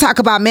 we're going to talk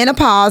about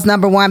menopause,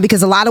 number one,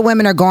 because a lot of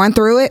women are going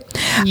through it.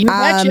 You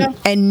betcha.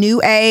 And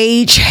New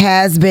Age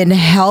has been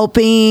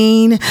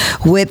helping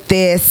with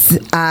this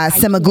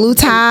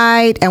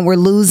semaglutide, and we're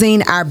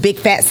losing our big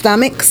fat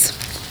stomachs.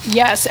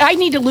 Yes, I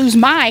need to lose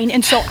mine,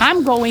 and so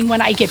I'm going when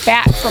I get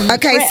back from the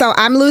trip. So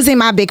I'm losing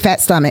my big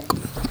fat stomach.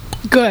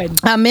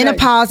 Good.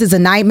 Menopause is a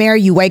nightmare.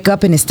 You wake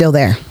up and it's still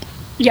there.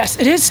 Yes,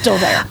 it is still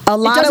there. A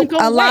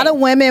lot of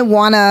women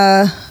want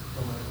to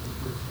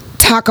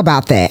talk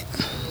about that.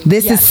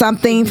 This is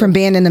something from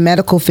being in the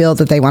medical field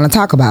that they want to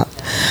talk about.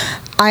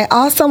 I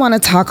also want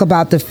to talk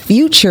about the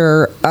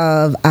future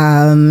of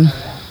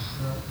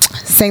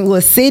St.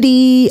 Louis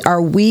City.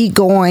 Are we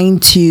going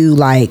to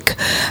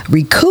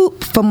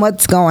recoup from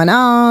what's going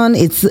on?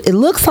 It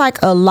looks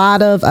like a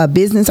lot of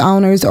business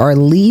owners are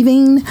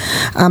leaving.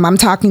 I'm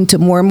talking to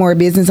more and more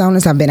business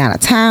owners. I've been out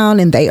of town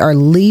and they are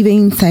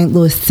leaving St.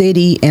 Louis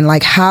City. And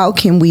how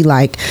can we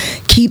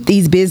keep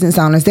these business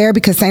owners there?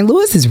 Because St.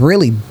 Louis is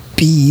really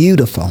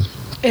beautiful.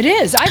 It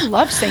is. I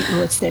love St.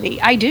 Louis City.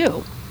 I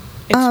do.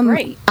 It's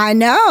great. I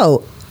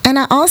know. And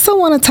I also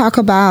want to talk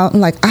about,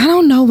 I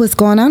don't know what's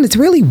going on. It's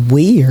really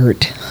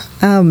weird.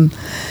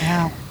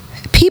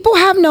 People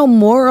have no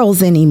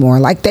morals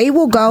anymore. They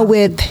will go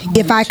with,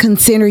 if I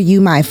consider you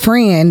my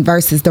friend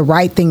versus the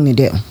right thing to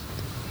do.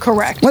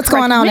 Correct. What's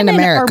going on women in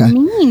America? Are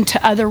mean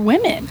to other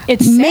women.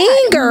 It's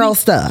mean girl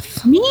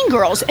stuff. Mean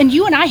girls. And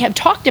you and I have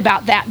talked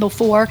about that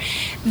before,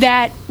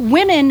 that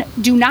women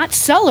do not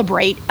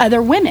celebrate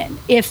other women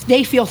if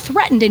they feel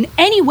threatened in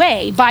any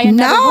way by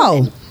another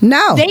woman.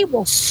 No. They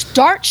will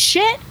start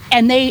shit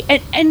and they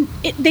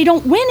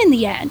don't win in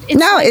the end.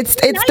 It's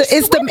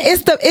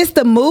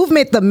the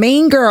movement, the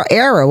mean girl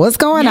era. What's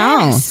going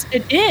on? Yes,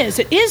 it is.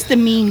 It is the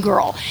mean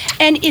girl.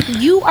 And if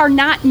you are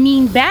not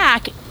mean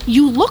back,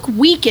 you look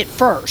weak at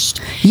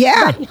first.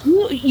 Yeah. But if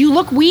you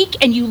look weak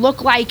and you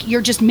look like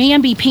you're just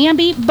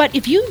mamby-pamby, but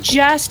if you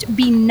just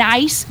be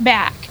nice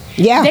back,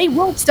 they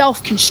will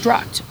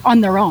self-construct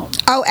on their own.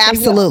 Oh,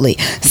 absolutely.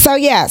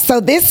 So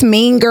this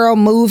mean girl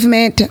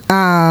movement,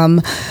 I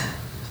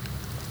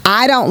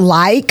don't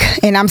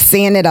like, and I'm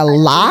seeing it a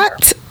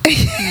lot.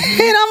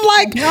 And I'm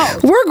like,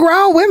 we're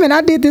grown women.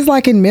 I did this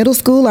like in middle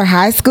school or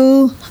high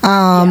school.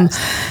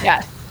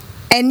 Yes.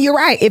 And you're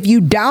right. If you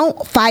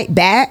don't fight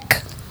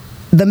back,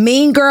 the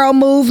mean girl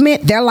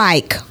movement, they're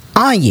like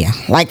on you.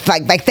 Like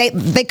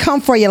they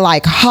come for you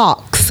like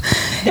hawks.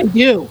 They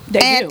do.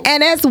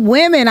 And as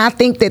women, I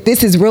think that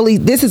this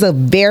is a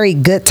very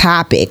good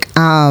topic.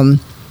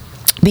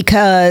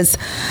 Because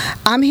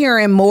I'm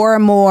hearing more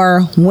and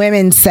more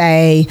women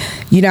say,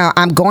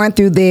 I'm going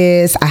through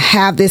this. I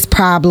have this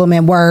problem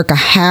at work. I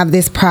have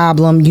this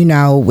problem,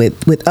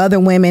 with other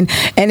women.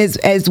 And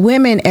as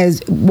women,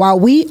 while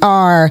we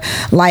are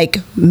like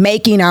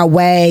making our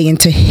way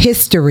into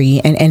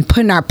history and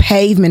putting our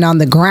pavement on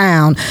the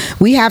ground,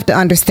 we have to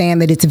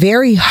understand that it's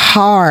very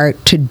hard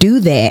to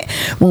do that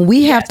when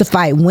we have to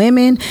fight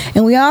women,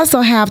 and we also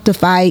have to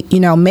fight,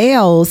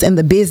 males in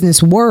the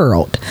business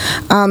world.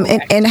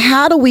 And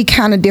how do we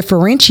kind of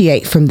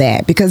differentiate from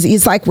that? Because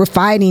it's like we're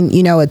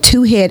fighting, a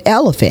two-head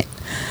elephant.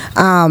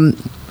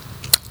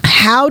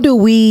 How do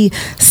we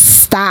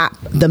stop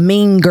the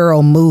mean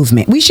girl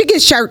movement? We should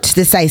get shirts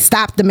to say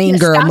 "Stop the Mean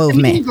Girl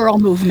Movement." The mean girl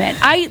movement.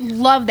 I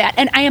love that,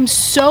 and I am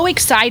so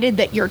excited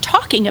that you're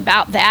talking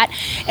about that,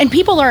 and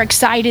people are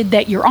excited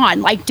that you're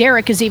on. Like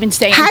Derek is even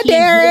saying, "Hi,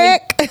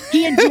 Derek."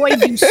 He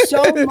enjoyed you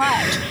so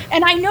much,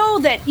 and I know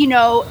that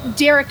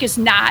Derek is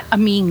not a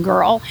mean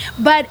girl,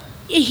 but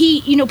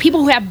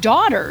people who have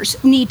daughters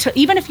need to,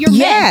 even if you're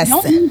men, you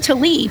don't need to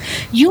leave.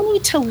 You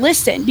need to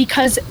listen,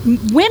 because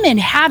women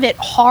have it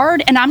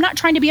hard. And I'm not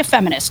trying to be a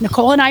feminist.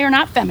 Nicole and I are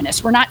not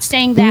feminists. We're not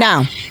saying that.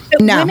 No.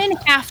 Women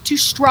have to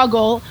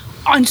struggle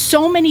on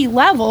so many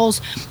levels.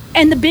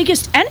 And the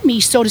biggest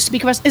enemy, so to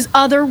speak, of us is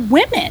other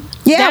women.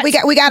 Yeah, we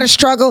got to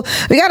struggle.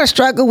 We got to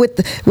struggle with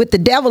the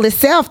devil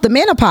itself, the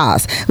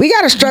menopause. We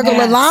got to struggle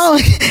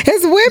along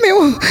as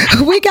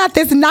women. We got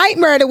this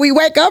nightmare that we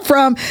wake up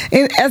from,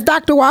 and as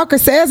Dr. Walker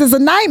says, it's a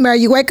nightmare.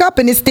 You wake up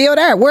and it's still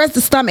there. Where's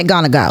the stomach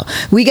gonna go?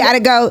 We gotta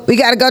go. We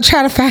gotta go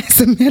try to find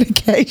some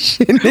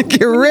medication to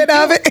get rid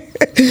of it.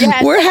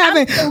 Yes, we're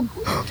having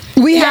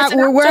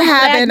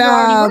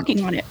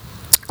working on it.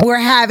 We're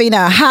having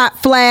hot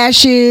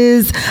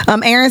flashes.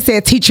 Aaron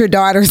said, teach your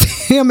daughters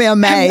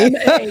MMA.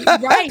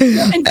 Right.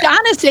 And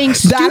Donna's saying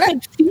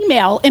stupid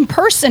female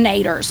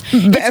impersonators.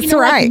 That's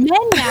right. Like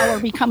men now are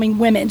becoming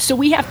women. So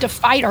we have to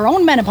fight our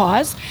own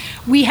menopause.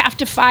 We have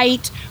to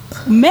fight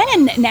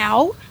men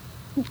now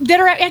that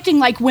are acting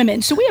like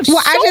women. So we have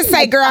I just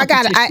say, girl, I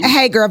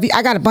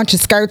got a bunch of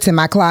skirts in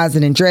my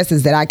closet and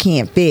dresses that I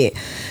can't fit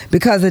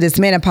because of this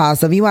menopause.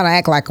 So if you want to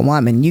act like a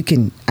woman, you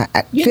can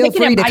feel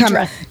free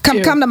to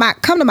come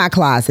to my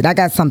closet. I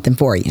got something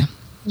for you.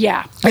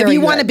 Yeah. If you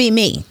want to be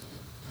me.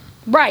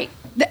 Right.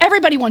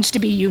 Everybody wants to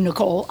be you,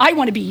 Nicole. I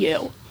want to be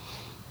you.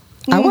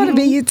 I want to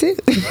be you too.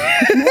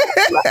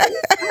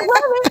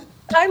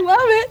 I love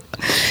it.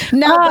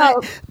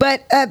 No,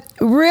 but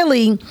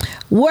really,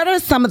 what are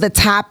some of the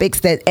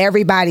topics that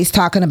everybody's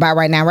talking about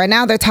right now? Right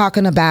now, they're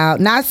talking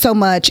about not so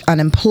much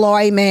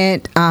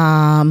unemployment.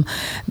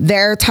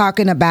 They're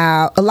talking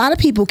about a lot of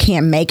people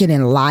can't make it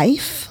in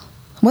life.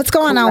 What's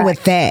going on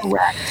with that?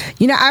 Correct.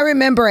 I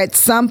remember at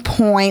some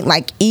point,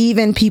 like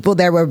even people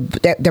that were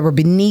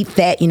beneath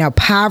that,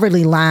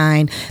 poverty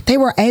line, they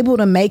were able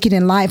to make it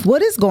in life.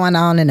 What is going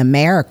on in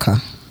America?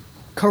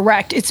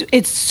 Correct.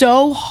 It's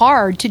so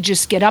hard to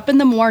just get up in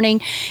the morning,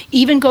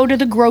 even go to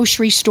the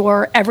grocery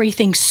store.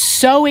 Everything's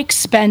so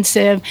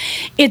expensive.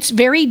 It's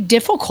very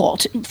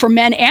difficult for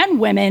men and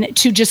women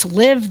to just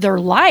live their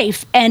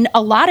life. And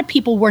a lot of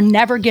people were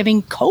never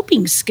given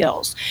coping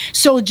skills.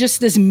 So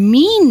just this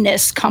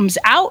meanness comes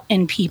out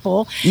in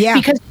people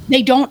because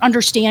they don't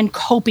understand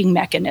coping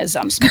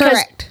mechanisms.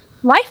 Correct.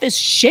 Life is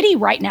shitty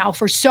right now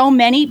for so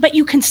many, but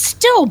you can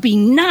still be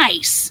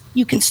nice.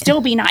 You can still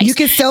be nice. You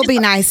can still be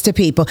nice to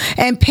people.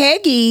 And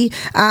Peggy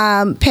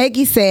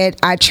said,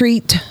 I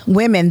treat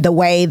women the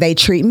way they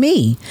treat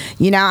me.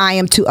 I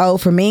am too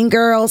old for mean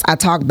girls. I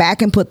talk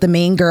back and put the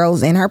mean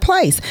girls in her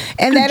place.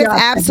 And that is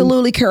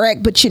absolutely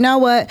correct. But you know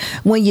what?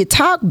 When you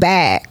talk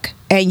back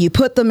and you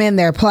put them in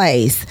their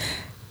place,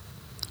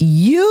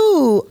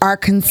 you are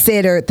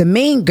considered the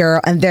mean girl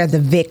and they're the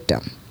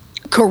victim.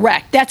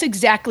 Correct. That's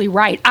exactly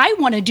right. I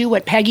want to do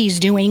what Peggy's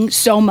doing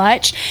so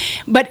much,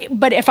 but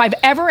if I've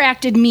ever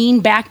acted mean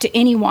back to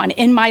anyone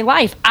in my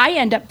life, I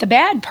end up the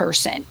bad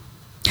person.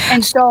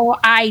 And so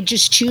I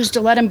just choose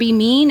to let them be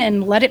mean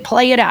and let it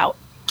play it out.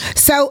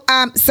 So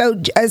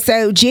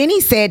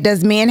Jenny said,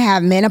 does men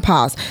have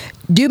menopause?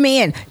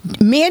 Men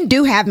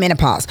do have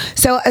menopause.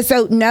 So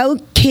no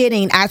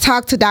kidding. I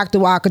talked to Dr.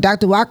 Walker.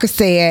 Dr. Walker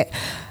said,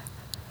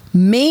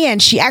 men,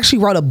 she actually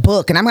wrote a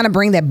book, and I'm going to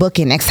bring that book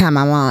in next time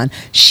I'm on.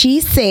 She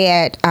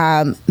said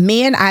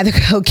men either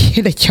go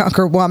get a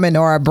younger woman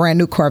or a brand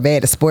new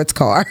Corvette, a sports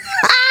car.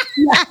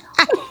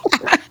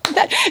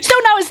 So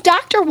now is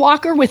Dr.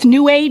 Walker with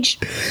New Age?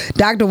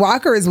 Dr.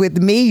 Walker is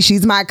with me.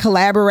 She's my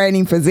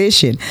collaborating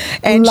physician.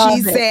 And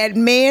she said,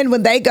 men,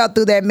 when they go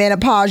through that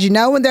menopause,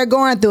 when they're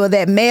going through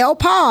that male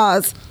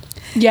pause,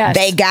 yes,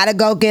 they got to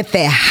go get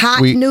their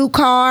hot new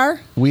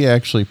car. We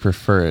actually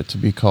prefer it to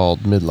be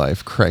called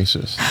midlife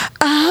crisis.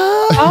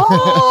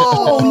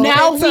 Oh,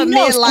 now we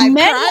know. So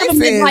men have a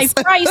midlife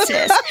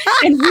crisis,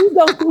 and we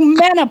go through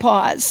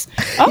menopause.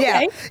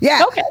 Okay.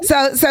 Yeah. Okay.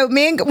 So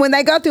men, when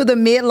they go through the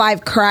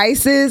midlife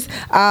crisis,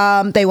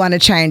 they want to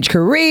change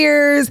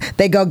careers.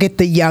 They go get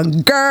the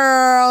young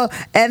girl,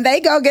 and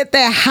they go get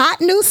their hot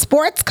new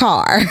sports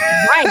car.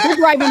 Right. They're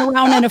driving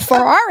around in a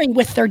Ferrari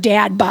with their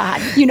dad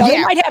bod. They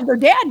might have their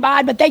dad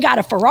bod, but they got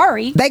a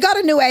Ferrari. They go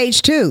to New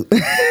Age too.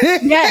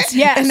 Yes.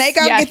 And they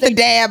go get the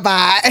dad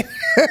bod.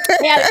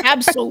 Yeah,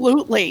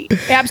 absolutely.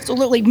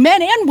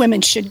 Men and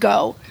women should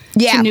go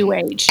to New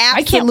Age.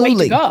 Absolutely. I can't wait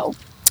to go.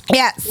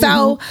 Yeah.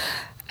 So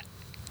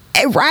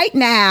right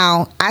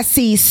now, I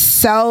see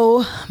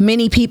so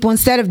many people,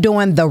 instead of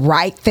doing the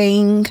right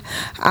thing,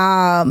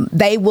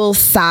 they will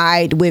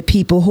side with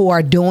people who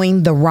are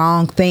doing the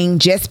wrong thing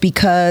just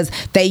because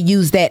they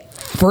use that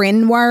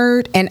friend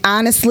word. And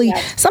honestly,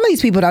 some of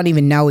these people don't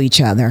even know each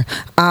other.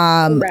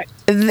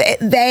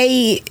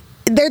 They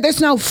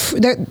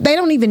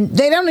don't even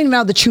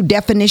know the true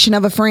definition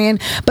of a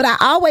friend. But I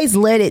always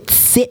let it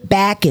sit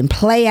back and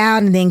play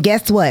out, and then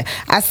guess what?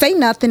 I say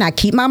nothing. I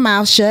keep my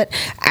mouth shut.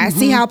 I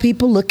see how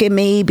people look at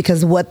me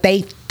because of what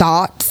they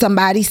thought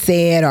somebody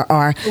said,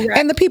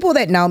 and the people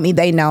that know me,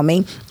 they know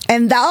me.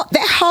 And that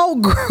whole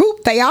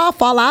group, they all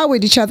fall out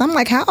with each other. I'm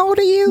like, how old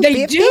are you? They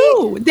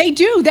 50? They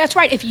do. That's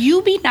right. If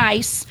you be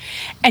nice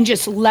and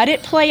just let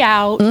it play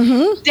out,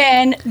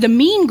 then the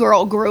mean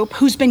girl group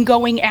who's been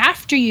going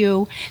after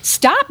you,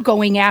 stop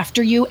going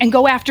after you and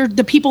go after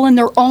the people in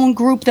their own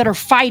group that are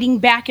fighting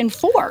back and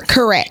forth.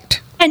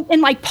 Correct.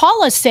 And like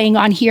Paula's saying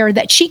on here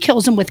that she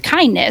kills them with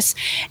kindness.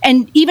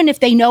 And even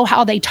if they know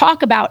how they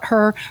talk about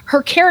her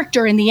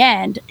character in the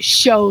end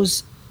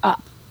shows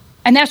up.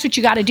 And that's what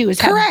you got to do is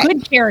have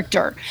good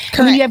character.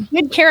 And when you have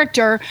good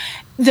character,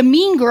 the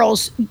mean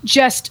girls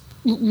just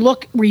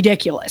look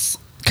ridiculous.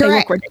 Correct. They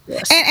look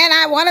ridiculous. And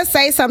I want to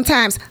say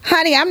sometimes,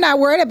 honey, I'm not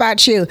worried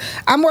about you.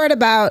 I'm worried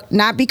about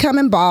not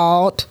becoming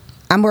bald.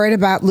 I'm worried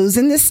about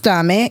losing the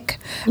stomach.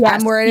 Yes,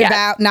 I'm worried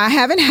about not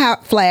having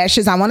hot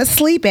flashes. I want to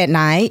sleep at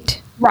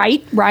night.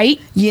 Right.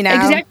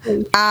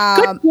 Exactly.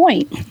 Good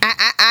point.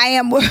 I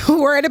am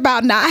worried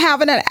about not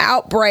having an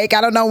outbreak.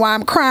 I don't know why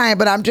I'm crying,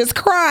 but I'm just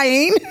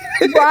crying.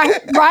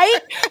 Right?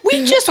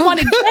 We just want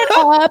to get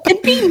up and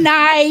be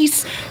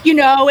nice,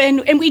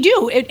 and we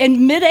do.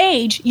 In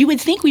mid-age, you would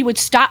think we would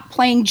stop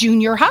playing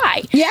junior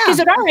high. Yeah.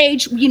 Because at our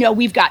age,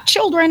 we've got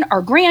children,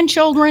 our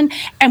grandchildren,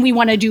 and we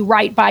want to do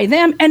right by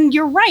them. And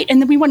you're right. And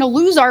then we want to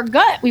lose our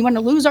gut. We want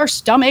to lose our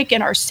stomach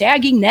and our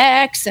sagging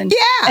necks and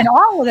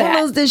all of that.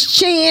 We'll lose this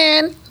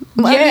chin.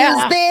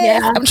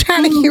 I'm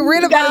trying to get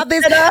rid of all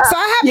this. So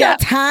I have no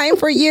time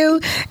for you.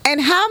 And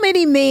how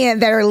many men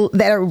that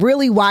are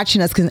really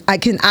watching us can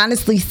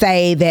honestly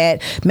say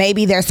that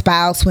maybe their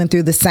spouse went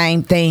through the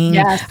same thing?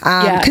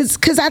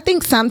 Because I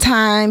think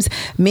sometimes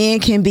men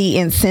can be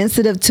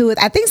insensitive to it.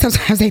 I think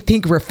sometimes they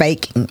think we're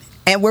faking.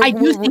 And we're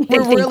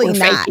really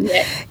not.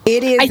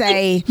 It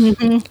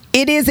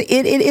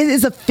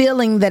is a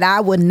feeling that I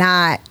would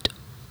not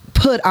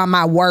put on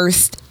my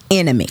worst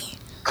enemy.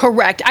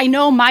 Correct. I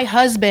know my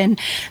husband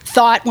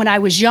thought when I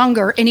was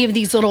younger, any of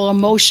these little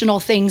emotional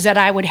things that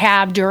I would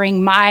have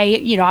during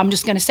my, I'm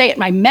just going to say it,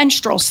 my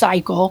menstrual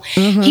cycle,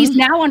 he's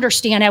now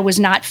understand I was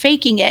not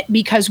faking it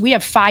because we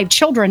have 5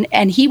 children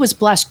and he was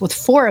blessed with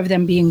 4 of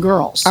them being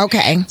girls.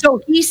 Okay.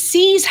 So he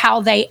sees how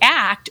they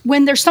act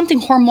when there's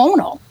something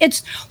hormonal.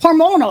 It's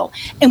hormonal.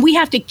 And we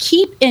have to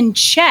keep in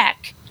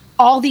check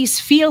all these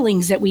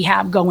feelings that we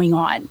have going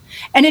on.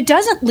 And it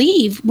doesn't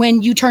leave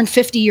when you turn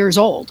 50 years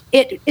old.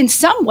 It, in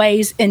some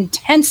ways,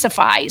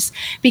 intensifies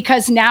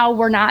because now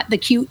we're not the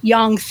cute,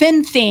 young,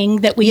 thin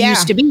thing that we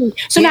used to be.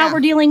 So now we're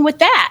dealing with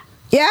that.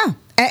 Yeah.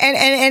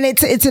 And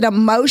it's an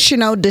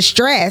emotional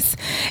distress.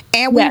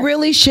 And we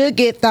really should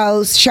get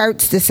those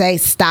shirts to say,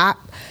 stop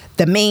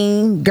the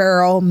mean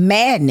girl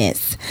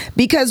madness.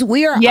 Because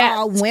we are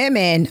all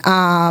women.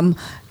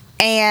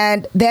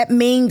 And that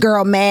mean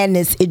girl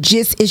madness,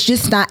 it's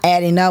just not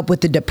adding up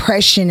with the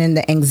depression and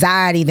the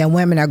anxiety that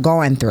women are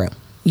going through,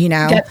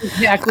 That's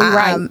exactly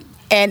right.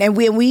 And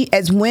we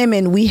as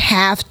women, we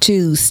have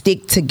to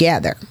stick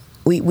together.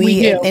 We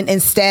do. And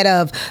instead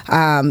of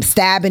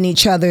stabbing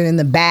each other in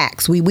the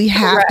backs, we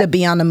have to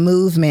be on the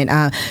movement.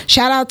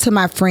 Shout out to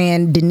my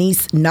friend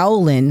Denise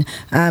Nolan.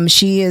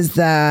 She is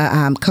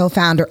the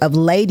co-founder of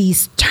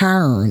Ladies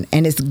Turn,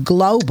 and it's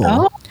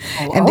global.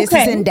 And this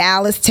is in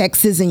Dallas,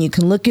 Texas, and you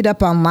can look it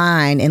up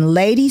online. And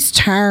Ladies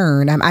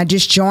Turn, I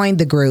just joined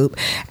the group,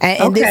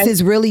 and this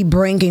is really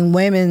bringing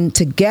women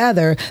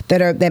together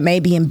that may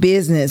be in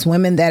business,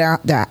 women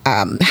that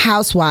are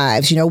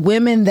housewives,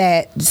 women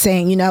that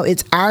saying,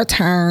 it's our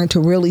turn to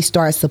really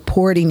start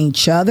supporting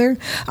each other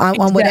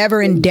on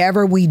whatever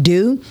endeavor we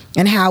do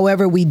and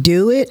however we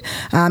do it.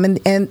 And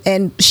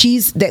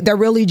they're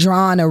really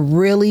drawing a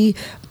really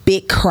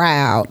big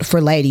crowd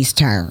for Ladies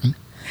Turn.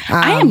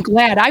 I am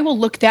glad. I will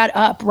look that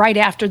up right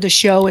after the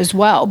show as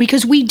well,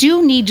 because we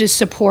do need to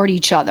support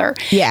each other.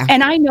 Yeah.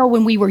 And I know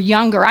when we were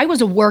younger, I was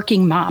a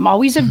working mom,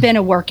 always have been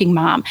a working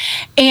mom.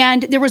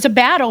 And there was a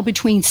battle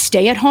between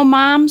stay-at-home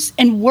moms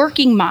and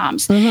working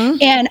moms.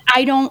 And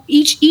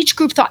each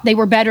group thought they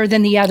were better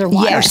than the other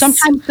one. Yes. Or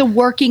sometimes the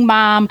working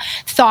mom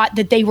thought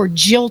that they were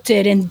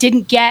jilted and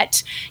didn't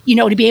get,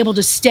 to be able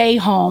to stay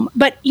home.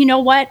 But you know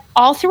what?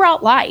 All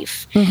throughout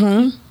life,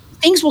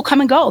 things will come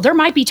and go. There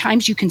might be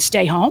times you can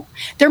stay home.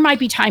 There might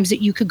be times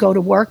that you could go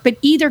to work. But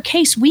either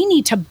case, we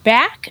need to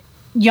back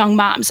young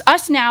moms.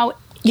 Us now,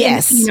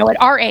 yes, at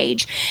our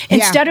age,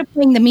 instead of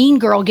playing the mean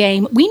girl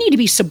game, we need to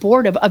be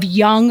supportive of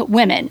young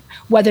women,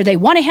 whether they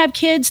want to have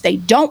kids, they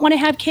don't want to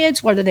have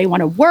kids, whether they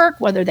want to work,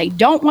 whether they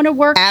don't want to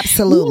work.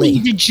 Absolutely. We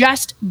need to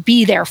just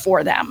be there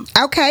for them.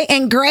 Okay.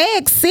 And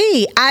Greg,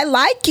 see, I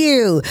like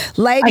you.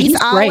 Ladies,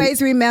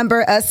 always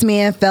remember us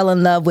men fell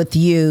in love with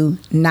you,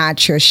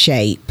 not your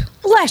shape.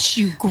 Bless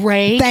you,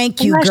 Greg.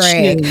 Thank you, Bless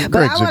Greg. you.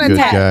 But Greg's a good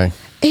guy.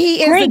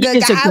 He is Greg a good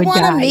is guy. a good I want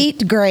to guy.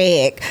 meet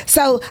Greg.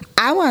 So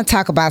I want to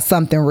talk about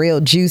something real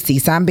juicy.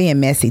 So I'm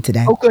being messy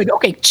today. Oh, good.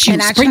 Okay.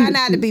 And I try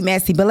not to be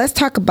messy, but let's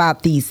talk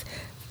about these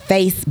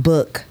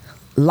Facebook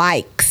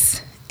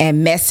likes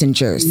and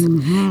messengers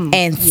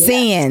and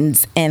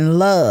sins and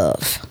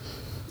love.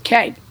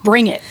 Okay.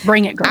 Bring it,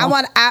 girl.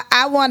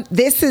 I want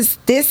this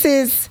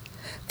is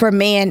for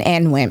men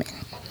and women.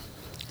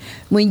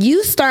 When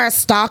you start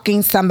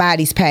stalking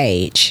somebody's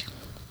page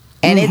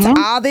and it's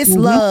all this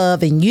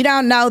love and you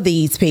don't know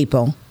these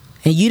people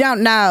and you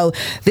don't know,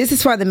 this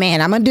is for the man.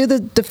 I'm going to do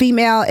the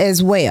female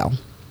as well.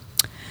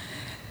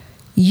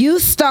 You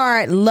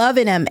start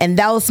loving them and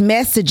those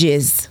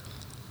messages,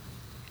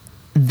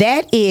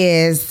 that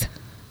is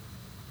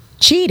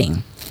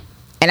cheating.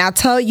 And I'll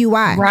tell you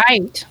why.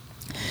 Right.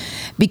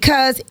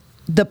 Because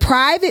the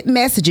private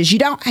messages, you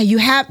don't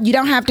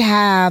have to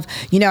have,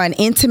 an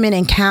intimate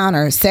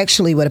encounter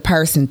sexually with a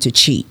person to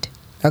cheat.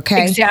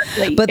 Okay?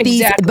 Exactly. But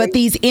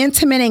these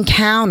intimate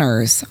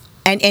encounters,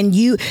 and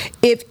you,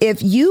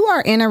 if you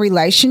are in a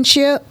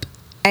relationship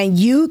and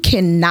you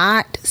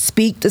cannot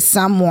speak to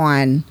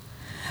someone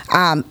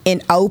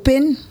in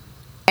open,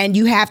 and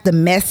you have to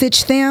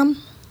message them,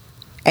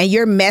 and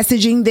you're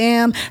messaging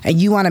them,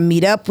 and you want to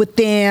meet up with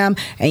them,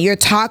 and you're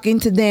talking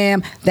to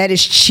them, that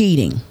is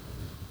cheating.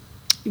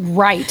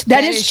 Right.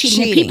 That is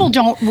cheating. And people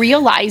don't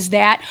realize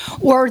that,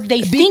 or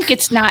they think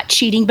it's not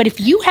cheating. But if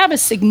you have a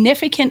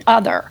significant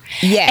other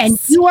and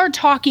you are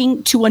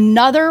talking to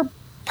another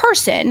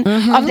person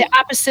of the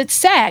opposite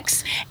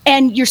sex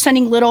and you're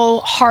sending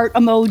little heart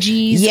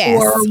emojis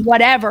or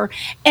whatever,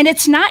 and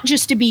it's not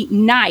just to be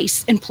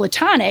nice and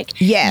platonic,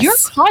 you're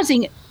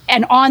causing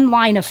an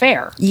online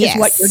affair is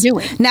what you're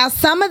doing. Now,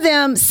 some of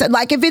them,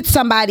 like if it's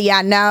somebody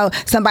I know,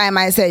 somebody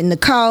might say,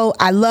 Nicole,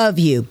 I love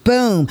you.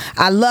 Boom.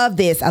 I love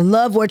this. I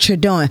love what you're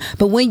doing.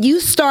 But when you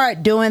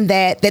start doing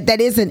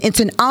it's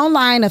an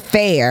online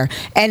affair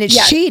and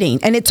it's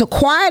cheating, and it's a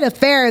quiet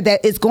affair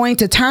that is going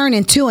to turn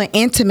into an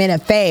intimate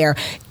affair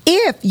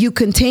if you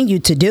continue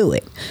to do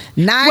it.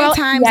 9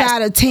 times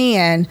out of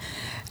 10,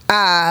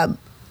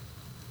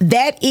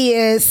 that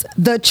is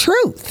the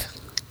truth.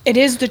 It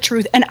is the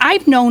truth. And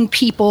I've known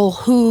people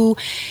who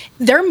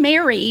they're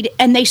married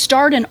and they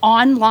start an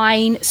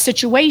online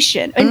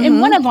situation.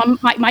 And one of them,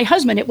 my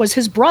husband, it was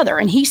his brother.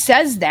 And he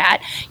says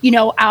that,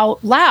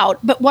 out loud.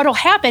 But what'll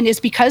happen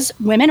is because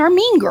women are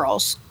mean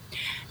girls,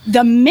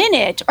 the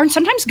minute, or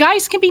sometimes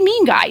guys can be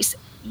mean guys,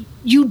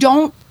 you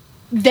don't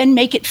then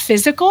make it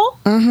physical.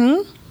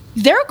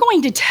 They're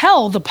going to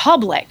tell the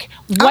public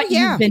what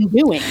you've been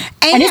doing.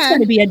 And it's going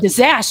to be a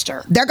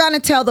disaster. They're going to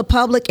tell the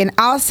public, and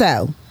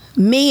also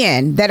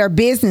men that are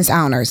business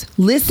owners,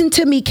 listen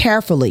to me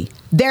carefully.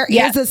 There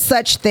is a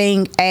such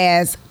thing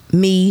as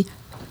Me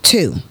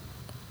Too.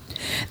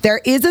 There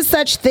is a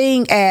such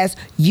thing as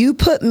you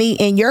put me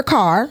in your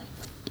car.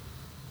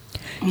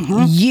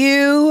 I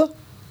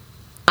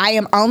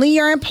am only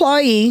your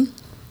employee.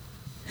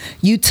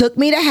 You took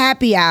me to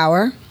happy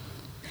hour.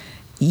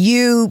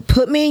 You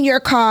put me in your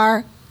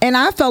car, and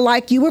I felt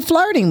like you were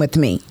flirting with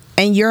me,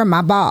 and you're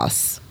my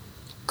boss.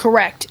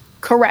 Correct.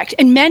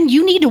 And men,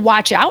 you need to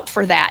watch out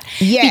for that.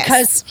 Yes.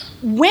 Because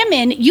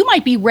women, you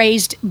might be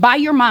raised by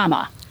your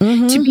mama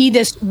to be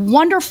this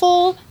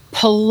wonderful,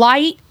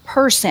 polite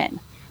person,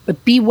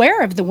 but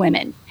beware of the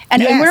women.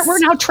 And we're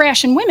now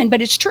trashing women,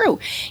 but it's true.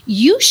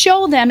 You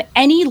show them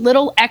any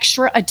little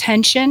extra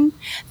attention,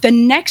 the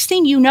next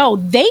thing you know,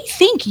 they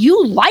think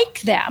you like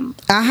them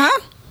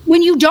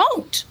when you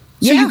don't.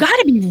 So you got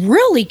to be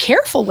really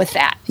careful with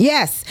that.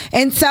 Yes.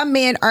 And some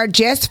men are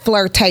just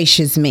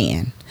flirtatious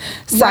men.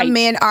 Some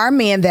men are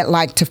men that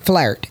like to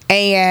flirt,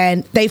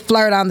 and they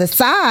flirt on the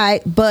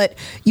side, but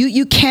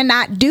you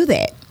cannot do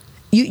that.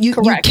 You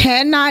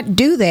cannot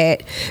do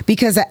that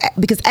because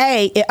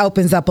A, it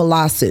opens up a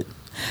lawsuit.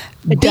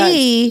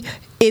 B,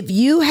 if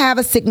you have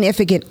a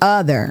significant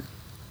other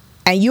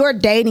and you're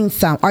dating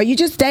are you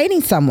just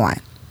dating someone?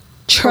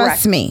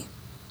 Trust me.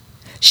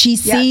 She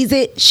sees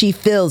it, she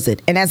feels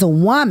it. And as a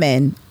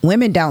woman,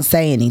 women don't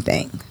say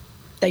anything.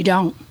 They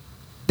don't.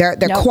 They're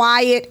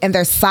quiet and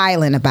they're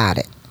silent about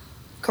it.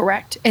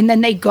 Correct. And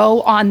then they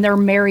go on their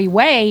merry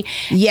way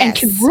and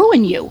can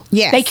ruin you.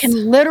 Yes. They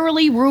can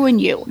literally ruin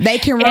you. They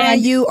can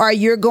ruin you, or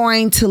you're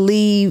going to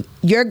leave.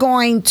 You're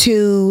going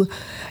to,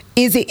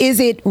 is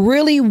it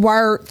really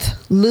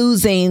worth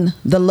losing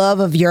the love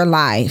of your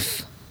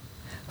life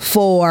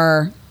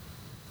for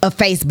a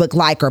Facebook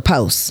like or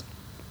post?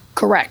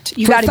 Correct.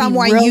 You for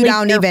someone really you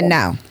don't even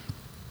know.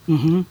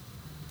 Mm-hmm.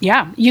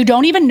 Yeah, you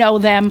don't even know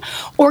them,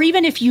 or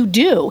even if you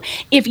do,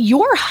 if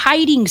you're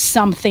hiding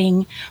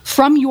something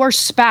from your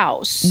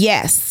spouse,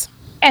 yes,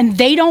 and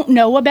they don't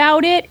know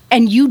about it,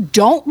 and you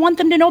don't want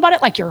them to know about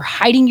it, like you're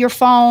hiding your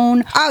phone,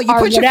 you or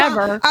put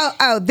whatever. Your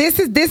phone, this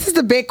is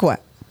the big one.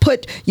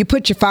 You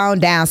put your phone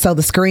down so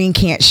the screen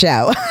can't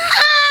show.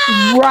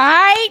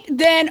 Right?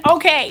 Then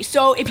okay,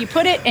 so if you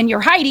put it and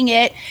you're hiding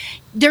it,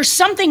 there's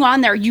something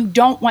on there you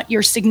don't want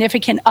your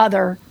significant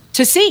other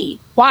to see.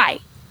 Why?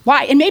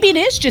 And maybe it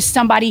is just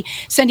somebody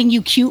sending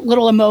you cute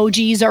little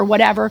emojis or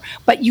whatever,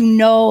 but you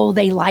know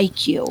they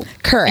like you.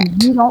 Correct.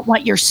 And you don't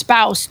want your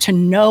spouse to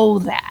know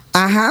that.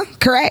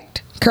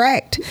 Correct.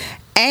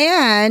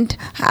 And,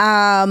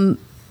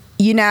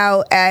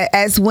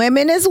 as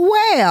women as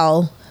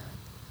well,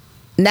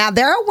 now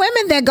there are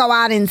women that go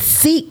out and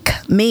seek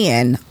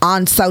men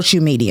on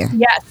social media.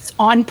 Yes,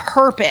 on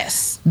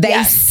purpose.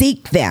 They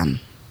seek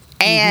them.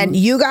 And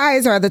you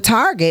guys are the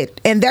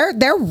target, and they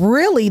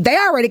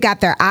already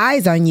got their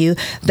eyes on you.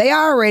 They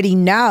already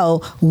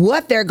know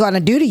what they're going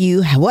to do to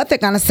you, what they're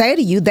going to say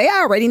to you. They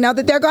already know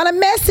that they're going to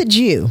message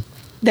you.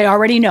 They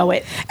already know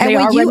it. And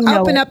when you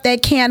open up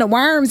that can of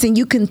worms and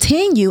you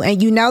continue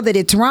and you know that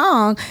it's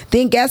wrong,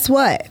 then guess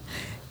what?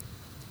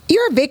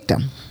 You're a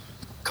victim.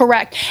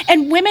 Correct.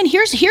 And women,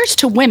 here's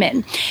to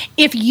women.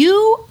 If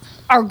you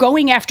are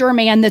going after a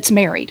man that's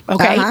married,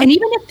 okay? And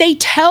even if they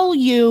tell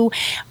you,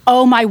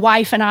 oh, my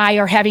wife and I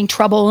are having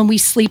trouble and we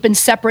sleep in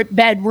separate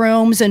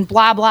bedrooms and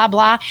blah, blah,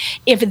 blah.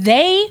 If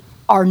they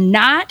are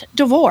not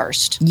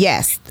divorced,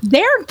 yes,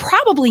 they're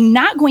probably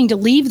not going to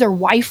leave their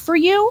wife for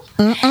you.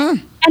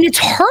 And it's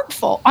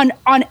hurtful on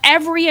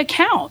every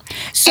account.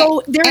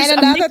 So there's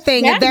another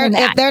thing, if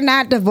they're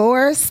not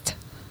divorced,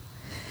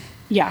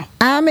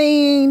 I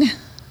mean,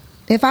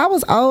 if I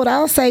was old,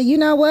 I'll say, you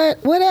know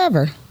what,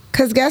 whatever.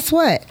 Because guess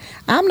what?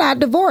 I'm not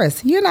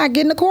divorced. You're not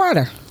getting a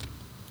quarter.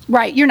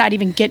 Right. You're not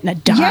even getting a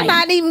dime. You're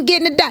not even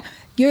getting a dime.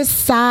 You're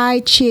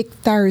side chick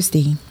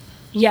Thursday.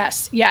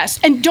 Yes.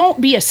 And don't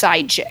be a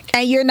side chick.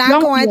 And you're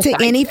not going to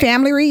any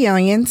family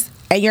reunions.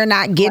 And you're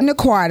not getting a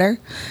quarter.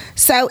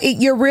 So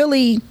you're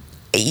really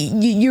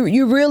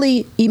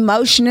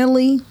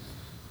emotionally,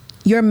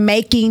 you're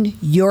making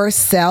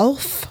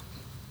yourself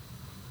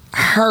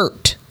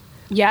hurt.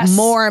 Yes.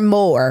 More and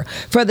more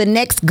for the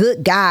next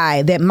good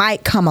guy that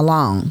might come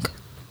along.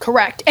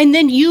 Correct. And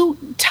then you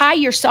tie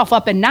yourself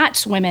up in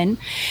knots, women,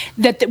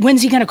 that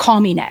when's he going to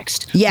call me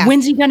next? Yeah.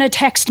 When's he going to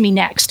text me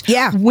next?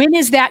 Yeah. When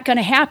is that going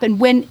to happen?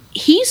 When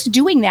he's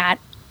doing that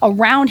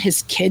around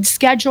his kid's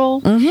schedule,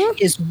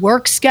 his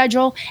work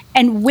schedule,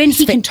 and when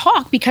he can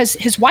talk because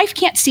his wife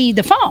can't see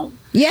the phone.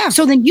 Yeah.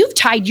 So then you've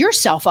tied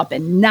yourself up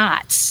in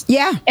knots.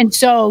 Yeah. And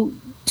so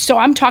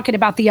I'm talking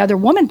about the other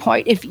woman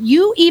point. If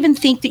you even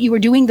think that you were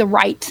doing the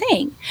right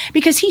thing,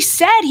 because he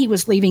said he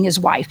was leaving his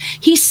wife,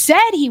 he said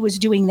he was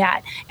doing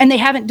that, and they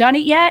haven't done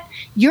it yet,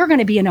 you're going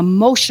to be an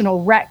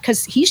emotional wreck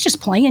because he's just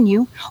playing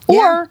you.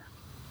 Or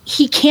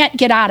he can't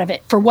get out of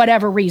it for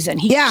whatever reason.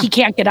 He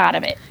can't get out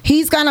of it.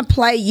 He's going to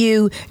play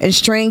you and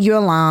string you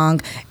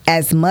along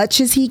as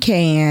much as he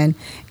can,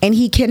 and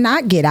he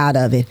cannot get out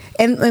of it.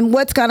 And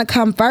what's going to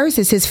come first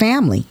is his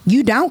family.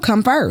 You don't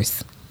come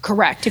first.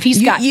 Correct. If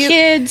he's got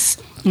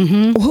kids...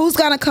 Who's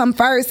going to come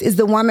first is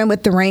the woman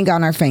with the ring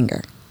on her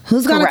finger.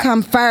 Who's going to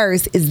come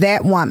first is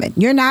that woman.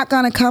 You're not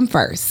going to come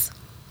first.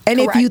 And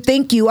if you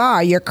think you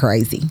are, you're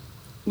crazy.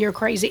 You're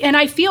crazy. And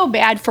I feel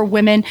bad for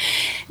women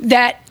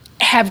that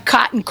have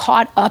gotten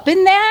caught up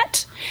in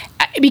that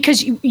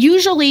because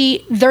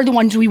usually they're the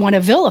ones we want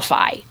to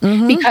vilify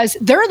because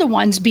they're the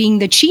ones being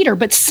the cheater.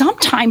 But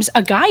sometimes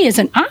a guy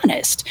isn't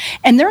honest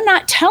and they're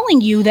not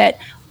telling you that,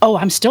 oh,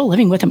 I'm still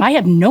living with him. I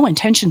have no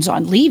intentions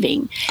on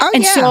leaving.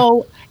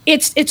 So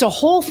it's a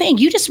whole thing.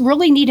 You just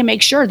really need to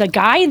make sure the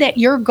guy that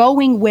you're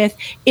going with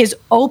is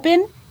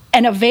open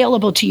and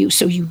available to you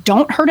so you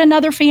don't hurt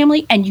another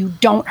family and you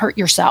don't hurt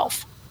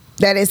yourself.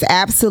 That is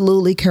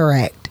absolutely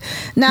correct.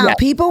 Now,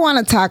 people want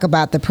to talk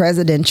about the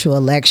presidential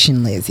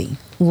election, Lizzie.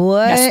 Who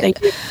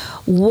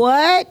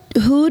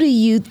do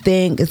you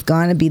think is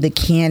going to be the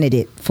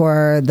candidate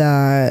for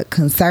the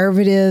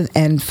conservative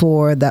and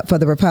for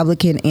the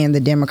Republican and the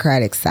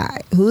Democratic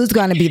side? Who's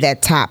going to be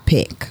that top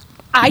pick?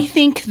 I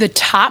think the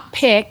top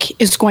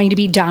pick is going to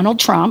be Donald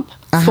Trump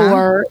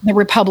for the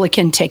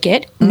Republican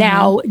ticket.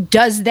 Now,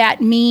 does that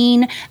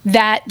mean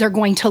that they're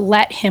going to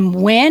let him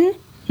win?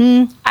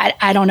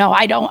 I don't know.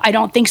 I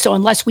don't think so,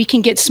 unless we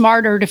can get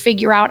smarter to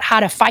figure out how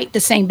to fight the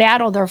same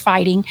battle they're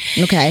fighting.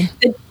 Okay.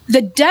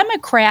 The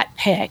Democrat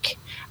pick,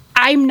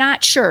 I'm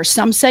not sure.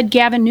 Some said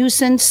Gavin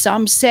Newsom,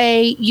 some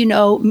say,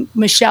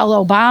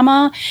 Michelle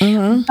Obama.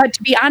 But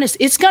to be honest,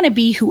 it's going to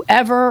be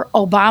whoever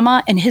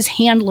Obama and his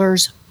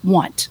handlers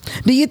want.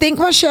 Do you think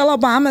Michelle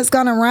Obama is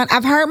going to run?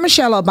 I've heard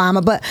Michelle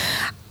Obama, but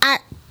I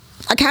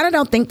kind of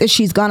don't think that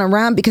she's going to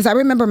run, because I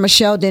remember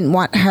Michelle didn't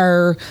want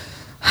her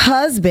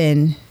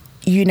husband,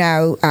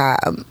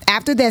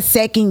 after that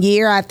second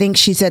year, I think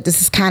she said,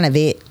 this is kind of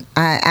it.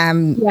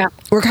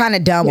 We're kind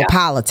of done with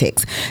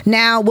politics.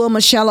 Now, will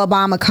Michelle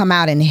Obama come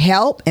out and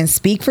help and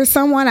speak for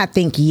someone? I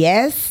think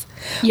yes.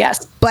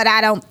 Yes. But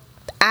I'm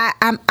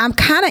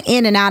kind of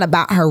in and out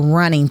about her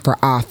running for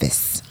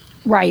office.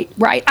 Right.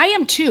 I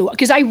am too,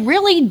 because I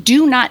really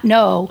do not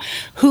know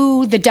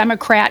who the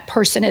Democrat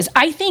person is.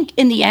 I think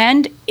in the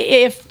end,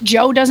 if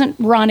Joe doesn't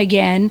run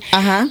again,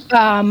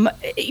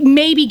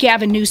 maybe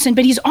Gavin Newsom,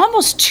 but he's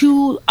almost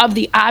too of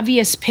the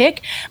obvious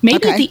pick.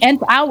 Maybe at the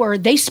nth hour,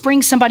 they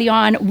spring somebody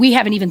on we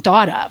haven't even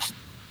thought of.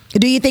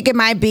 Do you think it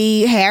might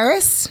be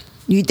Harris?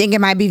 Do you think it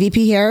might be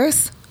VP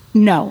Harris?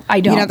 No,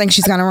 I don't. You don't think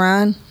she's going to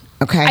run?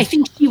 Okay. I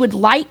think she would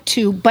like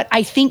to, but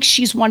I think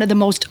she's one of the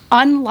most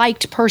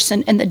unliked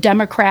person in the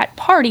Democrat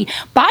Party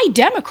by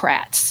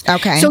Democrats.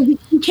 Okay. So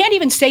you can't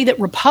even say that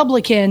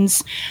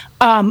Republicans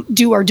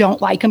do or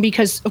don't like him,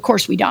 because, of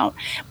course, we don't.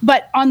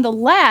 But on the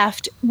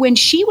left, when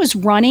she was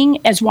running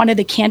as one of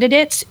the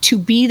candidates to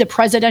be the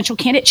presidential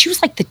candidate, she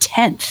was like the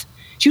 10th.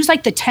 She was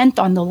like the 10th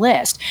on the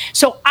list.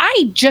 So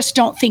I just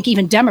don't think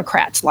even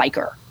Democrats like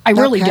her. I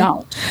really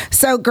don't.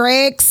 So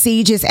Greg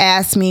C. just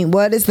asked me,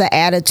 what is the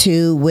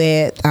attitude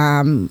with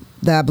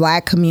the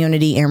Black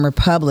community and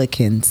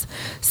Republicans?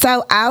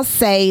 So I'll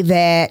say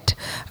that,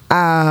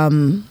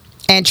 and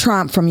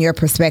Trump, from your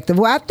perspective.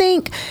 Well, I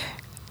think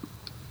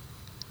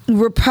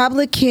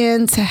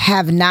Republicans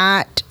have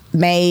not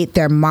made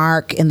their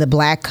mark in the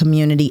Black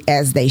community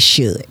as they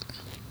should.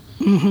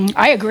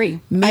 I agree.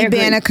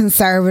 Being a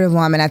conservative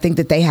woman, I think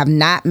that they have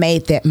not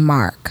made that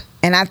mark.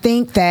 And I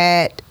think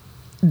that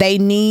they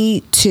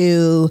need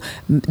to,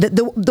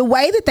 the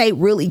way that they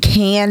really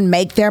can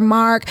make their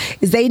mark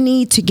is they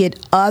need to get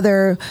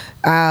other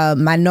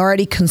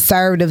minority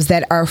conservatives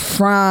that are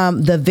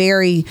from the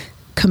very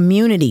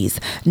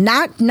communities,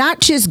 not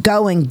just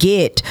go and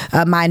get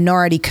a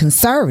minority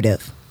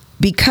conservative,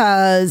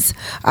 because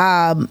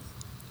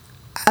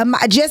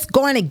just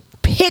going to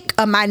pick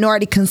a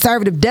minority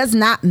conservative does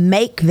not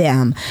make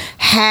them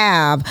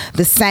have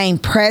the same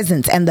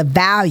presence and the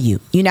value,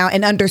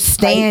 and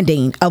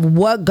understanding of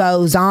what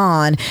goes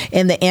on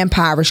in the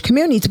impoverished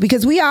communities.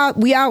 Because we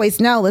always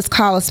know, let's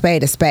call a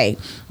spade a spade.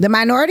 Some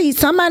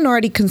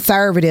minority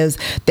conservatives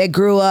that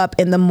grew up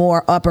in the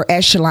more upper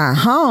echelon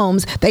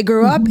homes, they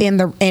grew up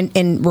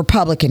in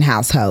Republican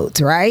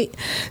households, right?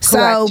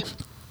 Correct.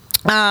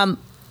 So,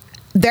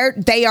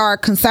 they are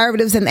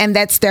conservatives, and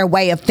that's their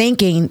way of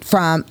thinking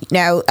from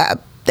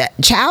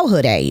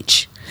childhood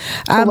age.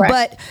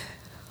 But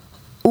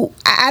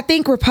I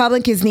think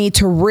Republicans need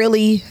to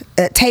really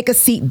take a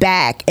seat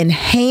back and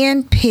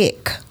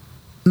handpick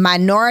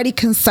minority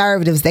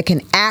conservatives that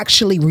can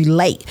actually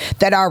relate,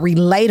 that are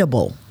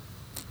relatable,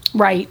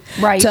 right,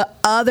 to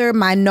other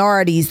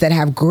minorities that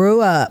have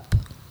grew up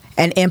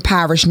in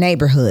impoverished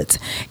neighborhoods.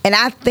 And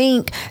I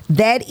think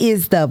that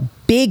is the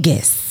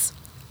biggest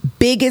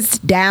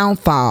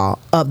downfall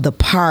of the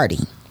party.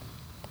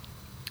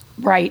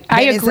 Right,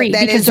 I agree,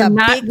 because they're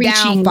not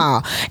reaching.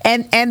 Downfall.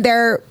 And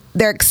their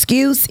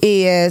excuse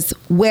is,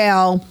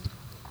 well,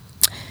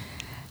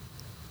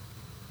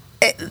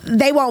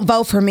 they won't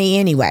vote for me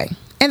anyway,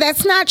 and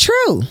that's not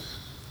true.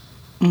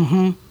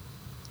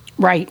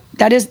 Right,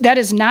 that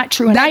is not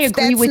true, and I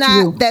agree with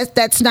you.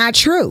 That's not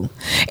true.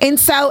 And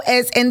so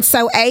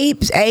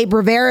Abe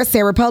Rivera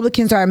said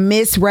Republicans are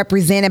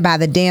misrepresented by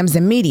the Dems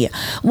and media.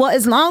 Well,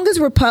 as long as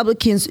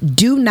Republicans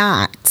do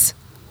not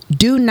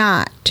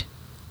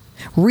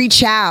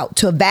reach out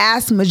to a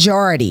vast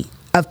majority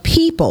of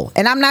people,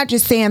 and I'm not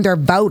just saying they're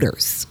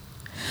voters,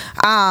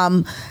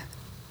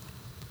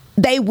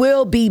 they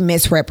will be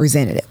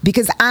misrepresented.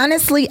 Because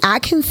honestly, I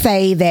can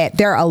say that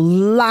there are a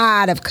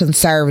lot of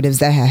conservatives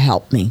that have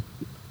helped me.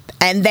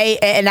 And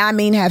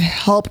have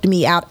helped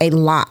me out a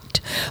lot.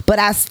 But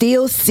I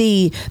still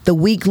see the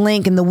weak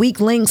link, and the weak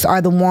links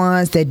are the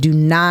ones that do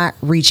not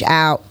reach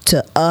out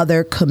to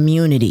other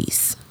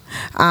communities.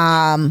 There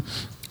are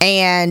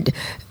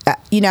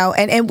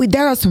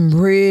some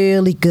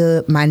really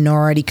good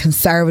minority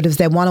conservatives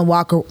that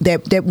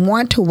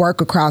want to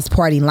work across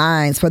party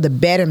lines for the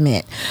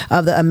betterment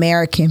of the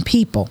American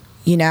people.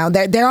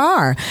 There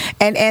are,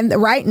 and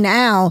right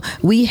now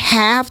we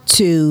have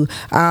to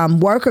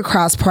work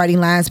across party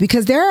lines,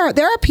 because there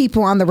are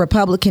people on the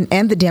Republican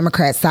and the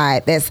Democrat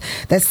side that's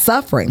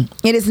suffering.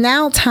 It is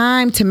now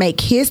time to make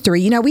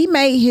history. We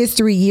made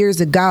history years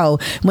ago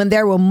when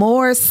there were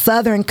more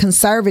Southern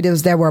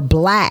conservatives that were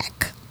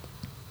Black.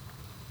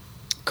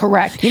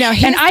 Correct.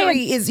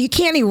 History is, you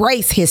can't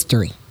erase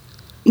history.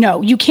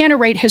 No, you can't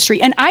erase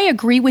history. And I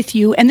agree with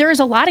you. And there is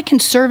a lot of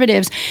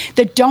conservatives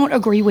that don't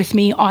agree with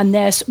me on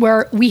this,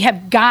 where we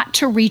have got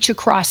to reach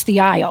across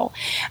the aisle.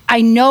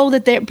 I know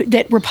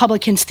that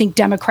Republicans think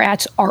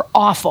Democrats are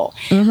awful.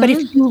 But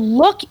if you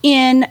look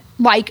in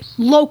like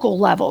local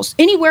levels,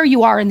 anywhere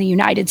you are in the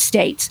United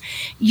States,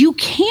 you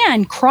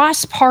can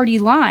cross party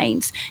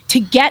lines to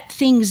get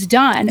things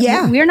done.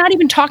 Yeah. We're not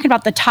even talking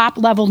about the top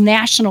level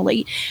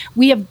nationally.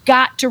 We have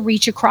got to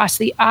reach across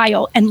the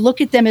aisle and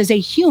look at them as a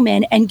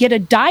human and get a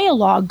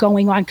dialogue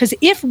going on. Because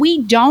if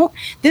we don't,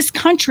 this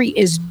country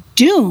is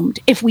doomed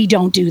if we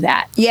don't do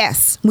that.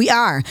 Yes, we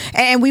are.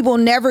 And we will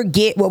never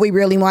get what we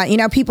really want. You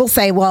know, people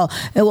say, well,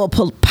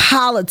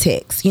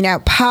 politics,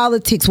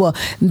 well,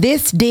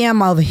 this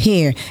Dem over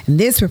here, and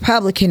this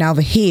Republican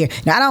over here.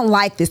 Now, I don't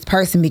like this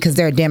person because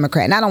they're a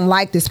Democrat, and I don't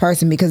like this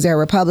person because they're a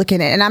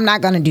Republican, and I'm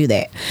not going to do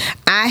that.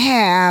 I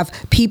have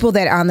people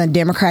that are on the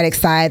Democratic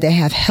side that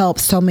have helped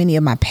so many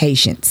of my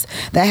patients,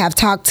 that have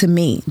talked to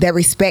me, that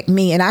respect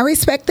me, and I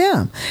respect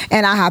them.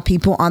 And I have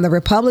people on the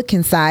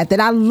Republican side that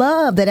I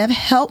love, that have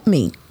helped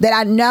me, that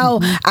I know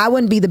I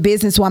wouldn't be the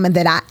businesswoman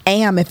that I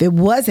am if it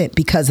wasn't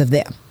because of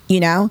them.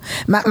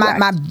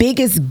 My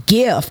biggest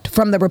gift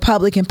from the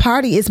Republican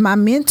Party is my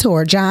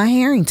mentor, John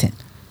Harrington,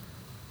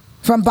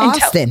 from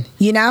Boston.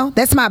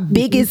 That's my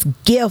biggest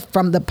gift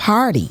from the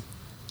party.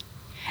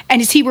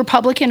 And is he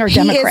Republican or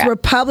Democrat? He is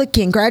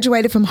Republican,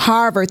 graduated from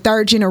Harvard,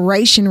 third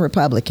generation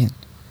Republican.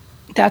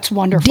 That's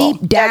wonderful.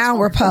 Deep down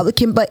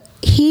Republican, but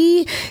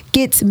he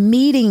gets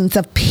meetings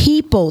of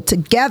people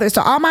together.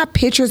 So all my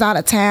pictures out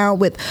of town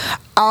with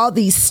all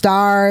these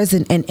stars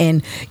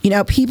and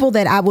people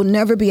that I will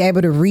never be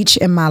able to reach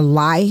in my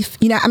life.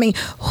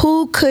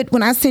 Who could,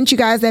 when I sent you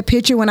guys that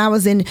picture when I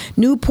was in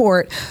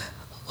Newport,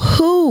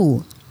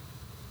 who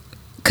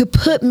could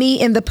put me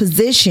in the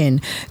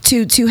position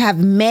to have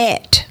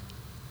met,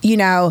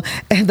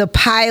 the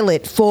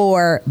pilot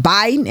for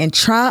Biden and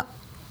Trump,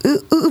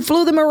 who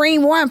flew the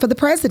Marine One for the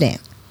president?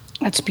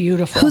 That's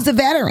beautiful. Who's a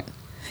veteran?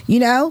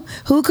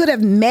 Who could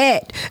have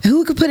met,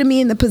 who could put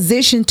me in the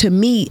position to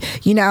meet,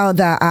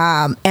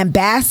 the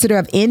ambassador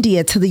of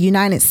India to the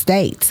United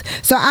States.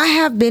 So I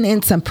have been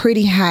in some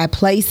pretty high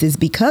places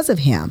because of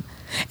him.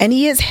 And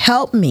he has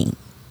helped me.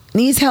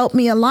 And he's helped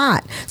me a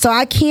lot. So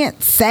I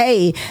can't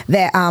say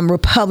that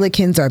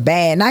Republicans are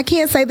bad. And I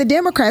can't say the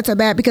Democrats are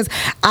bad, because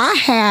I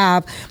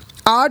have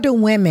older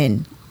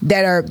women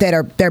that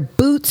their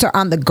boots are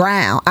on the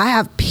ground. I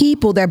have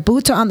people, their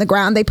boots are on the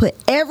ground. They put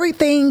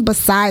everything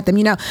beside them.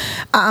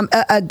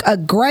 A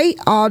great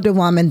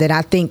alderwoman that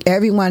I think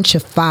everyone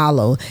should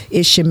follow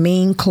is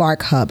Shameen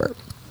Clark Hubbard.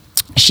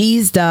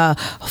 She's the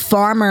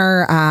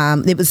former,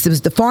 it was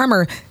the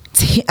former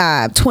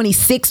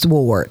 26th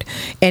ward,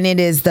 and it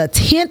is the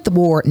 10th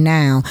ward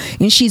now,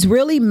 and she's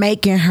really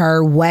making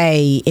her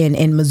way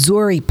in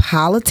Missouri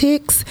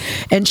politics.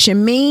 And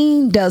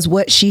Shameen does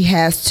what she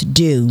has to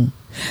do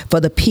for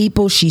the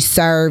people she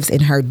serves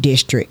in her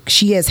district.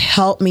 She has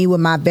helped me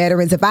with my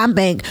veterans. If I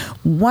make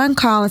one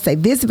call and say,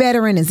 this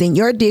veteran is in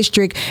your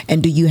district,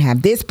 and do you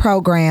have this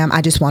program?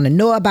 I just want to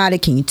know about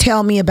it. Can you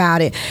tell me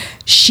about it?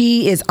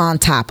 She is on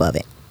top of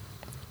it.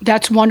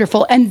 That's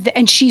wonderful.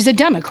 And she's a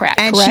Democrat,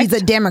 and correct? She's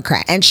a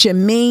Democrat. And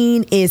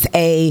Shameen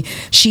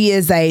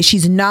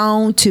she's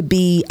known to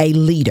be a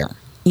leader.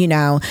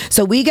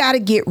 So we got to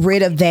get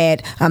rid of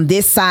that.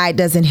 This side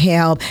doesn't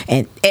help.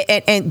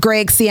 And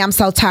Greg, see, I'm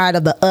so tired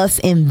of the us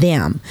and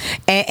them.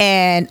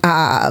 And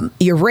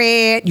you're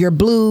red, you're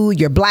blue,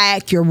 you're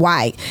black, you're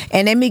white.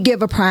 And let me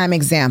give a prime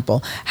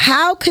example.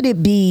 How could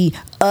it be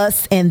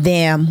us and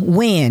them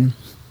when,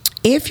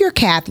 if you're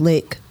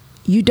Catholic,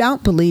 you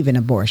don't believe in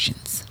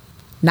abortions?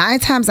 9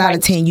 times out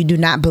of 10, you do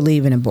not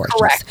believe in abortions.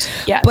 Correct.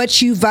 Yes.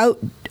 But you vote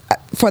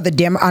for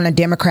on a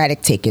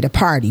Democratic ticket, a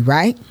party,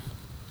 right?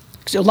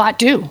 So a lot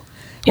do.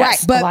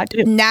 Yes, right, but a lot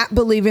do. Not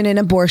believing in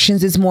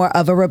abortions is more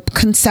of a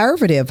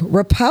conservative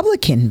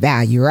Republican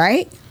value,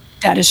 right?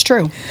 That is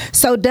true.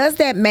 So does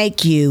that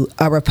make you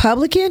a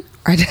Republican,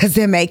 or does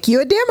it make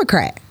you a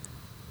Democrat?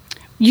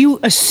 You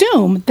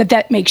assume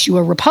that makes you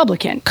a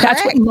Republican.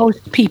 Correct. That's what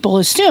most people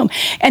assume.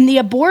 And the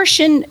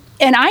abortion,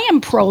 and I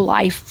am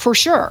pro-life for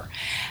sure.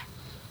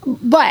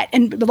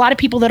 And a lot of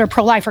people that are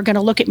pro-life are going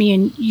to look at me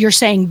and you're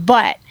saying,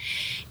 but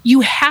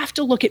you have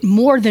to look at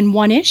more than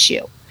one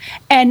issue.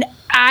 And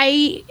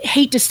I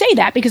hate to say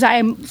that, because I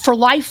am for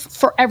life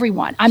for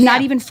everyone. I'm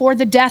not even for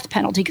the death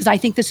penalty, because I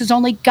think this is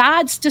only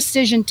God's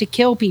decision to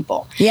kill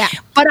people. Yeah.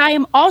 But I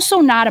am also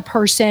not a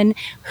person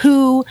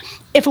who,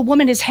 if a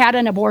woman has had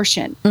an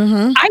abortion,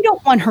 I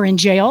don't want her in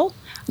jail.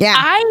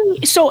 Yeah.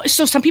 So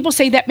some people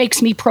say that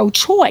makes me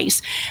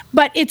pro-choice,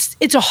 but it's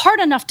a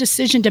hard enough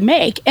decision to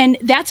make. And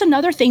that's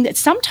another thing that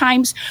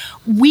sometimes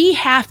we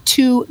have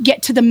to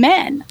get to the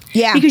men.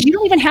 Yeah. Because you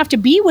don't even have to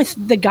be with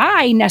the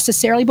guy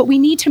necessarily, but we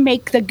need to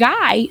make the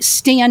guy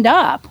stand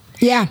up.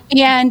 Yeah.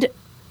 And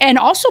and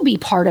also be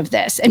part of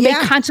this and make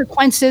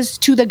consequences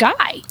to the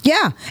guy.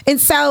 Yeah. And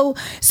so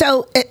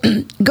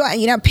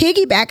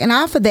piggybacking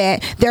off of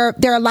that, there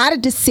are a lot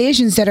of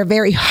decisions that are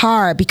very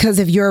hard because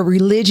of your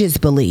religious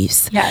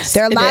beliefs. Yes.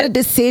 There are a lot of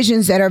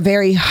decisions that are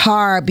very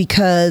hard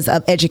because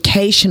of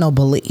educational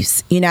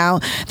beliefs. There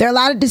are a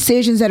lot of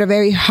decisions that are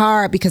very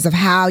hard because of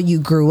how you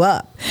grew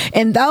up.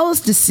 And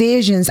those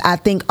decisions, I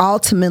think,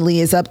 ultimately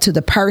is up to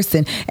the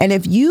person. And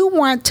if you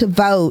want to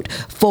vote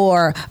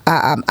for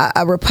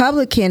a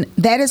Republican,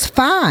 that is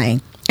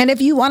fine. And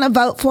if you want to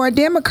vote for a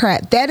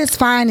Democrat, that is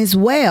fine as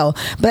well.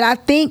 But I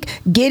think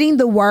getting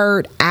the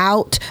word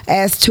out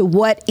as to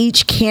what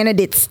each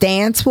candidate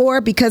stands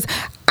for, because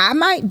I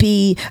might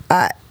be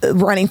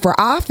running for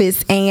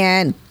office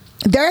and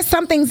there are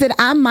some things that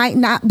I might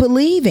not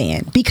believe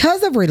in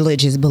because of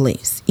religious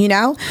beliefs.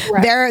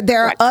 Right.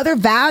 There are other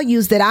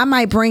values that I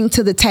might bring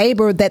to the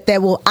table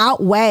that will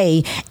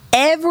outweigh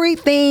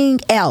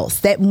everything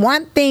else, that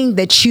one thing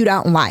that you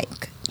don't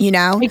like,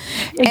 Exactly.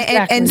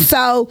 And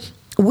so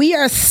we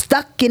are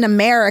stuck in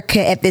America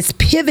at this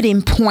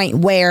pivoting point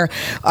where,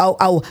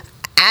 I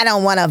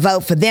don't want to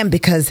vote for them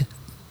because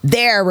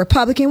they're a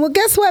Republican. Well,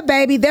 guess what,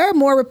 baby? There are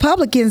more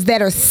Republicans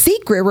that are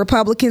secret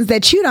Republicans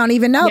that you don't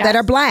even know that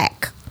are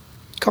black.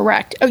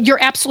 Correct.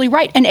 You're absolutely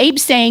right. And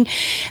Abe's saying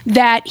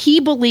that he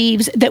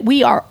believes that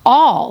we are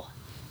all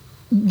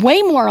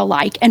way more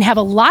alike and have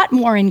a lot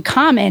more in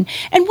common,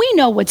 and we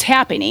know what's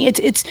happening.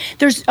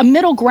 There's a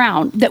middle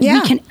ground that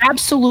we can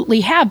absolutely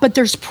have, but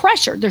there's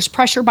pressure. There's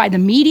pressure by the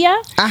media.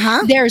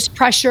 There's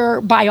pressure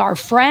by our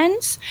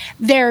friends.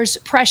 There's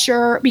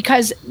pressure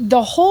because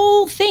the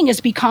whole thing has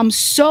become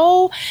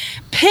so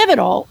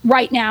pivotal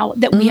right now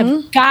that we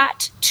have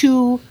got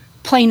to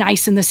play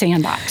nice in the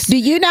sandbox. Do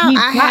you know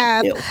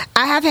I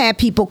have had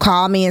people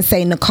call me and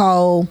say,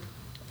 Nicole,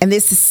 and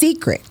this is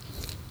secret,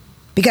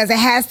 because it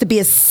has to be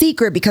a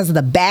secret because of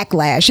the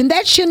backlash, and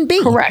that shouldn't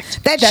be.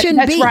 Correct. That's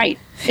right.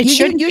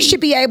 You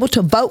should be able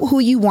to vote who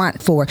you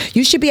want for.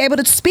 You should be able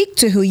to speak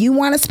to who you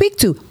want to speak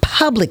to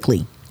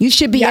publicly. You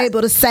should be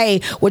able to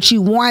say what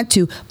you want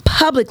to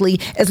publicly,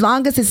 as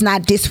long as it's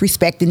not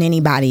disrespecting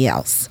anybody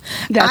else.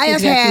 I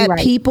have had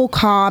people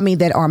call me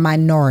that are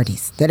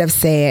minorities that have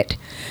said,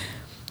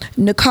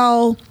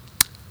 Nicole,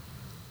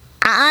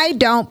 I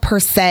don't per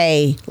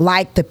se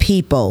like the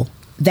people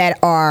that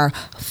are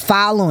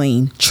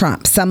following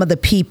Trump, some of the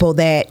people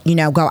that,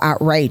 go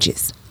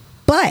outrageous.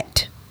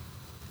 But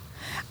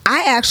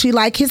I actually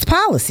like his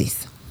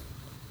policies.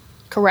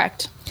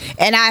 Correct.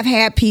 And I've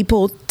had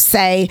people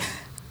say,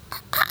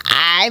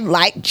 I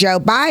like Joe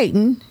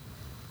Biden,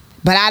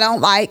 but I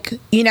don't like,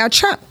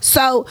 Trump.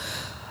 So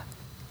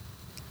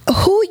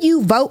who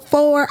you vote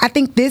for, I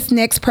think this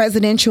next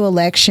presidential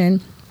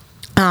election,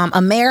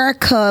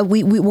 America,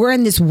 we're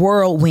in this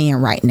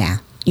whirlwind right now.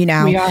 We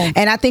are.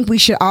 And I think we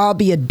should all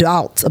be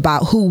adults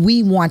about who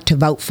we want to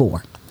vote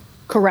for.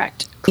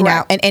 Correct.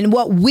 And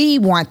what we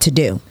want to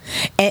do,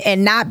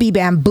 and not be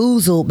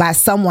bamboozled by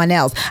someone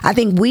else. I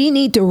think we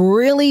need to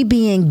really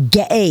be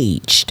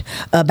engaged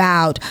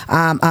about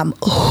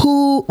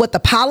what the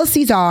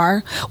policies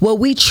are, what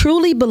we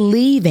truly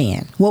believe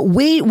in,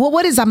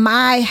 what is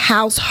my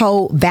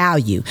household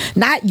value,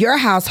 not your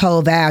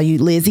household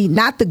value, Lizzie,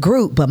 not the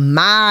group, but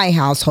my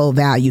household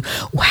value.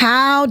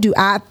 How do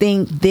I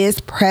think this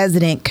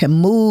president can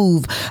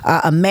move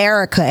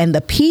America and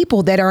the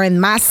people that are in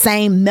my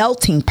same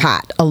melting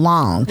pot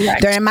along?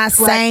 Right. They're in my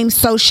same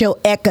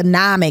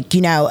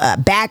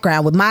socioeconomic,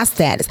 background with my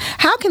status.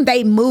 How can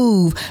they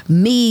move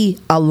me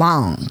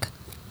along?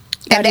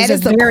 And that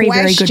is a very,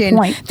 question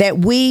that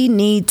we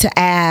need to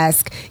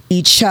ask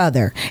each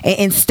other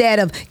instead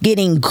of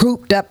getting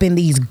grouped up in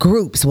these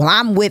groups. Well,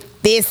 I'm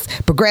with this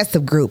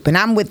progressive group, and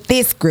I'm with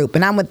this group,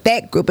 and I'm with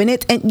that group,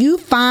 and you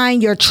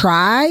find your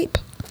tribe,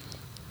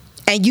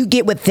 and you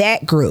get with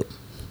that group.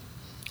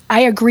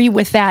 I agree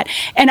with that.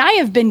 And I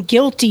have been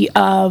guilty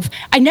of,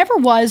 I never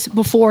was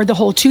before the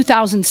whole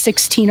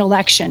 2016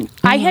 election.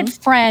 I had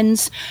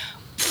friends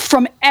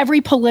from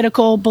every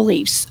political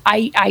beliefs.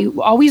 I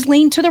always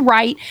leaned to the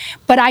right,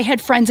 but I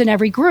had friends in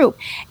every group.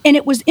 And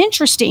it was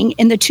interesting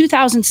in the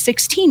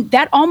 2016,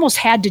 that almost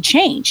had to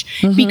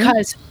change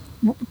because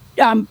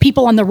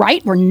people on the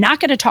right were not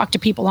going to talk to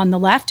people on the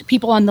left.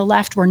 People on the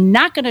left were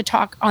not going to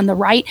talk on the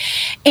right.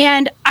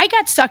 And I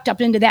got sucked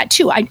up into that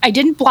too. I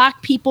didn't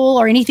block people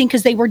or anything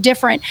because they were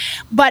different,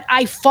 but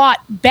I fought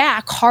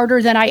back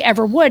harder than I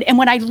ever would. And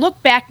when I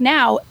look back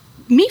now,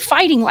 me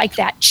fighting like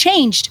that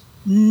changed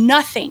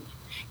nothing.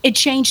 It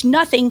changed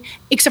nothing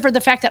except for the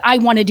fact that I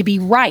wanted to be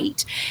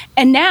right.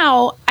 And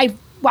now I've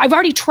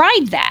already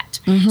tried that.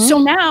 So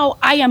now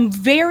I am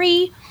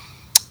very,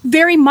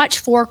 very much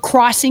for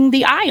crossing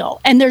the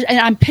aisle. And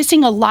I'm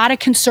pissing a lot of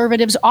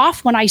conservatives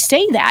off when I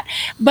say that.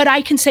 But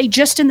I can say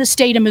just in the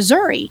state of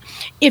Missouri,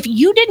 if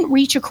you didn't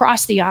reach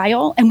across the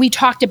aisle, and we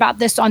talked about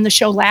this on the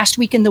show last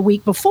week and the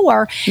week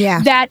before,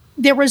 that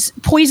there was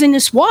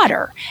poisonous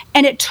water.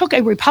 And it took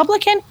a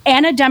Republican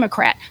and a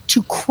Democrat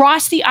to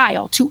cross the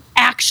aisle to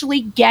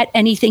actually get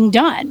anything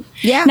done.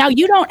 Now,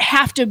 you don't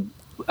have to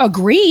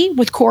agree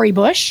with Cori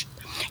Bush.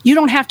 You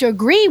don't have to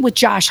agree with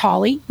Josh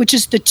Hawley, which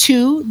is the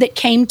two that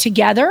came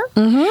together.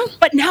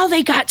 But now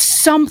they got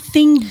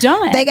something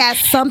done. They got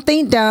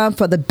something done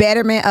for the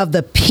betterment of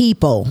the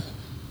people.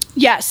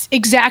 Yes,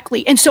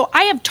 exactly. And so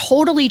I have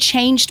totally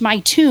changed my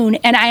tune,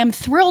 and I am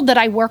thrilled that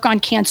I work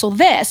on Cancel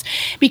This,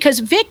 because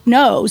Vic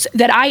knows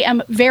that I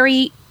am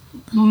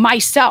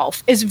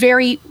myself is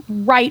very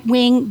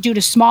right-wing due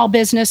to small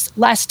business,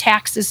 less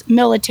taxes,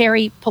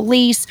 military,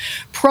 police,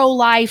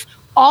 pro-life,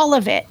 all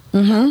of it.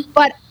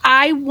 But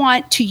I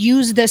want to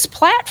use this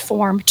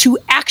platform to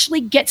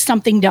actually get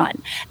something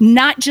done,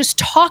 not just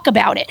talk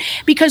about it.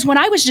 Because when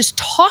I was just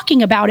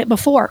talking about it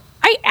before,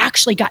 I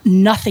actually got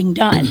nothing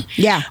done.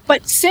 Yeah.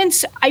 But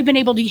since I've been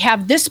able to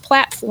have this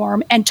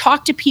platform and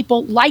talk to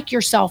people like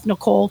yourself,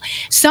 Nicole,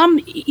 some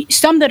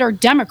that are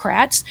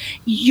Democrats,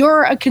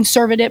 you're a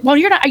conservative. Well,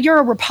 you're not. You're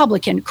a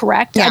Republican,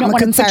 correct? Yeah, I don't I'm a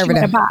want to put you in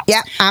conservative. a box.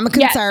 Yeah, I'm a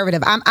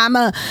conservative.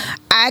 Yes.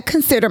 I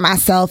consider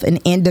myself an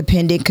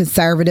independent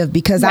conservative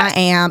because I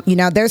am.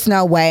 There's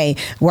no way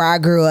where I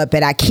grew up,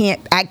 and I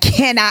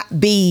cannot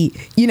be.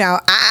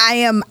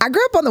 I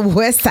grew up on the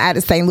west side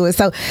of St. Louis,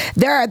 so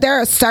there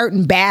are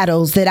certain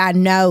battles that I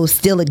know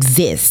still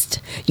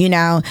exist.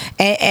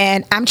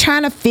 And I'm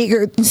trying to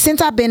figure, since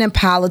I've been in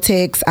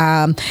politics,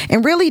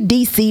 and really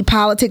DC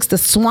politics, the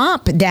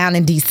swamp down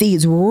in DC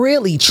has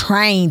really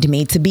trained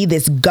me to be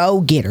this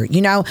go-getter,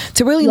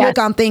 to really look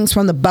on things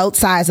from the both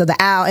sides of the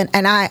aisle.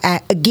 And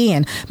I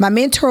again, my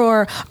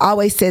mentor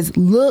always says,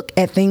 look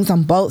at things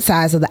on both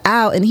sides of the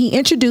aisle. And he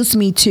introduced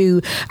me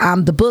to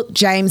the book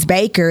James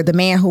Baker, The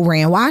Man Who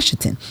Ran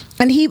Washington.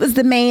 And he was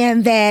the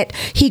man that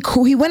he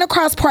went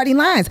across party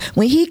lines.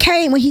 When he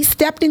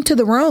stepped into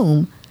the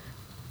room,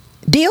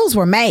 deals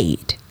were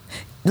made.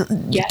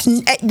 Yes.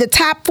 The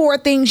top 4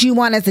 things you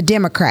want as a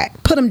Democrat,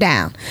 put them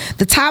down.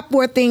 The top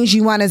 4 things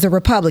you want as a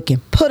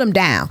Republican, put them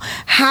down.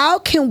 How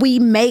can we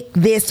make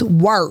this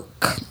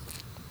work?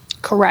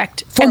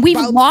 Correct. And we've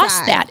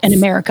lost that in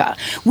America.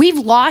 We've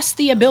lost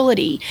the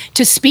ability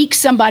to speak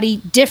somebody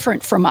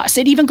different from us.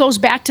 It even goes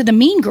back to the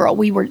mean girl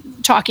we were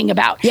talking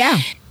about. Yeah.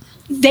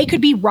 They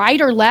could be right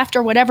or left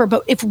or whatever,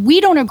 but if we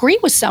don't agree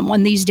with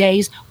someone these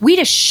days, we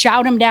just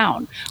shout them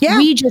down. Yeah.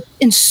 We just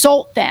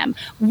insult them.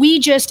 We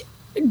just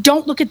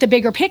don't look at the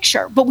bigger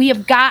picture, but we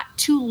have got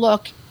to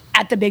look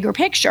at the bigger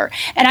picture.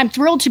 And I'm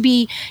thrilled to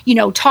be,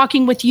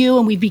 talking with you,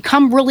 and we've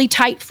become really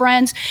tight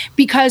friends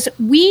because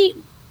we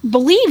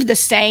believe the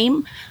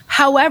same.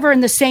 However, in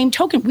the same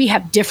token, we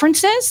have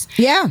differences.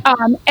 Yeah.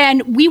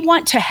 And we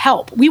want to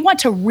help. We want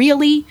to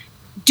really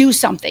do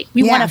something.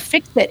 We want to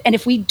fix it. And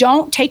if we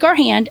don't take our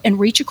hand and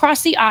reach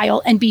across the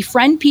aisle and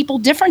befriend people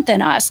different than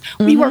us,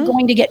 we are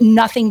going to get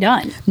nothing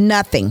done.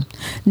 Nothing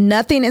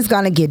is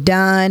going to get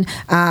done.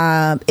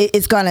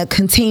 It's going to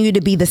continue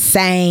to be the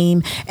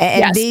same.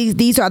 And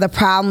these are the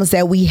problems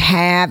that we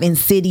have in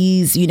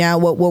cities,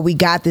 where we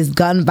got this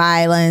gun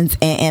violence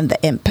and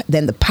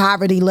then the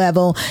poverty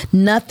level.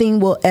 Nothing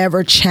will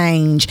ever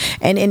change.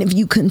 And if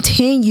you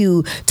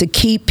continue to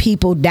keep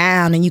people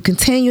down and you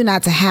continue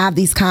not to have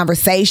these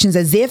conversations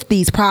as if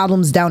these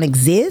problems don't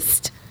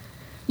exist,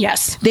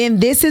 then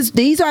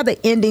these are the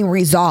ending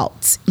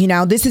results.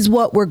 This is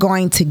what we're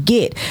going to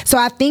get. So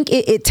I think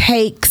it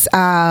takes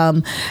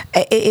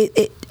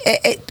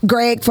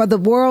Greg, for the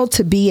world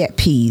to be at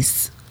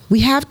peace. We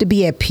have to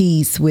be at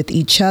peace with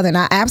each other. And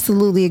I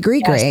absolutely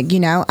agree, Greg.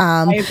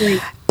 I agree.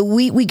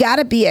 We got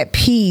to be at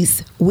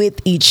peace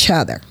with each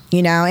other,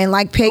 and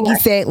like Peggy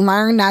said,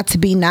 learn not to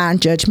be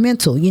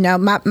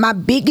non-judgmental. My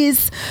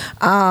biggest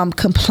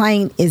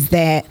complaint is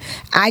that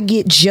I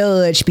get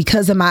judged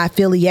because of my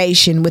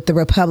affiliation with the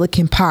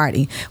Republican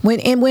Party.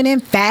 When in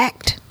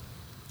fact,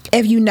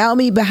 if you know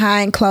me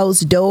behind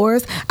closed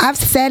doors, I've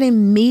sat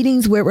in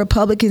meetings with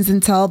Republicans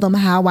and told them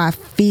how I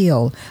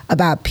feel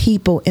about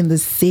people in the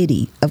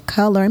city of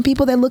color and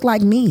people that look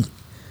like me,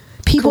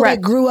 people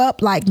that grew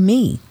up like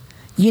me.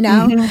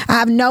 I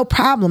have no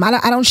problem. I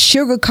don't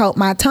sugarcoat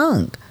my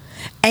tongue.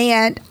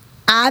 And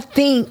I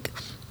think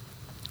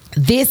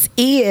this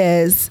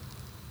is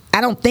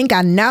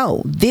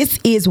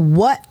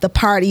what the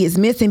party is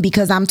missing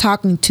because I'm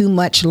talking too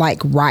much like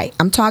right.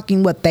 I'm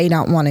talking what they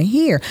don't want to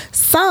hear.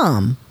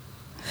 Some.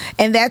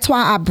 And that's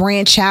why I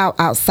branch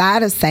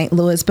outside of St.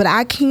 Louis. But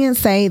I can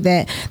say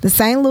that the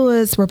St.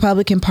 Louis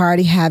Republican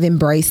Party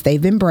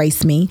they've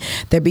embraced me.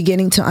 They're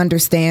beginning to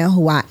understand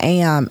who I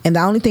am. And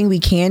the only thing we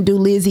can do,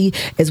 Lizzie,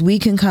 is we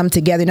can come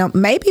together.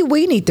 Maybe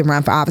we need to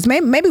run for office.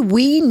 Maybe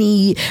we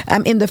need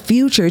in the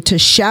future to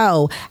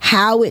show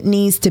how it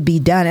needs to be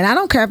done. And I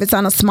don't care if it's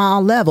on a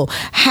small level,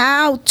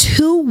 how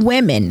 2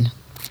 women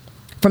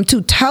from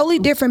 2 totally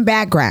different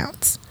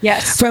backgrounds,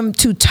 from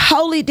 2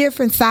 totally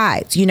different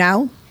sides,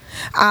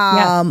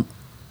 how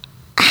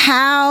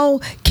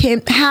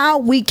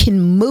we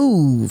can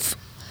move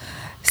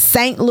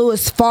St.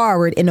 Louis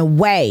forward in a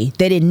way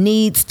that it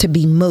needs to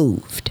be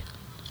moved.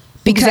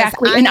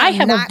 Exactly. And I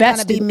have a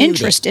vested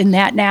interest in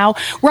that now,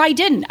 where I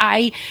didn't.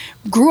 I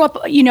grew up,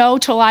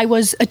 till I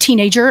was a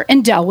teenager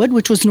in Delwood,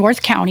 which was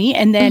North County.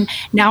 And then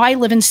now I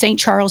live in St.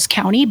 Charles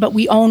County, but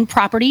we own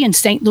property in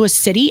St. Louis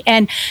City.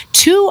 And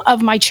 2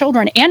 of my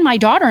children and my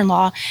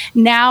daughter-in-law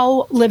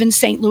now live in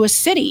St. Louis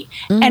City.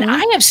 And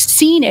I have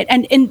seen it.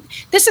 And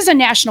this is a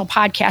national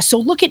podcast. So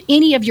look at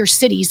any of your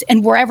cities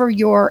and wherever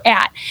you're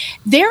at.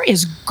 There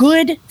is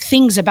good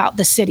things about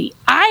the city.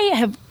 I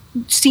have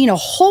seen a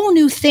whole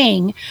new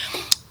thing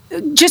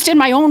just in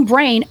my own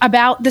brain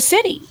about the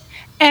city.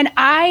 And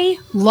I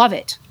love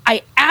it.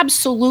 I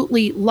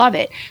absolutely love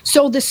it.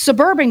 So the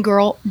suburban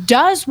girl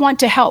does want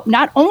to help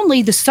not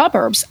only the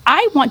suburbs.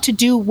 I want to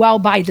do well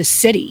by the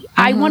city.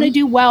 I want to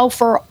do well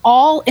for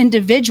all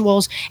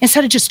individuals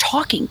instead of just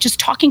talking.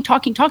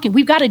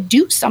 We've got to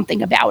do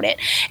something about it.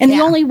 And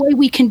the only way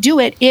we can do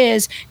it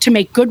is to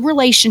make good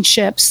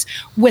relationships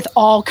with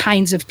all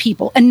kinds of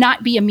people and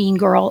not be a mean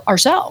girl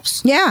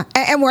ourselves. Yeah,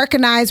 and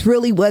recognize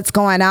really what's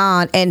going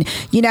on. And,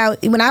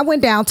 when I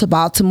went down to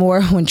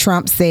Baltimore, when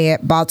Trump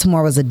said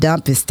Baltimore was a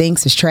dump, it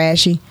stinks, it's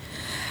trashy,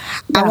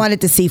 I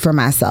wanted to see for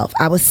myself.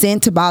 I was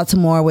sent to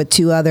Baltimore with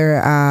 2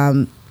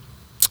 other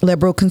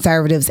liberal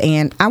conservatives,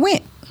 and I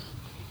went.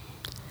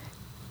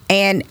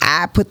 And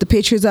I put the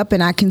pictures up,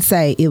 and I can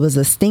say it was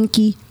a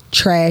stinky,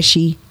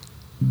 trashy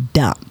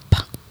dump.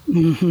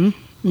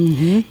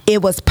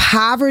 It was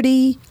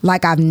poverty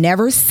like I've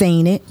never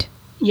seen it.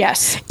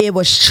 Yes. It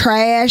was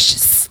trash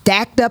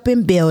stacked up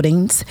in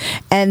buildings.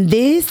 And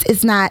this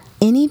is not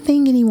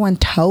anything anyone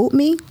told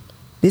me.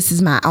 This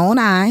is my own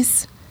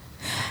eyes.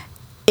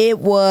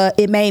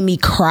 It made me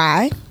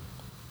cry.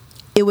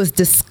 It was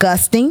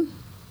disgusting.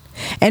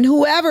 And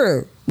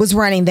whoever was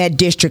running that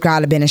district ought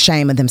to have been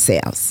ashamed of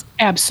themselves.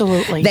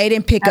 Absolutely. They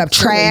didn't pick up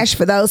trash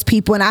for those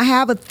people. And I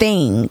have a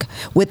thing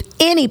with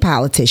any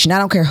politician. I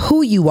don't care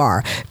who you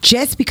are.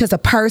 Just because a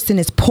person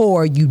is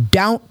poor, you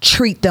don't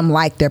treat them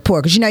like they're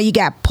poor. Because, you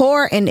got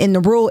poor in the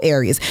rural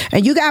areas.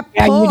 And you got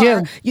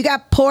poor. You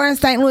got poor in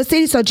St. Louis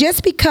City. So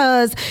just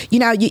because,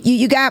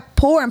 you got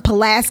poor in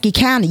Pulaski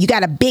County, you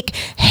got a big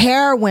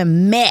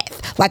heroin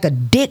meth, like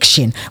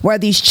addiction, where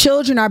these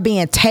children are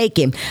being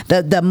taken.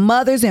 The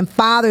mothers and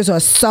fathers are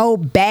so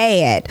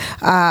bad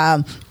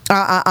on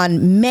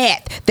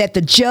meth that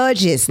the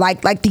judges,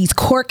 like these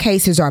court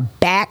cases, are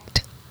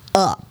backed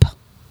up.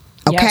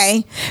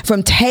 Okay,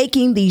 from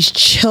taking these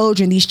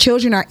children. These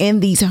children are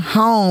in these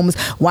homes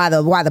while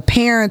the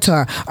parents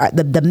are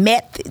the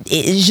meth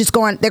is just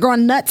going. They're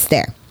going nuts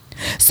there.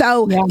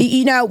 So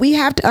we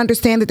have to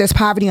understand that there's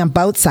poverty on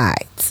both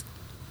sides.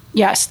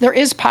 Yes, there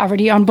is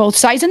poverty on both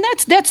sides, and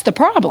that's the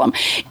problem.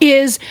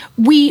 Is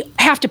we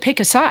have to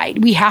pick a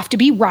side. We have to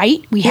be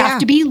right. We have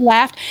to be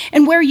left.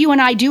 And where you and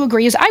I do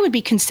agree is I would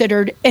be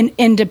considered an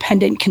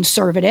independent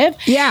conservative.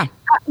 Yeah,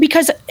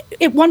 because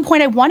at one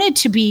point I wanted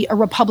to be a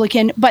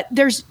Republican, but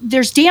there's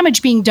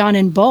damage being done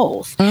in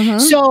both.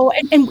 So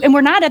and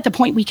we're not at the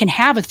point we can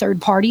have a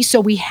third party.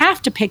 So we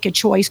have to pick a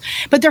choice.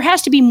 But there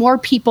has to be more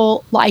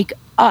people like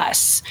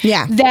us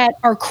that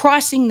are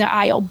crossing the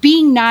aisle,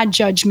 being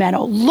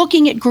non-judgmental,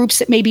 looking at groups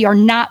that maybe are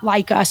not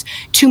like us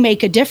to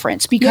make a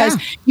difference. Because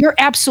you're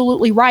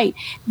absolutely right.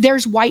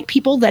 There's white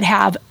people that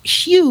have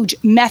huge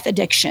meth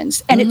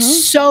addictions, and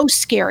it's so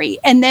scary.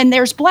 And then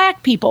there's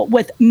black people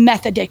with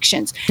meth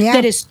addictions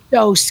that is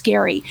so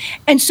scary.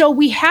 And so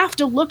we have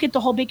to look at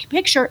the whole big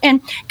picture.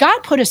 And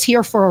God put us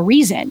here for a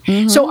reason.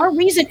 So our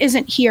reason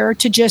isn't here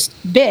to just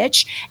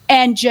bitch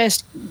and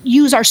just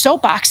use our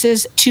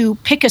soapboxes to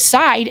pick a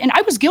side. And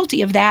I was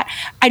guilty of that.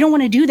 I don't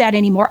want to do that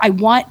anymore. I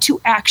want to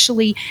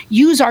actually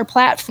use our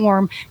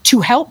platform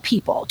to help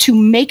people, to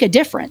make a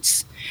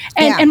difference.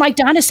 And like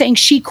Donna's saying,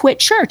 she quit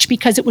church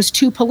because it was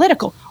too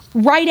political.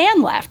 Right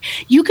and left.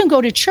 You can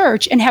go to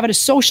church and have it a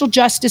social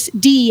justice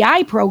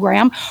DEI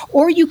program,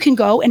 or you can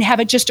go and have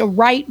it just a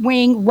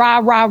right-wing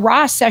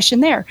rah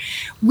session there.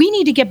 We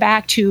need to get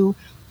back to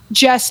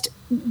just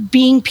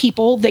being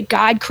people that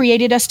God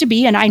created us to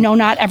be. And I know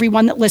not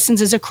everyone that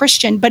listens is a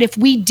Christian, but if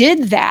we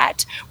did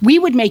that, we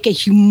would make a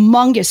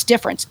humongous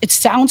difference. It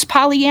sounds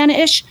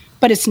Pollyanna-ish,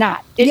 but it's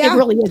not. It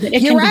really isn't.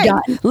 It can be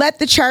done. Let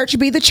the church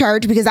be the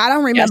church, because I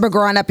don't remember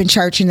growing up in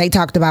church and they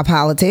talked about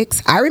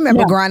politics. I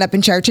remember growing up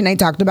in church and they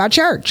talked about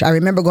church. I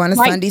remember going to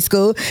Sunday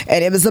school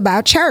and it was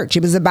about church.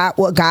 It was about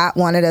what God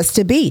wanted us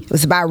to be. It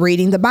was about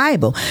reading the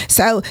Bible.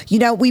 So,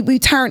 we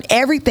turn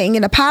everything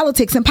into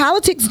politics, and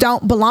politics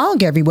don't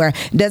belong everywhere.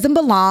 It doesn't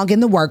belong in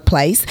the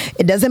workplace.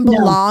 It doesn't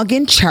belong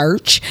in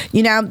church.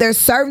 There's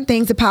certain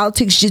things in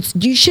politics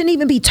you shouldn't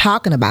even be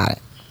talking about it.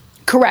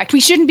 Correct. We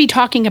shouldn't be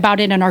talking about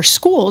it in our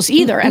schools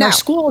either. And our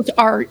schools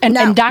are an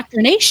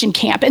indoctrination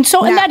camp. And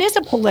so, and that is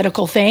a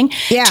political thing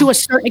to a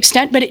certain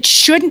extent, but it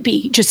shouldn't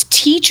be. Just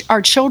teach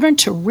our children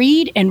to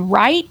read and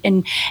write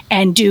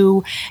and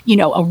do,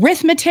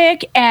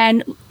 arithmetic.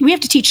 And we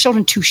have to teach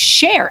children to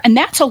share. And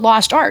that's a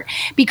lost art,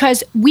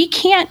 because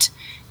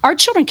our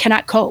children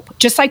cannot cope.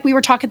 Just like we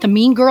were talking the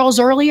mean girls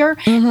earlier,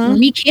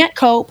 we can't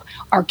cope.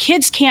 Our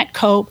kids can't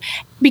cope,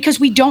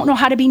 because we don't know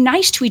how to be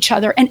nice to each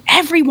other, and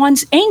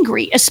everyone's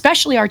angry,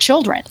 especially our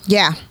children.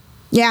 Yeah.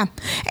 Yeah.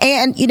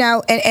 And,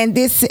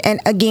 and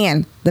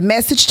again, the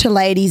message to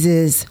ladies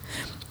is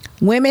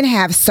women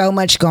have so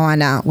much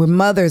going on. We're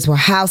mothers, we're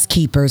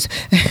housekeepers,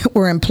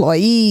 we're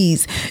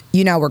employees,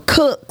 we're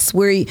cooks,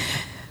 we're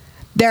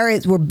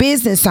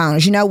business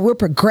owners, we're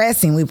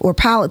progressing, we're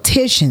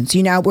politicians,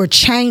 we're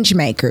change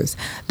makers.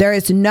 There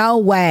is no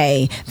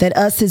way that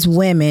us as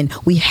women,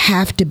 we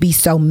have to be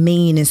so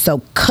mean and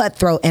so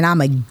cutthroat and I'm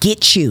going to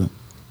get you,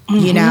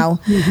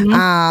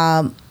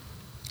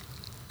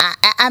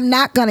 I'm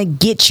not going to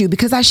get you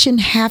because I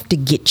shouldn't have to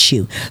get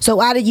you. So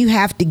why do you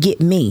have to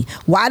get me?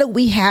 Why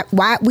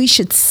we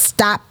should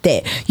stop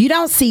that? You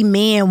don't see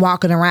men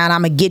walking around,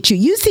 I'm going to get you.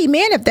 You see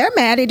men, if they're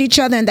mad at each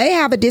other and they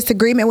have a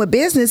disagreement with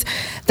business,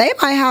 they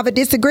might have a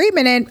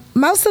disagreement and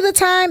most of the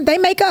time they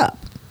make up.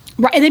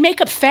 Right, and they make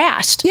up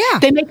fast. Yeah.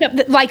 They make up,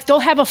 like, they'll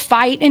have a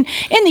fight. And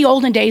in the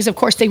olden days, of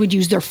course, they would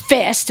use their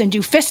fists and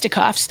do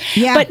fisticuffs.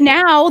 Yeah. But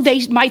now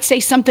they might say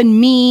something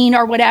mean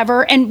or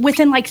whatever. And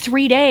within like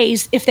 3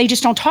 days, if they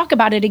just don't talk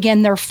about it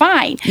again, they're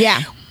fine.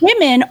 Yeah.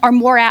 Women are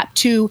more apt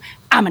to,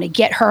 I'm going to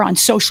get her on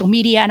social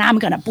media and I'm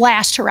going to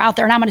blast her out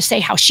there and I'm going to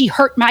say how she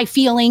hurt my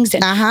feelings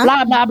and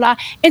blah, blah, blah.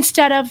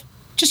 Instead of,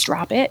 just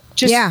drop it.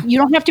 You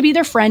don't have to be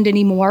their friend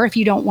anymore if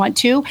you don't want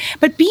to,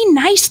 but be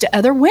nice to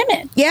other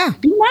women. Yeah.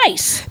 Be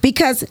nice.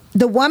 Because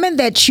the woman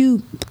that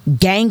you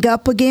gang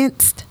up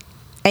against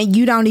and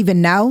you don't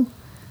even know,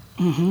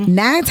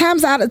 9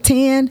 times out of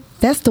 10,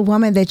 that's the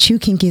woman that you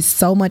can get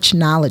so much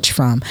knowledge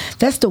from.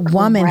 That's the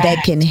woman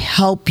that can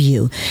help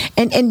you.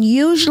 And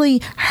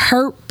usually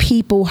hurt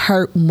people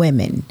hurt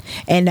women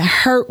and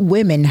hurt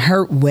women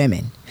hurt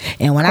women.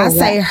 And when I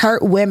say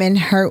hurt women,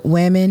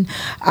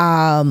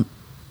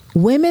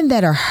 women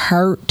that are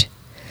hurt,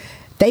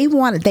 they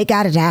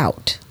got it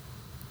out.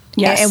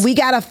 Yes. And we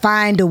got to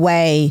find a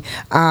way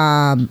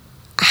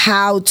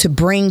how to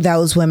bring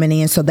those women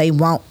in so they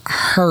won't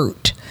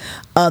hurt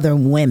other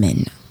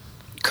women.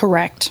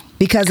 Correct.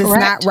 Because it's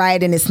not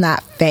right and it's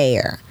not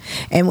fair.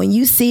 And when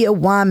you see a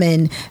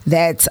woman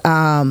that's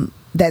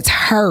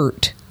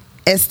hurt,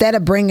 instead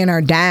of bringing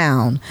her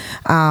down,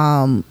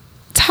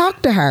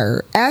 talk to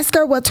her. Ask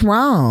her what's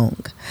wrong.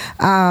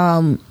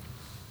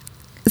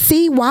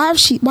 See why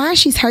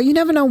she's hurt. You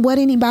never know what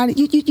anybody.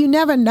 You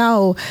never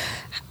know.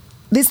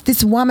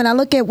 This woman. I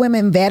look at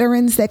women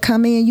veterans that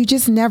come in. You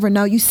just never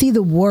know. You see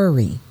the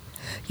worry.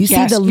 You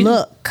see the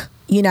look.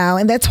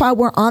 And that's why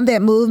we're on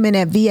that movement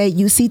at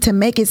VAUC to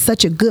make it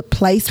such a good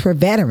place for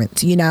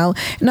veterans. No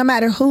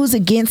matter who's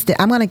against it,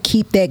 I'm going to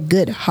keep that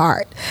good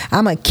heart.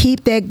 I'm going to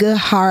keep that good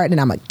heart, and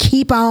I'm going to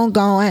keep on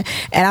going,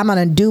 and I'm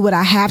going to do what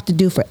I have to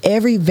do for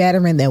every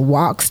veteran that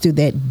walks through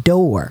that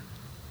door.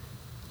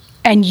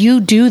 And you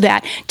do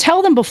that.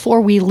 Tell them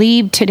before we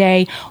leave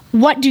today,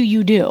 what do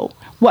you do?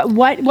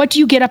 What do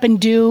you get up and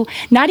do?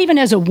 Not even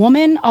as a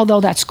woman,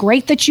 although that's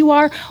great that you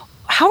are.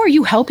 How are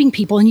you helping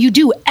people? And you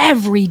do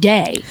every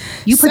day.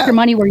 You put your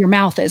money where your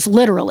mouth is,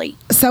 literally.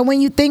 So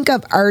when you think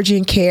of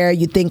urgent care,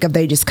 you think of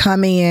they just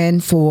come in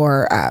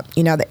for,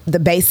 the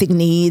basic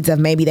needs of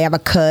maybe they have a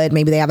cut,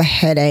 maybe they have a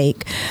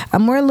headache.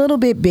 We're a little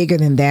bit bigger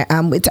than that.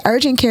 It's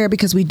urgent care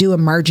because we do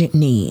emergent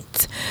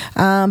needs.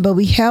 But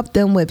we help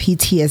them with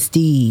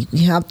PTSD. We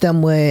help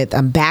them with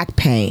back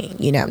pain,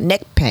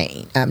 neck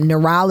pain,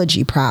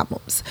 neurology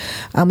problems.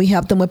 We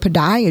help them with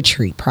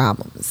podiatry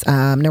problems,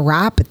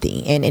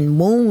 neuropathy, and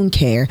wound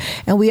care.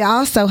 And we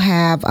also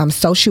have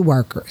social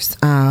workers.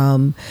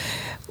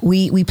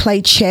 We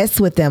play chess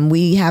with them.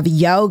 We have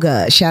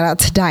yoga. Shout out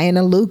to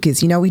Diana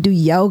Lucas. We do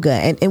yoga.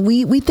 And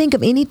we think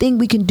of anything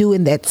we can do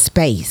in that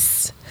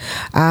space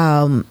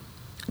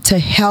to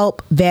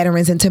help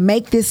veterans and to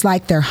make this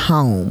like their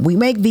home. We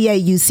make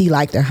VAUC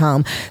like their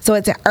home. So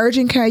it's an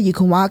urgent care. You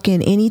can walk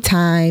in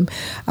anytime.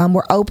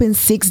 We're open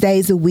 6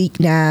 days a week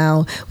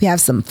now. We have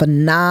some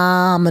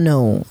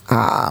phenomenal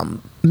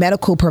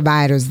medical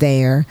providers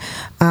there.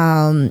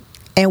 And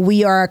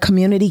we are a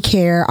community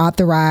care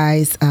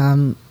authorized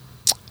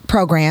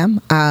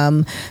program.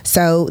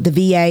 So the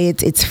VA,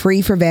 it's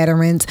free for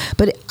veterans,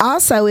 but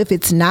also if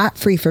it's not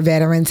free for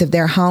veterans, if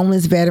they're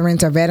homeless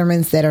veterans or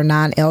veterans that are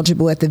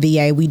non-eligible at the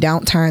VA, we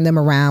don't turn them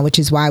around, which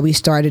is why we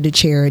started a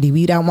charity.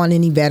 We don't want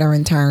any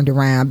veteran turned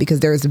around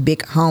because there's a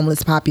big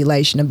homeless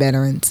population of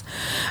veterans.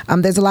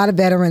 There's a lot of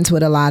veterans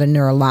with a lot of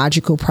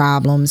neurological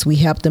problems. We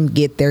help them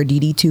get their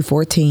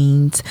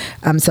DD-214s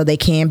so they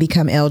can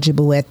become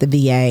eligible at the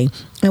VA.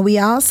 And we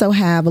also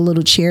have a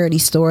little charity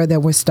store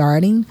that we're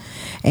starting,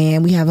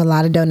 and we have a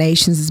lot of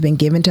donations that's been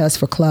given to us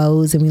for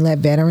clothes, and we let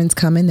veterans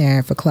come in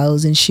there for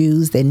clothes and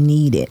shoes that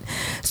need it.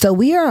 So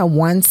we are a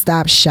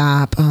one-stop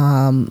shop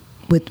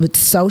with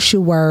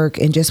social work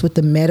and just with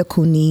the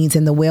medical needs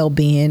and the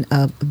well-being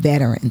of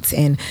veterans.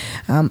 And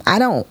I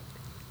don't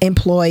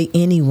employ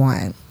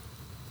anyone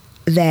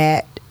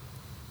that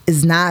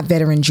is not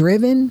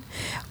veteran-driven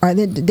or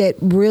that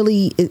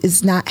really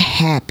is not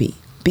happy.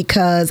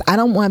 Because I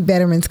don't want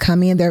veterans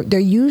coming in. They're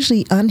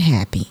usually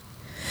unhappy.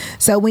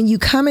 So when you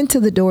come into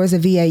the doors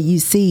of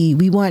VAUC,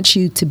 we want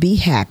you to be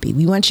happy.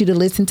 We want you to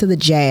listen to the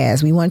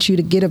jazz. We want you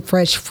to get a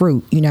fresh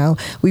fruit.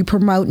 We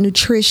promote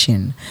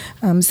nutrition.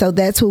 So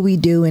that's what we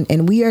do.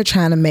 And we are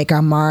trying to make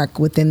our mark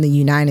within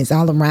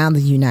all around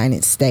the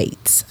United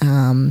States.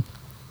 And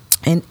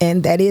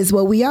that is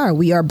what we are.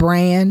 We are a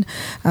brand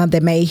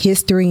that made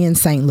history in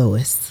St.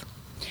 Louis.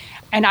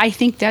 And I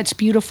think that's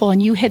beautiful.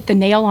 And you hit the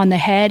nail on the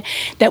head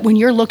that when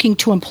you're looking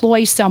to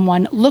employ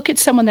someone, look at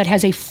someone that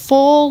has a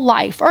full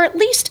life, or at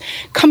least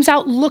comes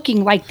out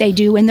looking like they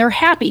do, and they're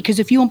happy. Because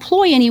if you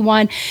employ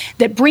anyone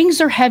that brings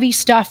their heavy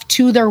stuff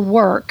to their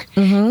work,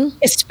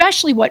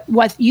 especially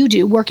what you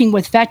do, working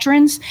with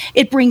veterans,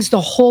 it brings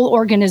the whole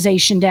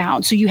organization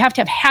down. So you have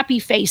to have happy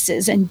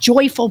faces and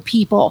joyful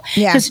people,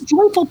 because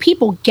joyful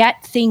people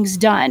get things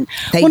done.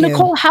 They do.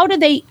 Nicole, how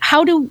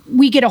do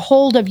we get a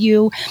hold of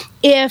you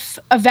if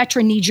a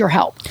veteran needs your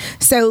help?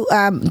 So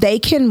they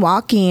can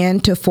walk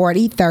in to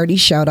 4030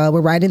 Shoto. We're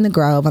right in the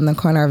Grove on the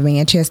corner of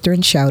Manchester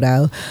and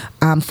Shoto.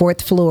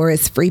 Fourth floor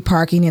is free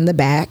parking in the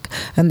back.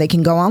 And they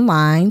can go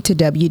online to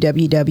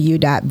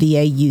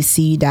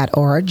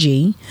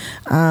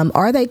www.vauc.org.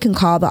 Or they can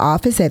call the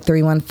office at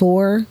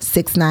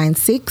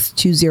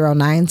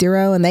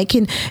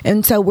 314-696-2090.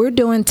 And so we're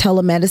doing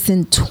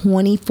telemedicine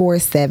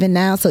 24/7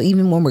 now. So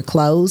even when we're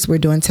closed, we're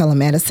doing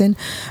telemedicine.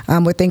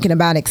 We're thinking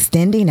about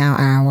extending our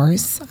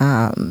hours.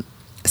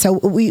 So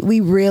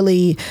we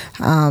really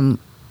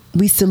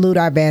we salute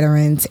our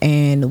veterans,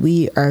 and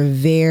we are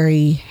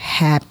very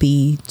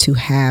happy to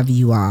have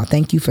you all.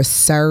 Thank you for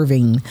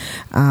serving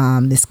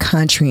this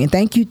country, and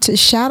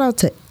shout out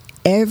to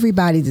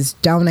everybody that's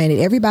donated,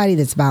 everybody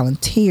that's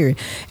volunteered,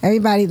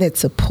 everybody that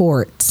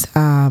supports.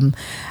 I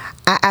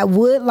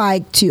would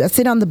like to. I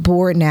sit on the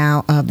board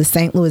now of the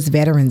St. Louis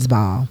Veterans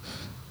Ball,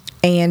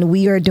 and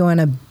we are doing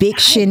a big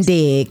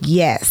shindig.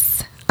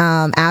 Yes.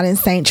 Out in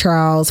St.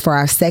 Charles for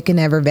our second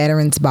ever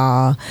Veterans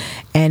Ball.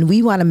 And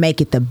we want to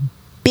make it the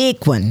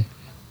big one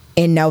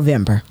in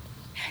November.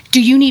 Do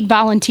you need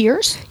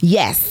volunteers?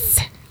 Yes,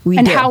 we do.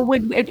 And how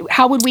would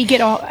we get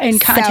in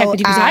contact with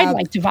you? Because I'd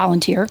like to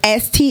volunteer.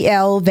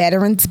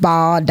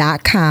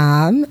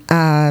 STLVeteransBall.com.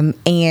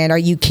 Or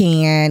you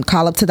can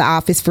call up to the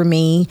office for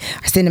me,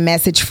 or send a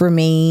message for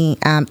me,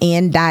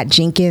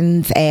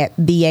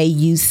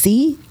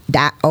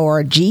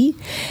 n.jenkins@vauc.org.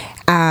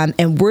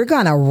 And we're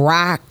going to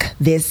rock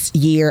this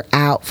year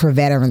out for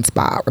Veterans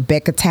Ball.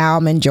 Rebecca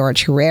Talman,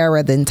 George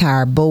Herrera, the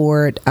entire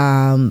board.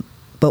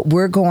 But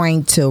we're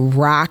going to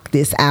rock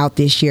this out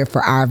this year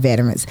for our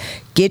veterans.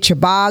 Get your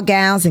ball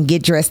gowns and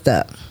get dressed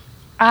up.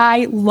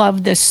 I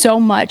love this so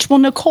much. Well,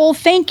 Nicole,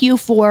 thank you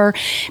for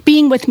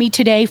being with me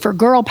today for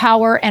Girl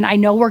Power. And I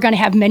know we're going to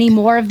have many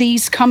more of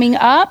these coming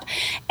up.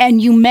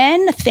 And you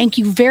men, thank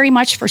you very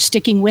much for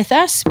sticking with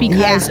us,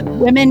 because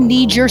women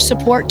need your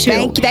support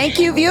too. Thank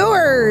you,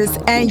 viewers.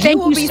 And you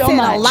will be seeing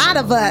a lot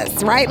of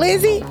us, right,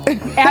 Lizzie?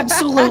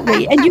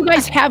 Absolutely. And you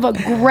guys have a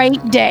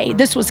great day.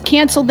 This was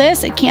Cancel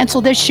This at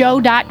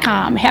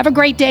cancelthisshow.com. Have a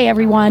great day,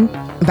 everyone.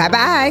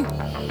 Bye-bye.